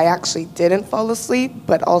that I actually didn't fall asleep,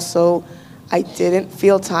 but also I didn't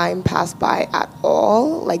feel time pass by at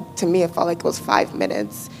all. Like, to me, it felt like it was 5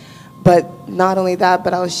 minutes. But not only that,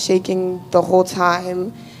 but I was shaking the whole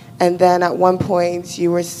time. And then at one point, you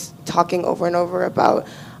were talking over and over about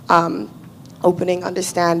opening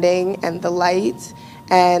understanding and the light.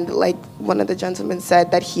 And like one of the gentlemen said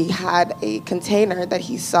that he had a container that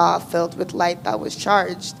he saw filled with light that was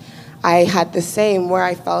charged. I had the same, where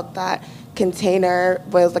I felt that container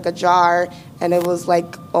was like a jar, and it was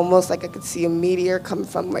like almost like I could see a meteor come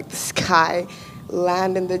from like the sky,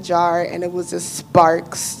 land in the jar, and it was just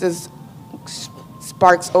sparks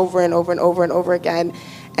over and over and over and over again.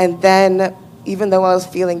 And then even though I was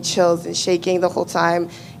feeling chills and shaking the whole time,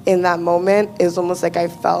 in that moment, it was almost like I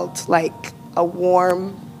felt like a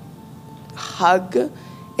warm hug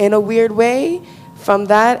in a weird way from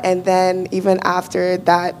that. And then even after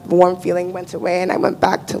that warm feeling went away and I went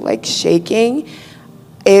back to like shaking,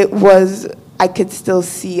 I could still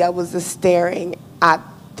see, I was just staring at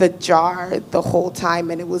the jar the whole time,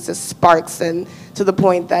 and it was just sparks, and to the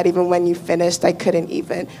point that even when you finished, I couldn't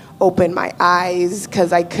even open my eyes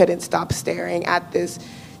because I couldn't stop staring at this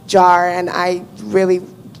jar. And I really,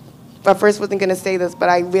 at first wasn't going to say this, but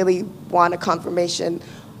I really want a confirmation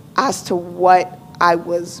as to what I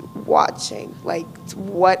was watching. Like,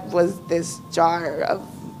 what was this jar of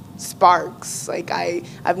sparks? Like,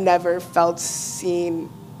 I've never felt, seen,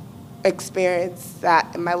 experienced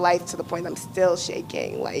that in my life to the point I'm still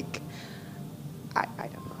shaking. Like, I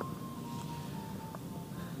don't know.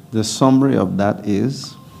 The summary of that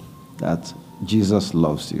is that Jesus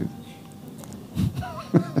loves you.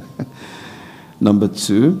 Number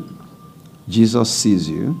 2, Jesus sees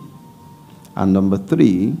you. And number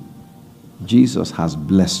 3, Jesus has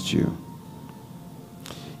blessed you.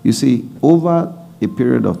 You see, over a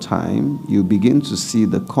period of time, you begin to see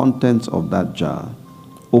the contents of that jar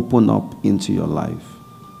open up into your life.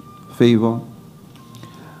 Favor.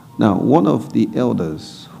 Now, one of the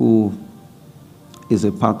elders who is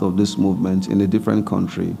a part of this movement in a different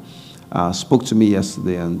country spoke to me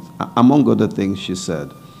yesterday, and among other things, she said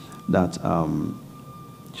that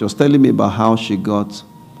she was telling me about how she got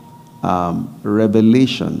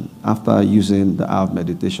revelation after using the hour of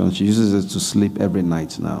meditation. She uses it to sleep every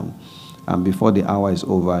night now. And before the hour is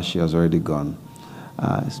over, she has already gone.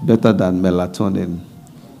 It's better than melatonin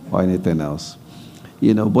or anything else.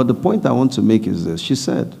 You know, but the point I want to make is this. He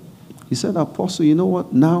said, Apostle, you know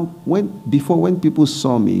what? Now, before when people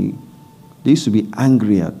saw me, they used to be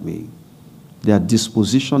angry at me. Their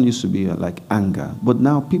disposition used to be like anger. But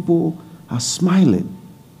now people are smiling.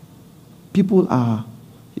 People are,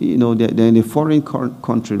 you know, they're in a foreign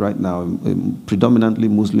country right now, a predominantly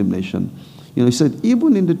Muslim nation. You know, he said,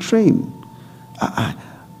 even in the train,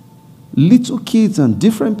 little kids and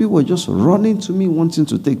different people were just running to me, wanting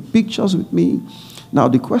to take pictures with me. Now,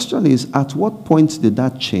 the question is, at what point did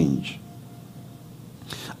that change?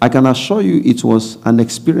 I can assure you it was an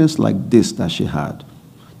experience like this that she had,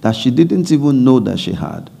 that she didn't even know that she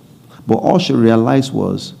had. But all she realized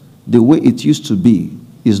was the way it used to be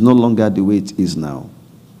is no longer the way it is now.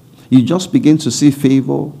 You just begin to see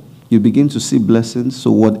favor. You begin to see blessings.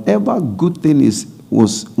 So whatever good thing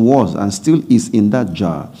was and still is in that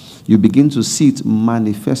jar, you begin to see it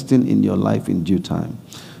manifesting in your life in due time.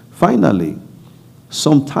 Finally,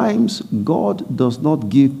 Sometimes God does not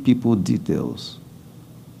give people details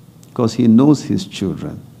because he knows his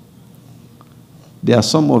children. There are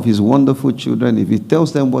some of his wonderful children, if he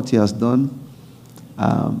tells them what he has done,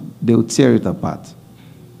 they will tear it apart.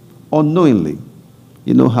 Unknowingly.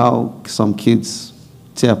 You know how some kids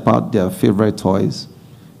tear apart their favorite toys?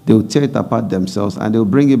 They will tear it apart themselves and they will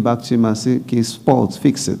bring it back to him and say, okay, it's spoiled,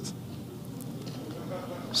 fix it.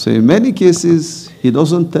 So in many cases, he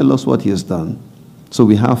doesn't tell us what he has done. So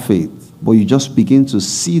we have faith. But you just begin to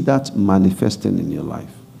see that manifesting in your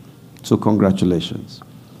life. So congratulations.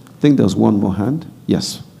 I think there's one more hand.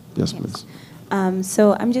 Yes. Yes, please.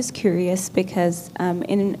 So I'm just curious because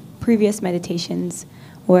in previous meditations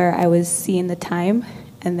where I was seeing the time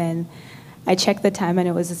and then I checked the time and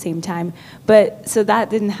it was the same time. But so that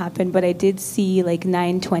didn't happen, but I did see like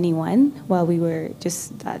 9:21 while we were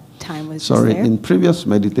just, that time was Sorry, just there. in previous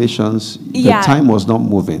meditations, the Yeah. time was not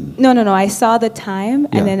moving. No. I saw the time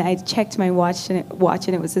and Yeah. then I checked my watch and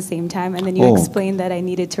it was the same time. And then you explained that I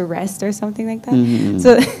needed to rest or something like that. Mm-hmm.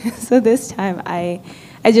 So this time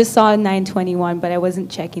I just saw 9:21, but I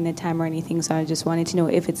wasn't checking the time or anything. So I just wanted to know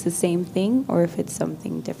if it's the same thing or if it's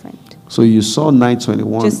something different. So you saw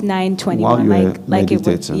 9:21 Just 9:21, while you were like it was,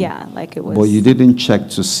 meditating. yeah, like it was. But you didn't check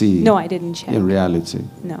to see. No, I didn't check. In reality.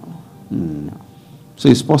 No. No. So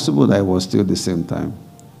it's possible that it was still the same time.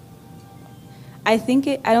 I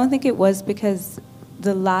don't think it was because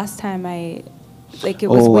the last time it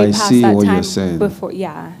was way I past see that what time you're saying. before,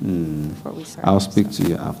 before we started. I'll speak to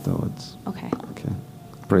you afterwards. Okay. Okay.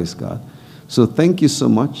 Praise God. So thank you so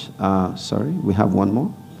much. Sorry, we have one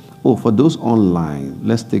more. Oh, for those online,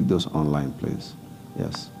 let's take those online, please.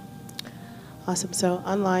 Yes. Awesome. So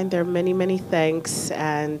online, there are many, many thanks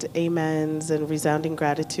and amens and resounding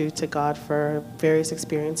gratitude to God for various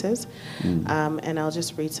experiences. And I'll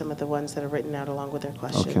just read some of the ones that are written out along with their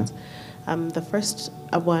questions. The first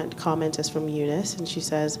comment is from Eunice, and she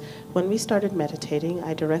says, when we started meditating,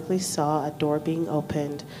 I directly saw a door being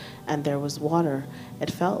opened and there was water.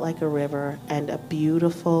 It felt like a river and a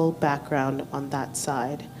beautiful background on that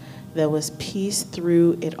side. There was peace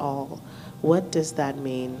through it all. What does that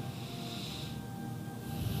mean?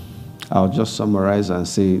 I'll just summarize and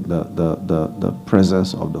say the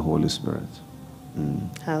presence of the Holy Spirit.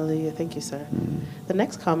 Hallelujah. Thank you, sir. The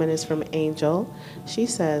next comment is from Angel. She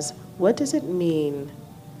says, what does it mean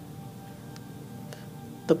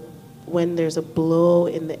when there's a blow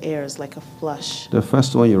in the airs like a flush? The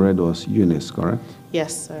first one you read was Eunice, correct?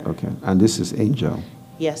 Yes, sir. Okay. And this is Angel.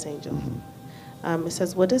 Yes, Angel. It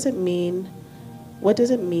says, what does it mean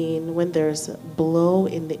when there's a blow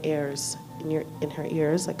in the airs, in her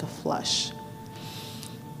ears like a flush?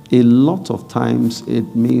 A lot of times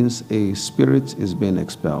it means a spirit is being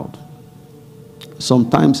expelled.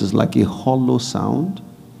 Sometimes it's like a hollow sound.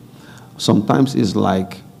 Sometimes it's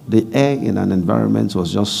like the air in an environment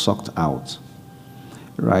was just sucked out,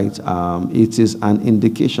 right? It is an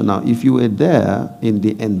indication. Now, if you were there in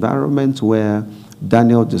the environment where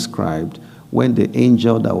Daniel described, when the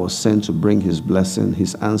angel that was sent to bring his blessing,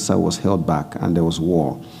 his answer was held back and there was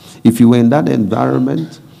war. If you were in that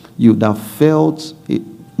environment, you would have felt it,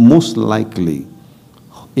 most likely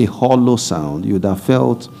a hollow sound. You would have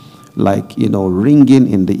felt like,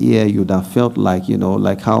 ringing in the ear. You would have felt like,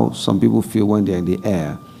 like how some people feel when they're in the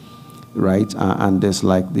air, right? And there's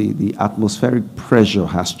like the atmospheric pressure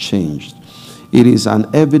has changed. It is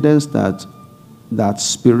an evidence that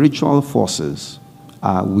spiritual forces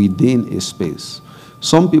are within a space.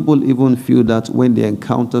 Some people even feel that when they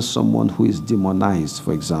encounter someone who is demonized,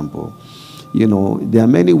 for example, there are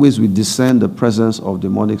many ways we discern the presence of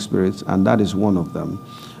demonic spirits, and that is one of them.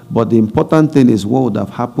 But the important thing is what would have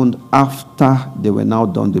happened after they were now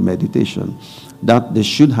done the meditation. That there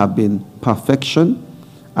should have been perfection,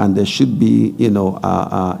 and there should be,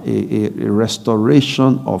 a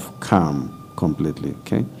restoration of calm completely,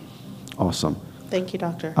 okay? Awesome. Thank you,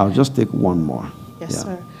 Doctor. I'll just take one more. Yes,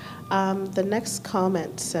 sir. The next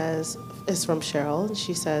comment is from Cheryl, and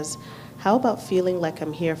she says, how about feeling like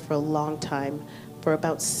I'm here for a long time, for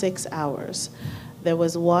about 6 hours? There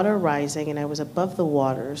was water rising, and I was above the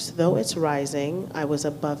waters. Though it's rising, I was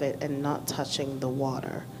above it and not touching the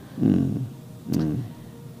water.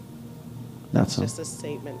 That's just a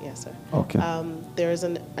statement, yes, sir. Okay. There is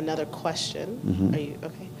another question. Are you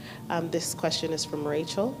okay? This question is from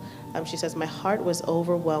Rachel. She says, my heart was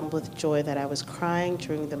overwhelmed with joy that I was crying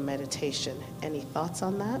during the meditation. Any thoughts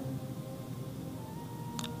on that?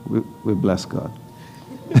 We bless God.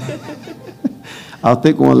 I'll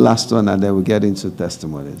take one last one and then we'll get into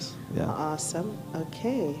testimonies. Yeah. Awesome.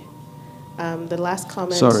 Okay. The last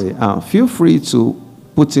comment. Sorry. Feel free to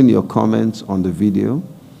put in your comments on the video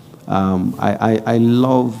I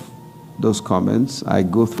love those comments. I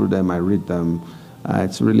go through them, I read them.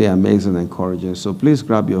 It's really amazing and encouraging. So please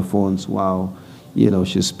grab your phones while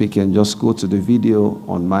she's speaking. Just go to the video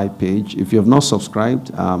on my page. If you have not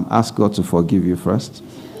subscribed, ask God to forgive you first.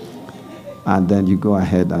 And then you go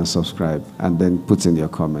ahead and subscribe and then put in your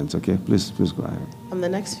comments, okay? Please go ahead. The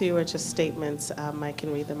next few are just statements. I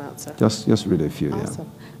can read them out, sir. Just read a few,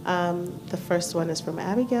 awesome. Yeah. The first one is from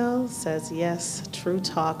Abigail. Says, yes, true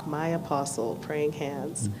talk, my apostle, praying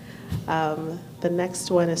hands. The next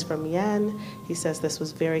one is from Yan. He says, this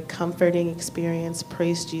was very comforting experience.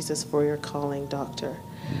 Praise Jesus for your calling, doctor.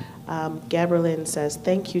 Gabrielin says,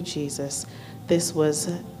 thank you, Jesus. This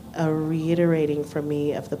was a reiterating for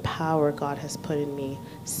me of the power God has put in me,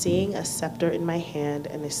 seeing a scepter in my hand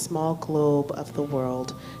and a small globe of the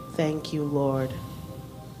world. Thank you, Lord.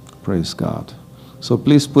 Praise God. So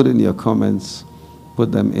please put in your comments,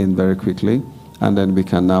 put them in very quickly, and then we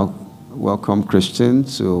can now welcome Christian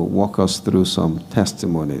to walk us through some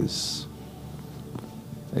testimonies.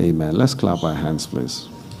 Amen. Let's clap our hands, please.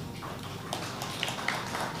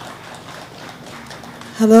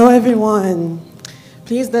 Hello, everyone.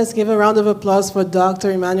 Please let's give a round of applause for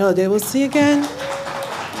Dr. Emmanuel Adewusi again.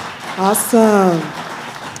 Awesome.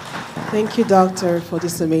 Thank you, Doctor, for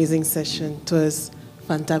this amazing session. It was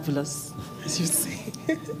fantabulous, as you say.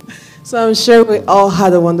 So I'm sure we all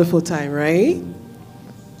had a wonderful time, right?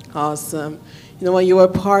 Awesome. When you were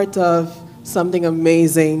part of something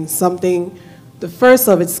amazing, something the first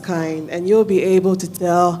of its kind, and you'll be able to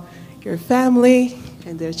tell your family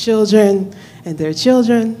and their children and their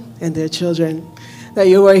children and their children that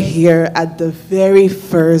you were here at the very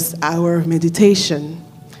first hour of meditation.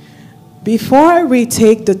 Before I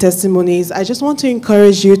retake the testimonies, I just want to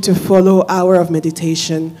encourage you to follow Hour of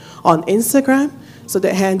Meditation on Instagram. So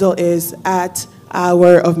the handle is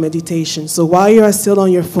 @Hour of Meditation. So while you are still on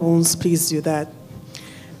your phones, please do that.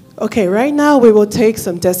 Okay, right now we will take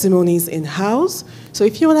some testimonies in-house. So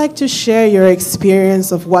if you would like to share your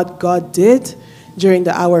experience of what God did during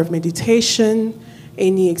the hour of meditation,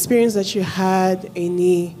 any experience that you had,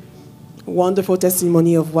 any wonderful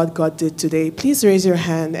testimony of what God did today, please raise your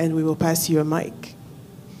hand and we will pass you a mic.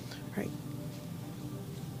 Right.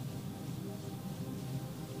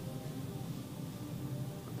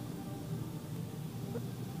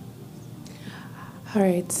 All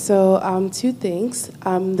right, so two things.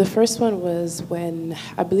 The first one was when,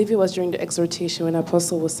 I believe it was during the exhortation, when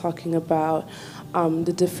Apostle was talking about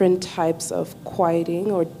the different types of quieting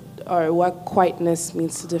or what quietness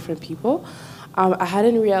means to different people. I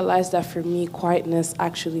hadn't realized that for me, quietness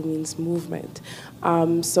actually means movement.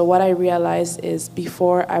 So what I realized is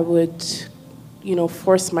before I would,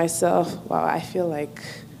 force myself, wow, I feel like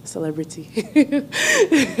celebrity.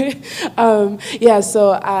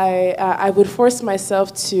 So I would force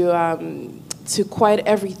myself to quiet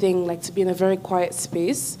everything, like to be in a very quiet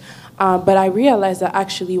space. But I realized that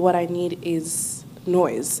actually what I need is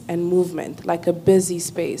noise and movement, like a busy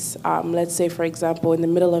space. Let's say, for example, in the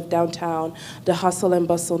middle of downtown, the hustle and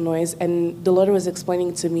bustle noise. And the Lord was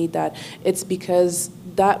explaining to me that it's because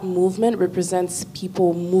that movement represents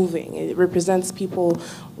people moving. It represents people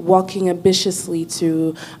walking ambitiously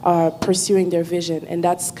to pursuing their vision. And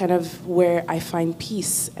that's kind of where I find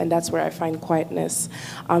peace, and that's where I find quietness.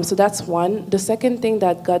 So that's one. The second thing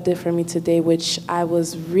that God did for me today, which I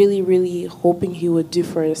was really, really hoping he would do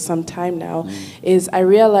for some time now, is I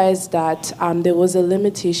realized that there was a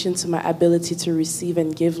limitation to my ability to receive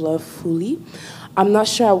and give love fully. I'm not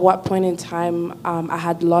sure at what point in time I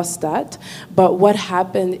had lost that, but what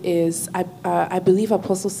happened is I believe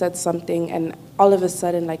Apostle said something, and all of a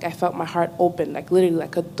sudden, like, I felt my heart open, like literally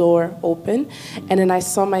like a door open, and then I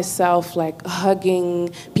saw myself like hugging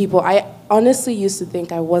people. I honestly used to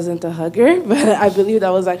think I wasn't a hugger, but I believe that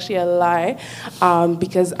was actually a lie,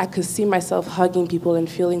 because I could see myself hugging people and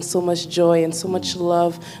feeling so much joy and so much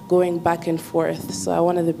love going back and forth. So I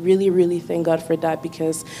wanted to really, really thank God for that,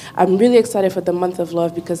 because I'm really excited for the month of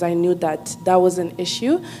love, because I knew that that was an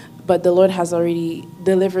issue, but the Lord has already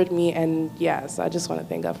delivered me, and so I just want to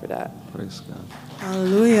thank God for that. Praise God.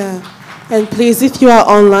 Hallelujah. And please, if you are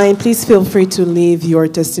online, please feel free to leave your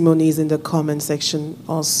testimonies in the comment section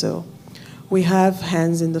also. We have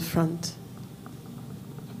hands in the front.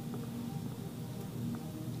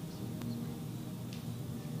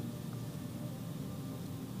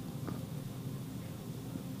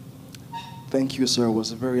 Thank you, sir. It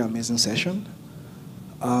was a very amazing session.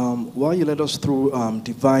 While you led us through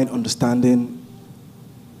divine understanding,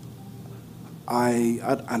 I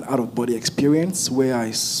had an out-of-body experience where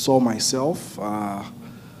I saw myself.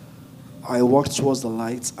 I walked towards the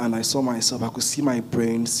light and I saw myself. I could see my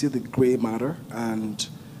brain, see the gray matter, and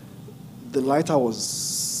the light that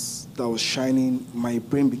was shining, my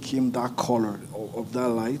brain became that color of that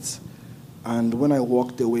light. And when I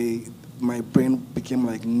walked away, my brain became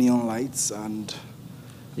like neon lights, and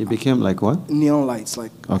it became like what? Neon lights,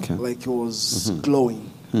 like okay, like it was glowing.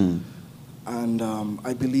 And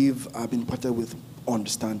I believe I've been parted with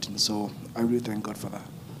understanding. So I really thank God for that.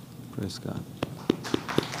 Praise God.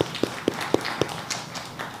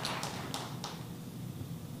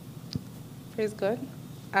 Praise God.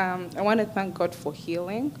 I want to thank God for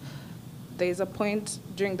healing. There is a point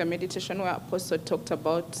during the meditation where Apostle talked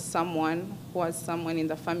about someone in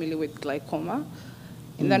the family with glaucoma.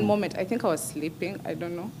 In that moment, I think I was sleeping, I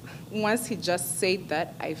don't know. Once he just said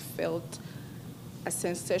that, I felt a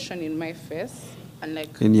sensation in my face. And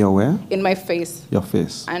like in your where? In my face. Your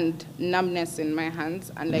face. And numbness in my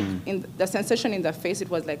hands. And like in the sensation in the face, it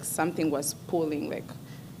was like something was pulling, like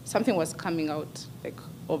something was coming out like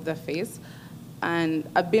of the face. And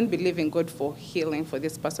I've been believing God for healing for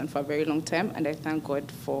this person for a very long time, and I thank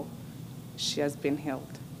God for she has been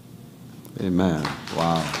healed. Amen.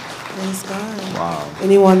 Wow. Praise God. Wow.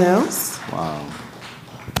 Anyone else? Wow.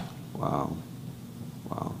 Wow.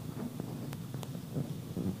 Wow.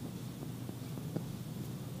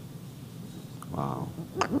 Wow.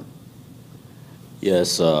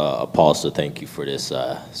 Yes, Apostle, thank you for this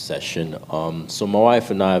session. So my wife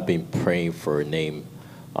and I have been praying for a name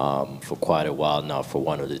for quite a while now for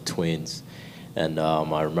one of the twins. And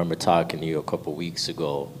I remember talking to you a couple weeks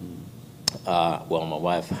ago. Well, my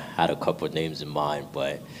wife had a couple of names in mind,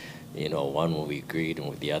 but, you know, one when we agreed and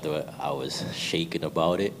with the other, I was shaken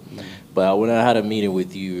about it. But when I had a meeting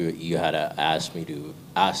with you, you had asked me to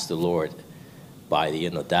ask the Lord by the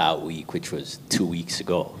end of that week, which was 2 weeks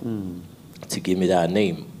ago, to give me that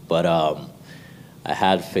name. But I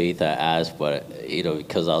had faith, I asked, but, you know,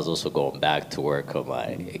 because I was also going back to work, I'm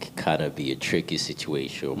like, it could kind of be a tricky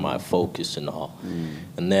situation with my focus and all.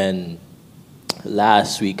 And then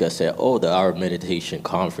last week I said, oh, our meditation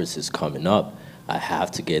conference is coming up. I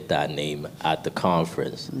have to get that name at the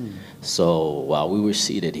conference. So while we were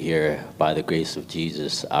seated here, by the grace of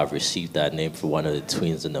Jesus, I've received that name for one of the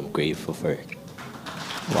twins, and I'm grateful for it.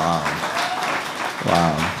 Wow.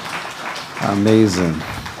 Wow. Amazing.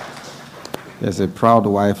 There's a proud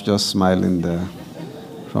wife just smiling there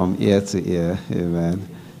from ear to ear. Amen.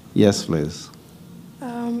 Yes, please.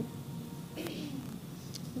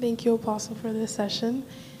 Thank you, Apostle, for this session.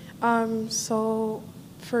 So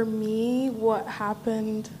for me, what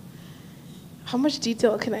happened, how much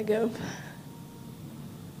detail can I give?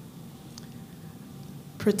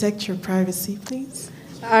 Protect your privacy, please.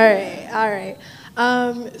 All right.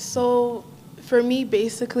 So for me,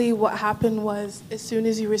 basically what happened was, as soon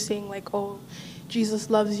as you were saying like, oh, Jesus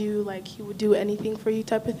loves you, like he would do anything for you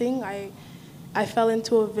type of thing, I fell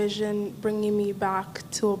into a vision bringing me back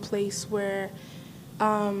to a place where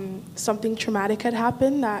something traumatic had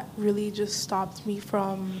happened that really just stopped me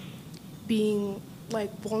from being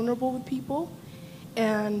like vulnerable with people.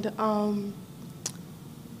 And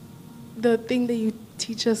the thing that you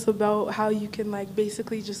teach us about how you can like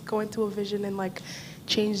basically just go into a vision and like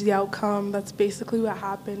change the outcome, that's basically what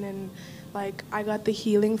happened. And like I got the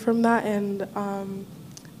healing from that, and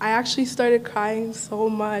I actually started crying so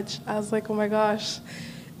much. I was like, oh my gosh,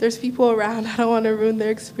 there's people around, I don't want to ruin their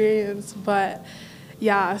experience. But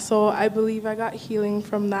yeah, so I believe I got healing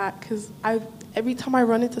from that, because every time I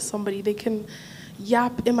run into somebody, they can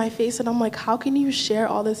yap in my face, and I'm like, how can you share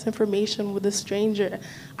all this information with a stranger?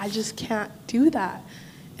 I just can't do that.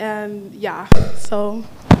 And yeah, so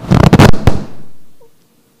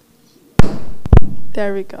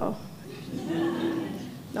there we go.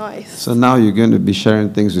 Nice. So now you're going to be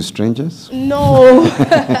sharing things with strangers? No,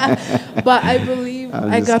 but I believe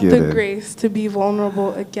I got kidding. the grace to be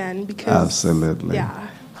vulnerable again, because Absolutely. Yeah.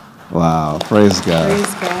 Wow. Praise God.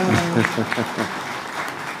 Praise God.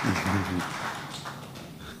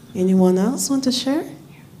 Anyone else want to share?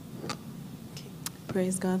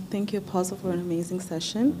 Praise God. Thank you, Apostle, for an amazing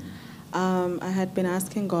session. I had been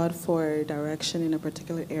asking God for direction in a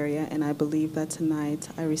particular area, and I believe that tonight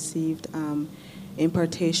I received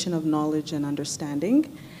impartation of knowledge and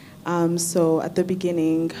understanding. So at the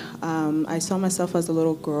beginning, I saw myself as a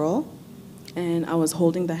little girl, and I was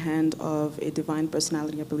holding the hand of a divine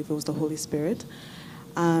personality. I believe it was the Holy Spirit.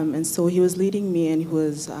 And so he was leading me, and he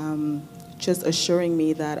was just assuring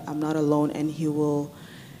me that I'm not alone, and he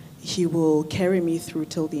will carry me through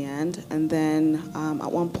till the end. And then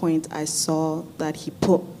at one point, I saw that he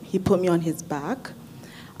put me on his back.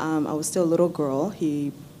 I was still a little girl.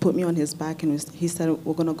 He put me on his back, and he said,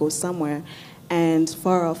 we're going to go somewhere. and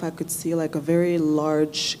far off I could see like a very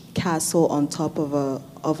large castle on top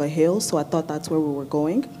of a hill, so I thought that's where we were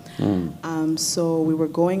going. So we were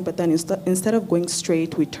going, but then instead of going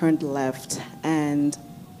straight, we turned left, and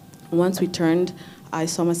once we turned, I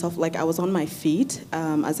saw myself, like I was on my feet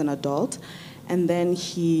as an adult, and then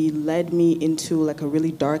he led me into like a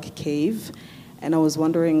really dark cave, and I was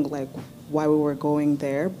wondering like why we were going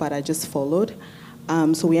there, but I just followed.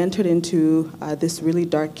 So we entered into this really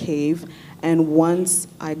dark cave, and once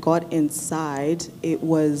I got inside, it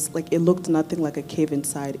was like, it looked nothing like a cave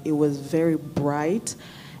inside. It was very bright,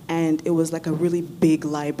 and it was like a really big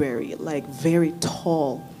library, like very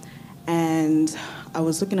tall. And I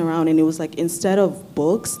was looking around, and it was like, instead of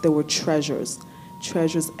books, there were treasures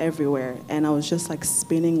everywhere. And I was just like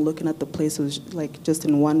spinning, looking at the place. It was like just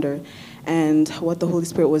in wonder. And what the Holy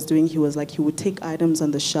Spirit was doing, he was like, he would take items on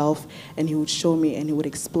the shelf and he would show me and he would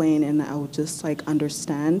explain, and I would just like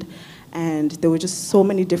understand. And there were just so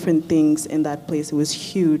many different things in that place. It was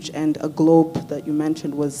huge. And a globe that you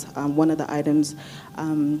mentioned was one of the items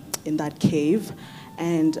in that cave.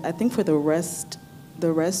 And I think for the rest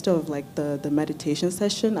of like the meditation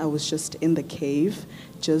session, I was just in the cave,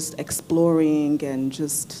 just exploring and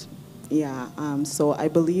just, yeah. So I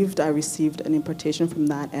believed I received an impartation from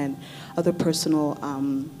that and other personal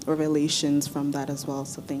revelations from that as well.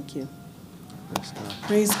 So thank you. Praise God.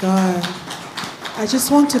 Praise God. I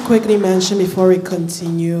just want to quickly mention before we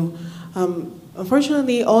continue,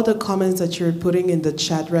 unfortunately, all the comments that you're putting in the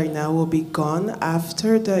chat right now will be gone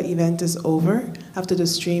after the event is over, after the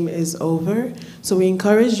stream is over. So we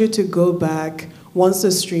encourage you to go back once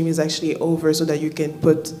the stream is actually over so that you can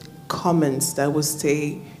put comments that will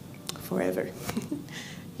stay forever.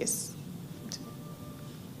 Yes.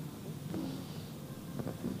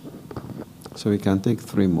 So we can take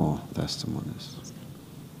 3 more testimonies.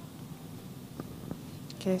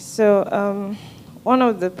 Okay, so one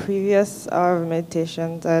of the previous hour of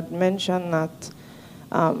meditations, I had mentioned that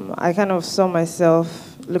I kind of saw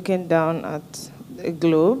myself looking down at a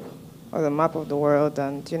globe or the map of the world,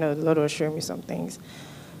 and the Lord was showing me some things.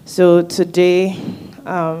 So today,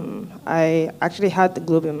 I actually had the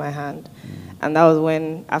globe in my hand, and that was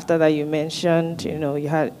when, after that, you mentioned, you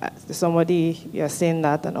had somebody, you're saying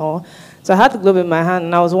that and all. So I had the globe in my hand,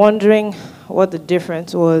 and I was wondering what the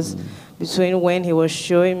difference was between when he was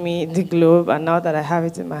showing me the globe and now that I have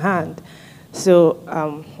it in my hand. So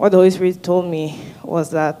what the Holy Spirit told me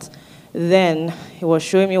was that then he was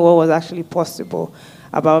showing me what was actually possible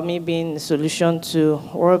about me being the solution to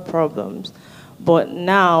world problems. But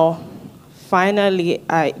now, finally,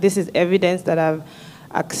 this is evidence that I've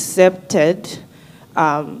accepted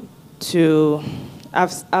I've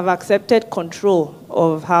accepted control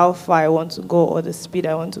of how far I want to go or the speed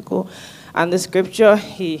I want to go. And the scripture,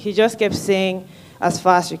 he just kept saying, as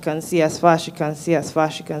far as you can see, as far as you can see, as far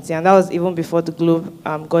as you can see. And that was even before the globe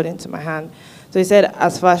got into my hand. So he said,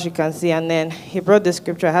 as far as you can see. And then he brought the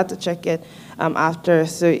scripture. I had to check it after.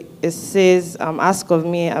 So it says, ask of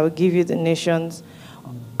me, I will give you the nations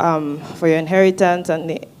for your inheritance and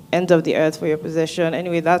the ends of the earth for your possession.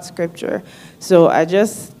 Anyway, that's scripture. So I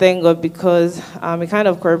just thank God because it kind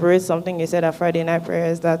of corroborates something you said at Friday night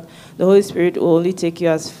prayers, that the Holy Spirit will only take you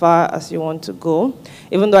as far as you want to go.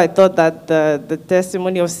 Even though I thought that the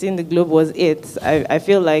testimony of seeing the globe was it, I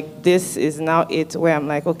feel like this is now it, where I'm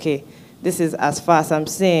like, okay, this is as far as I'm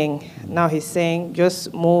saying. Now he's saying,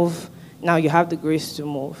 just move. Now you have the grace to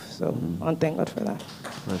move. So I want to thank God for that.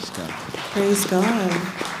 Praise God. Praise God.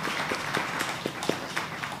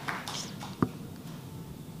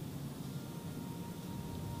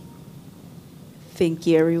 Thank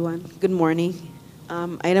you, everyone. Good morning. I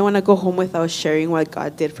didn't want to go home without sharing what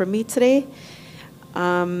God did for me today.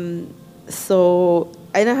 So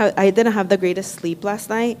I didn't have the greatest sleep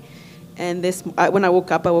last night, and when I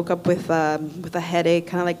woke up with a headache,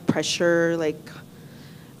 kind of like pressure, like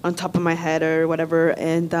on top of my head or whatever.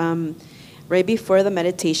 And right before the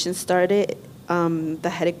meditation started, the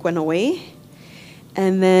headache went away.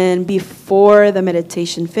 And then before the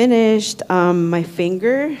meditation finished, my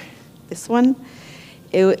finger, this one,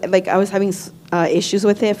 I was having issues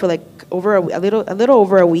with it for like a little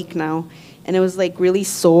over a week now, and it was like really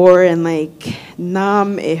sore and like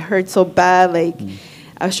numb. It hurt so bad. Like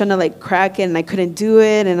I was trying to like crack it and I couldn't do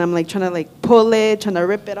it, and I'm like trying to like pull it, trying to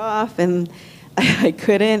rip it off, and I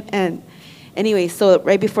couldn't. And anyway, so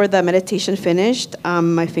right before the meditation finished,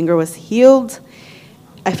 my finger was healed.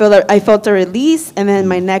 I felt a release, and then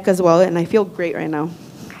my neck as well, and I feel great right now.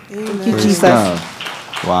 Amen. Thank you, Praise Jesus. God.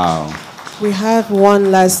 Wow. We have one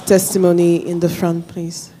last testimony in the front,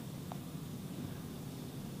 please.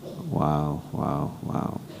 Wow, wow,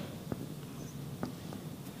 wow.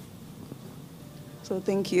 So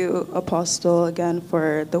thank you, Apostle, again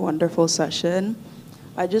for the wonderful session.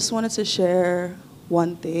 I just wanted to share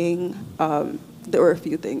one thing. There were a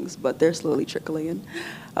few things, but they're slowly trickling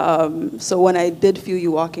in. So when I did feel you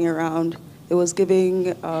walking around, it was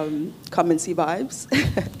giving come and see vibes.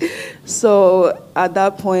 So at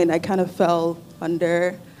that point, I kind of fell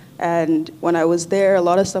under. And when I was there, a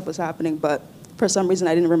lot of stuff was happening, but for some reason,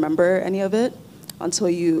 I didn't remember any of it until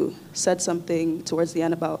you said something towards the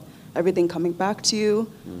end about everything coming back to you.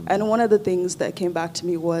 And one of the things that came back to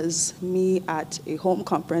me was me at a HoM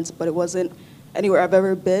conference, but it wasn't anywhere I've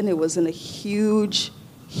ever been. It was in a huge,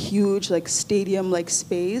 like stadium-like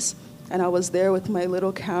space. And I was there with my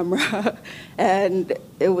little camera, and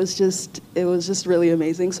it was just really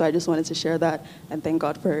amazing. So I just wanted to share that and thank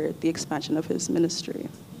God for the expansion of his ministry.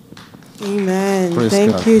 Amen. Praise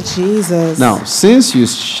Thank God. you, Jesus. Now, since you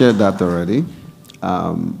shared that already,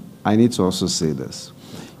 I need to also say this.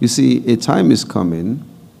 You see, a time is coming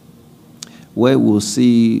where we'll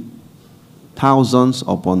see thousands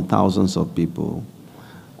upon thousands of people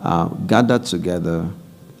gathered together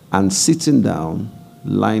and sitting down,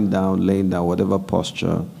 lying down, laying down, whatever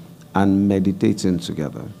posture, and meditating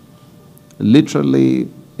together. Literally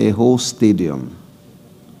a whole stadium.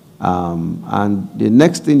 And the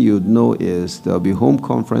next thing you'd know is there'll be HoM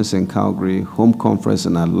conference in Calgary, HoM conference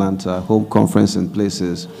in Atlanta, HoM conference in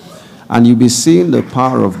places. And you'll be seeing the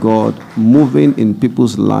power of God moving in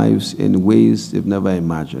people's lives in ways they've never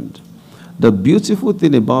imagined. The beautiful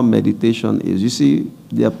thing about meditation is, you see,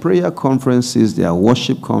 there are prayer conferences, there are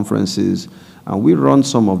worship conferences, and we run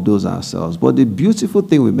some of those ourselves. But the beautiful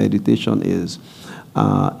thing with meditation is,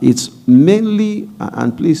 it's mainly,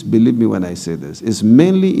 and please believe me when I say this, it's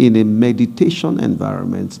mainly in a meditation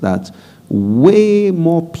environment that way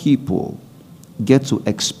more people get to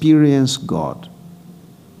experience God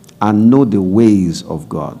and know the ways of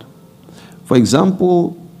God. For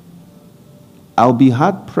example, I'll be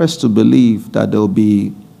hard-pressed to believe that there'll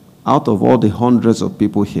be, out of all the hundreds of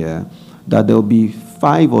people here, that there'll be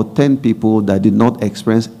 5 or 10 people that did not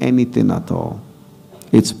experience anything at all.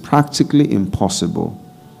 It's practically impossible.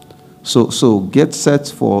 So get set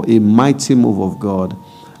for a mighty move of God.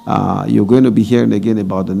 You're going to be hearing again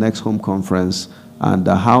about the next HoM conference and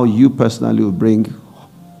how you personally will bring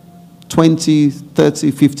 20,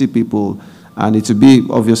 30, 50 people, and it will be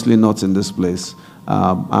obviously not in this place.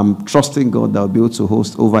 I'm trusting God that I'll be able to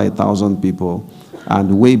host over 1,000 people,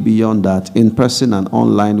 and way beyond that, in person and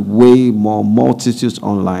online, way more multitudes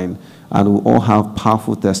online, and we'll all have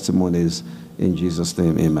powerful testimonies in Jesus'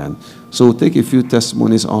 name, amen. So we'll take a few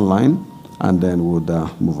testimonies online, and then we'll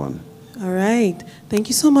move on. All right. Thank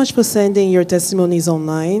you so much for sending your testimonies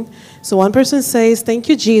online. So one person says, thank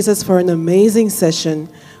you, Jesus, for an amazing session,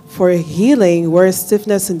 for healing where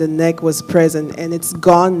stiffness in the neck was present, and it's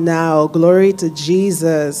gone now. Glory to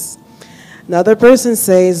Jesus. Another person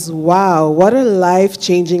says, wow, what a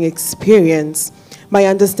life-changing experience. My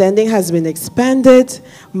understanding has been expanded,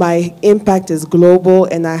 my impact is global,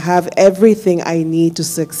 and I have everything I need to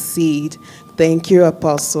succeed. Thank you,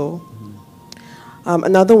 Apostle.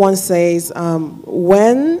 Another one says,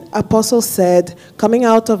 when Apostle said, coming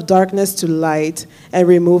out of darkness to light and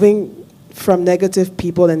removing from negative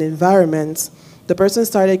people and environments, the person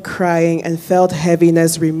started crying and felt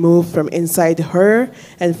heaviness removed from inside her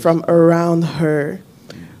and from around her.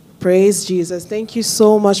 Praise Jesus. Thank you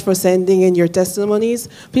so much for sending in your testimonies.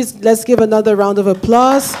 Please, let's give another round of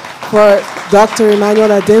applause for Dr. Emmanuel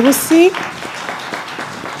Adewusi.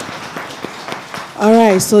 All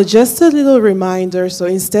right, so just a little reminder. So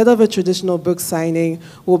instead of a traditional book signing,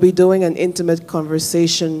 we'll be doing an intimate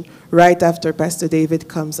conversation right after Pastor David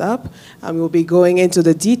comes up. We'll be going into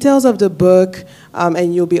the details of the book,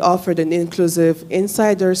 and you'll be offered an inclusive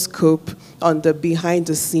insider scoop on the behind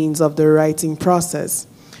the scenes of the writing process.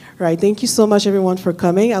 All right, thank you so much, everyone, for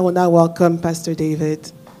coming. I will now welcome Pastor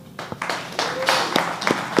David.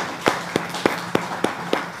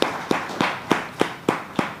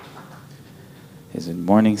 Is it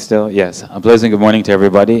morning still? Yes. A pleasant good morning to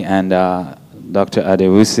everybody. And Dr.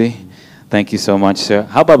 Adewusi, thank you so much, sir.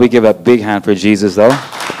 How about we give a big hand for Jesus, though?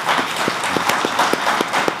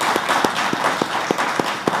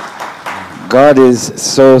 God is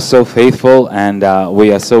so, so faithful, and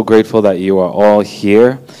we are so grateful that you are all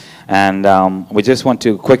here. And we just want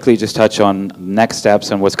to quickly just touch on next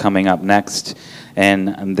steps and what's coming up next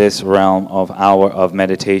in this realm of hour of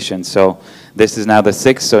meditation. So this is now the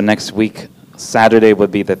 6th, so next week, Saturday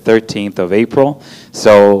would be the 13th of April.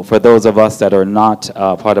 So for those of us that are not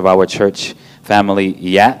part of our church family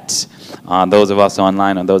yet, those of us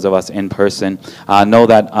online and those of us in person, know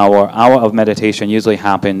that our hour of meditation usually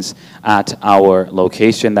happens at our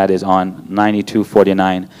location that is on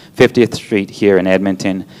 9249 50th Street here in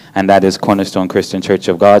Edmonton, and that is Cornerstone Christian Church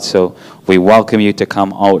of God. So we welcome you to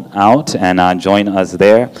come out and join us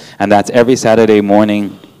there. And that's every Saturday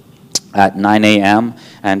morning at 9 a.m.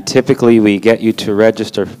 And typically we get you to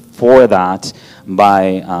register for that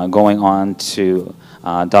by going on to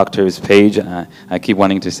Doctor's page. I keep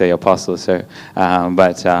wanting to say Apostle, sir,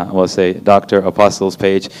 but we'll say Dr. Apostle's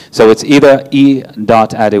page. So it's either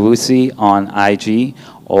e.adewusi on IG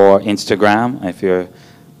or Instagram, if you're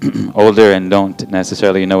older and don't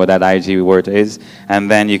necessarily know what that IG word is. And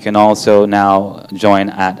then you can also now join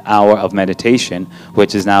at Hour of Meditation,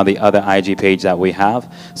 which is now the other IG page that we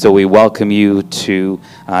have. So we welcome you to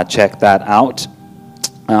check that out.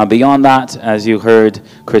 Beyond that, as you heard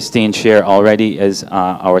Christine share already, is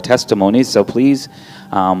our testimonies. So please,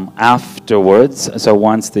 afterwards, so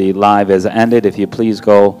once the live is ended, if you please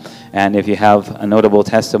go, and if you have a notable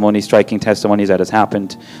testimony, striking testimonies that has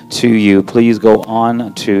happened to you, please go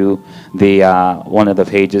on to the one of the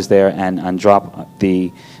pages there and drop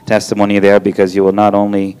the testimony there, because you will not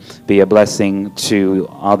only be a blessing to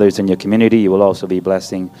others in your community, you will also be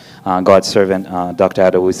blessing God's servant, Dr.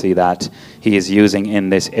 Adewusi, that he is using in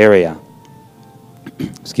this area.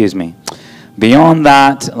 Excuse me. Beyond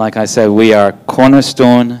that, like I said, we are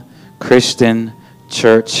Cornerstone Christian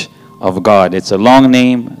Church of God. It's a long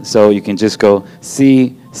name, so you can just go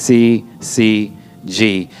CCCG.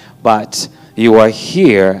 But you are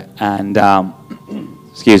here, and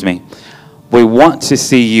excuse me, we want to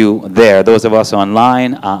see you there, those of us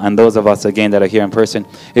online and those of us, again, that are here in person.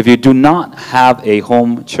 If you do not have a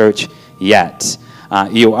home church yet,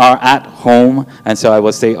 you are at home, and so I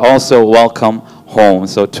will say also welcome home.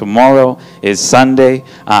 So tomorrow is Sunday.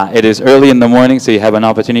 It is early in the morning, so you have an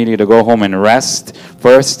opportunity to go home and rest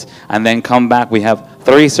first, and then come back. We have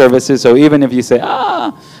 3 services, so even if you say,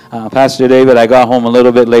 Pastor David, I got home a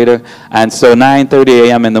little bit later, and so 9:30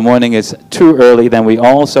 a.m. in the morning is too early, then we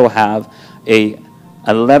also have a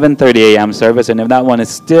 11:30 a.m. service, and if that one is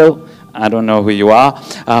still, I don't know who you are,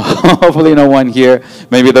 hopefully no one here,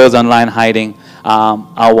 maybe those online hiding, our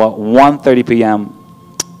 1:30 p.m.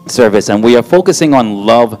 service. And we are focusing on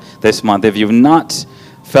love this month. If you've not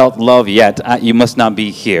felt love yet, you must not be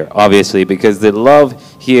here, obviously, because the love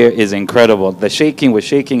here is incredible. The shaking was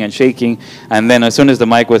shaking and shaking, and then as soon as the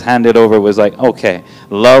mic was handed over, it was like, okay,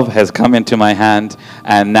 love has come into my hand,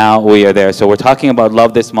 and now we are there. So we're talking about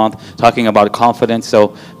love this month, talking about confidence.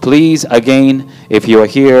 So please, again, if you are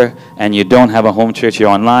here and you don't have a home church, you're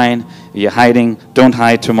online, you're hiding, don't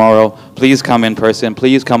hide tomorrow. Please come in person.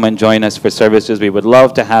 Please come and join us for services. We would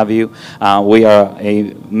love to have you. We are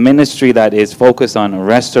a ministry that is focused on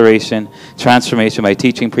restoration, transformation by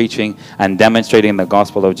teaching, preaching, and demonstrating the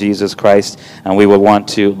gospel of Jesus Christ. And we would want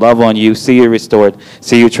to love on you, see you restored,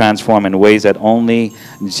 see you transform in ways that only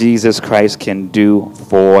Jesus Christ can do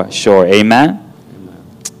for sure. Amen?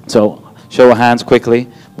 So show of hands quickly.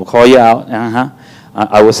 We'll call you out.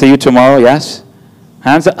 I will see you tomorrow. Yes?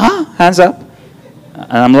 Hands up. Hands up.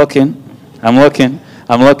 And I'm looking.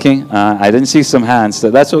 I didn't see some hands, so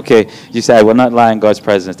that's okay. You say, I will not lie in God's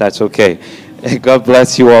presence. That's okay. God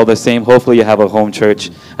bless you all the same. Hopefully you have a home church,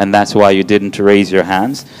 and that's why you didn't raise your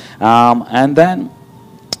hands. And then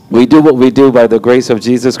we do what we do by the grace of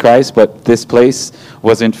Jesus Christ, but this place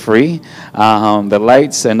wasn't free. The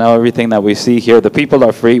lights and everything that we see here, the people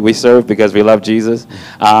are free. We serve because we love Jesus.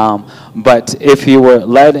 But if you were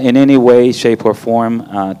led in any way, shape, or form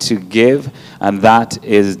to give, and that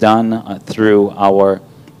is done through our,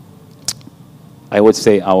 I would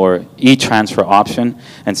say, our e-transfer option.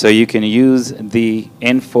 And so you can use the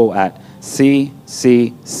info at cccghq.org.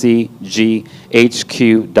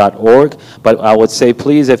 But I would say,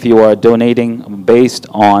 please, if you are donating based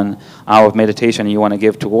on Hour of Meditation and you want to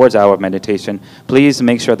give towards Hour of Meditation, please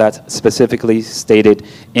make sure that's specifically stated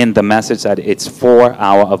in the message that it's for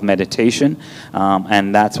Hour of Meditation,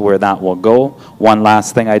 and that's where that will go. One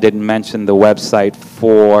last thing, I didn't mention the website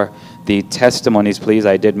for the testimonies, please.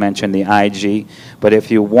 I did mention the IG, but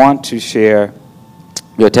if you want to share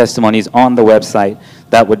your testimonies on the website,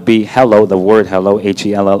 that would be hello, the word hello,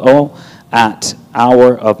 HELLO, at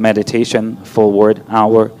Hour of Meditation, full word,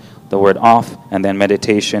 hour, the word off, and then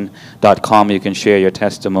meditation.com. You can share your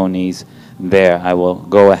testimonies there. I will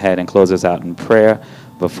go ahead and close this out in prayer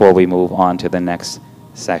before we move on to the next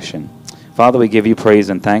session. Father, we give you praise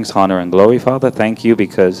and thanks, honor and glory. Father, thank you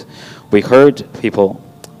because we heard people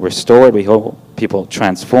restored. We hope people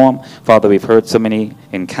transform. Father, we've heard so many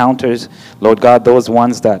encounters. Lord God, those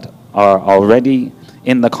ones that are already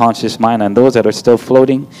in the conscious mind, and those that are still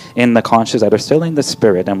floating in the conscious, that are still in the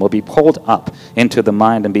spirit, and will be pulled up into the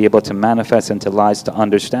mind and be able to manifest into lies to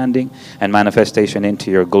understanding and manifestation into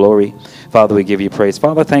your glory. Father, we give you praise.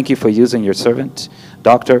 Father, thank you for using your servant,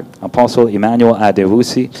 Dr. Apostle Emmanuel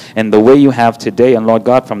Adewusi, in the way you have today, and Lord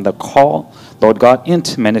God, from the call, Lord God,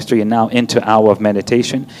 into ministry and now into hour of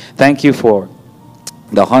meditation. Thank you for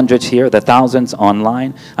the hundreds here, the thousands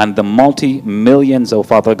online, and the multi-millions, oh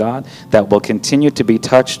Father God, that will continue to be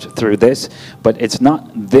touched through this. But it's not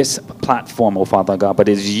this platform, oh Father God, but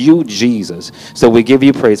it's you, Jesus. So we give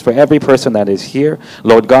you praise for every person that is here,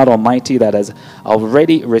 Lord God Almighty, that has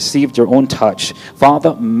already received your own touch.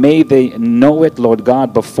 Father, may they know it, Lord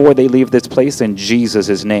God, before they leave this place in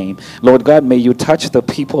Jesus' name. Lord God, may you touch the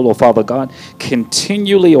people, oh Father God,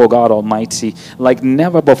 continually, oh God Almighty, like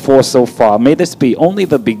never before so far. May this be only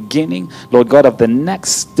the beginning, Lord God, of the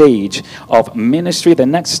next stage of ministry, the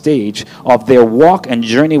next stage of their walk and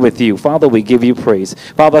journey with you. Father, we give you praise.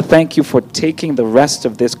 Father, thank you for taking the rest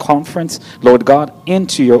of this conference, Lord God,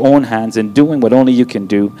 into your own hands and doing what only you can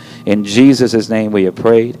do. In Jesus' name we have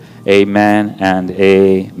prayed. Amen and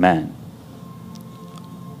amen.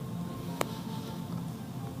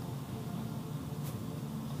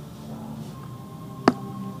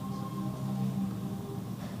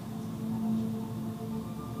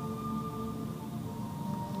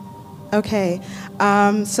 Okay,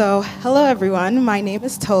 so hello everyone, my name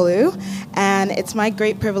is Tolu, and it's my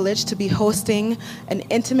great privilege to be hosting an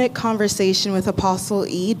intimate conversation with Apostle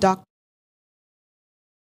E, Dr.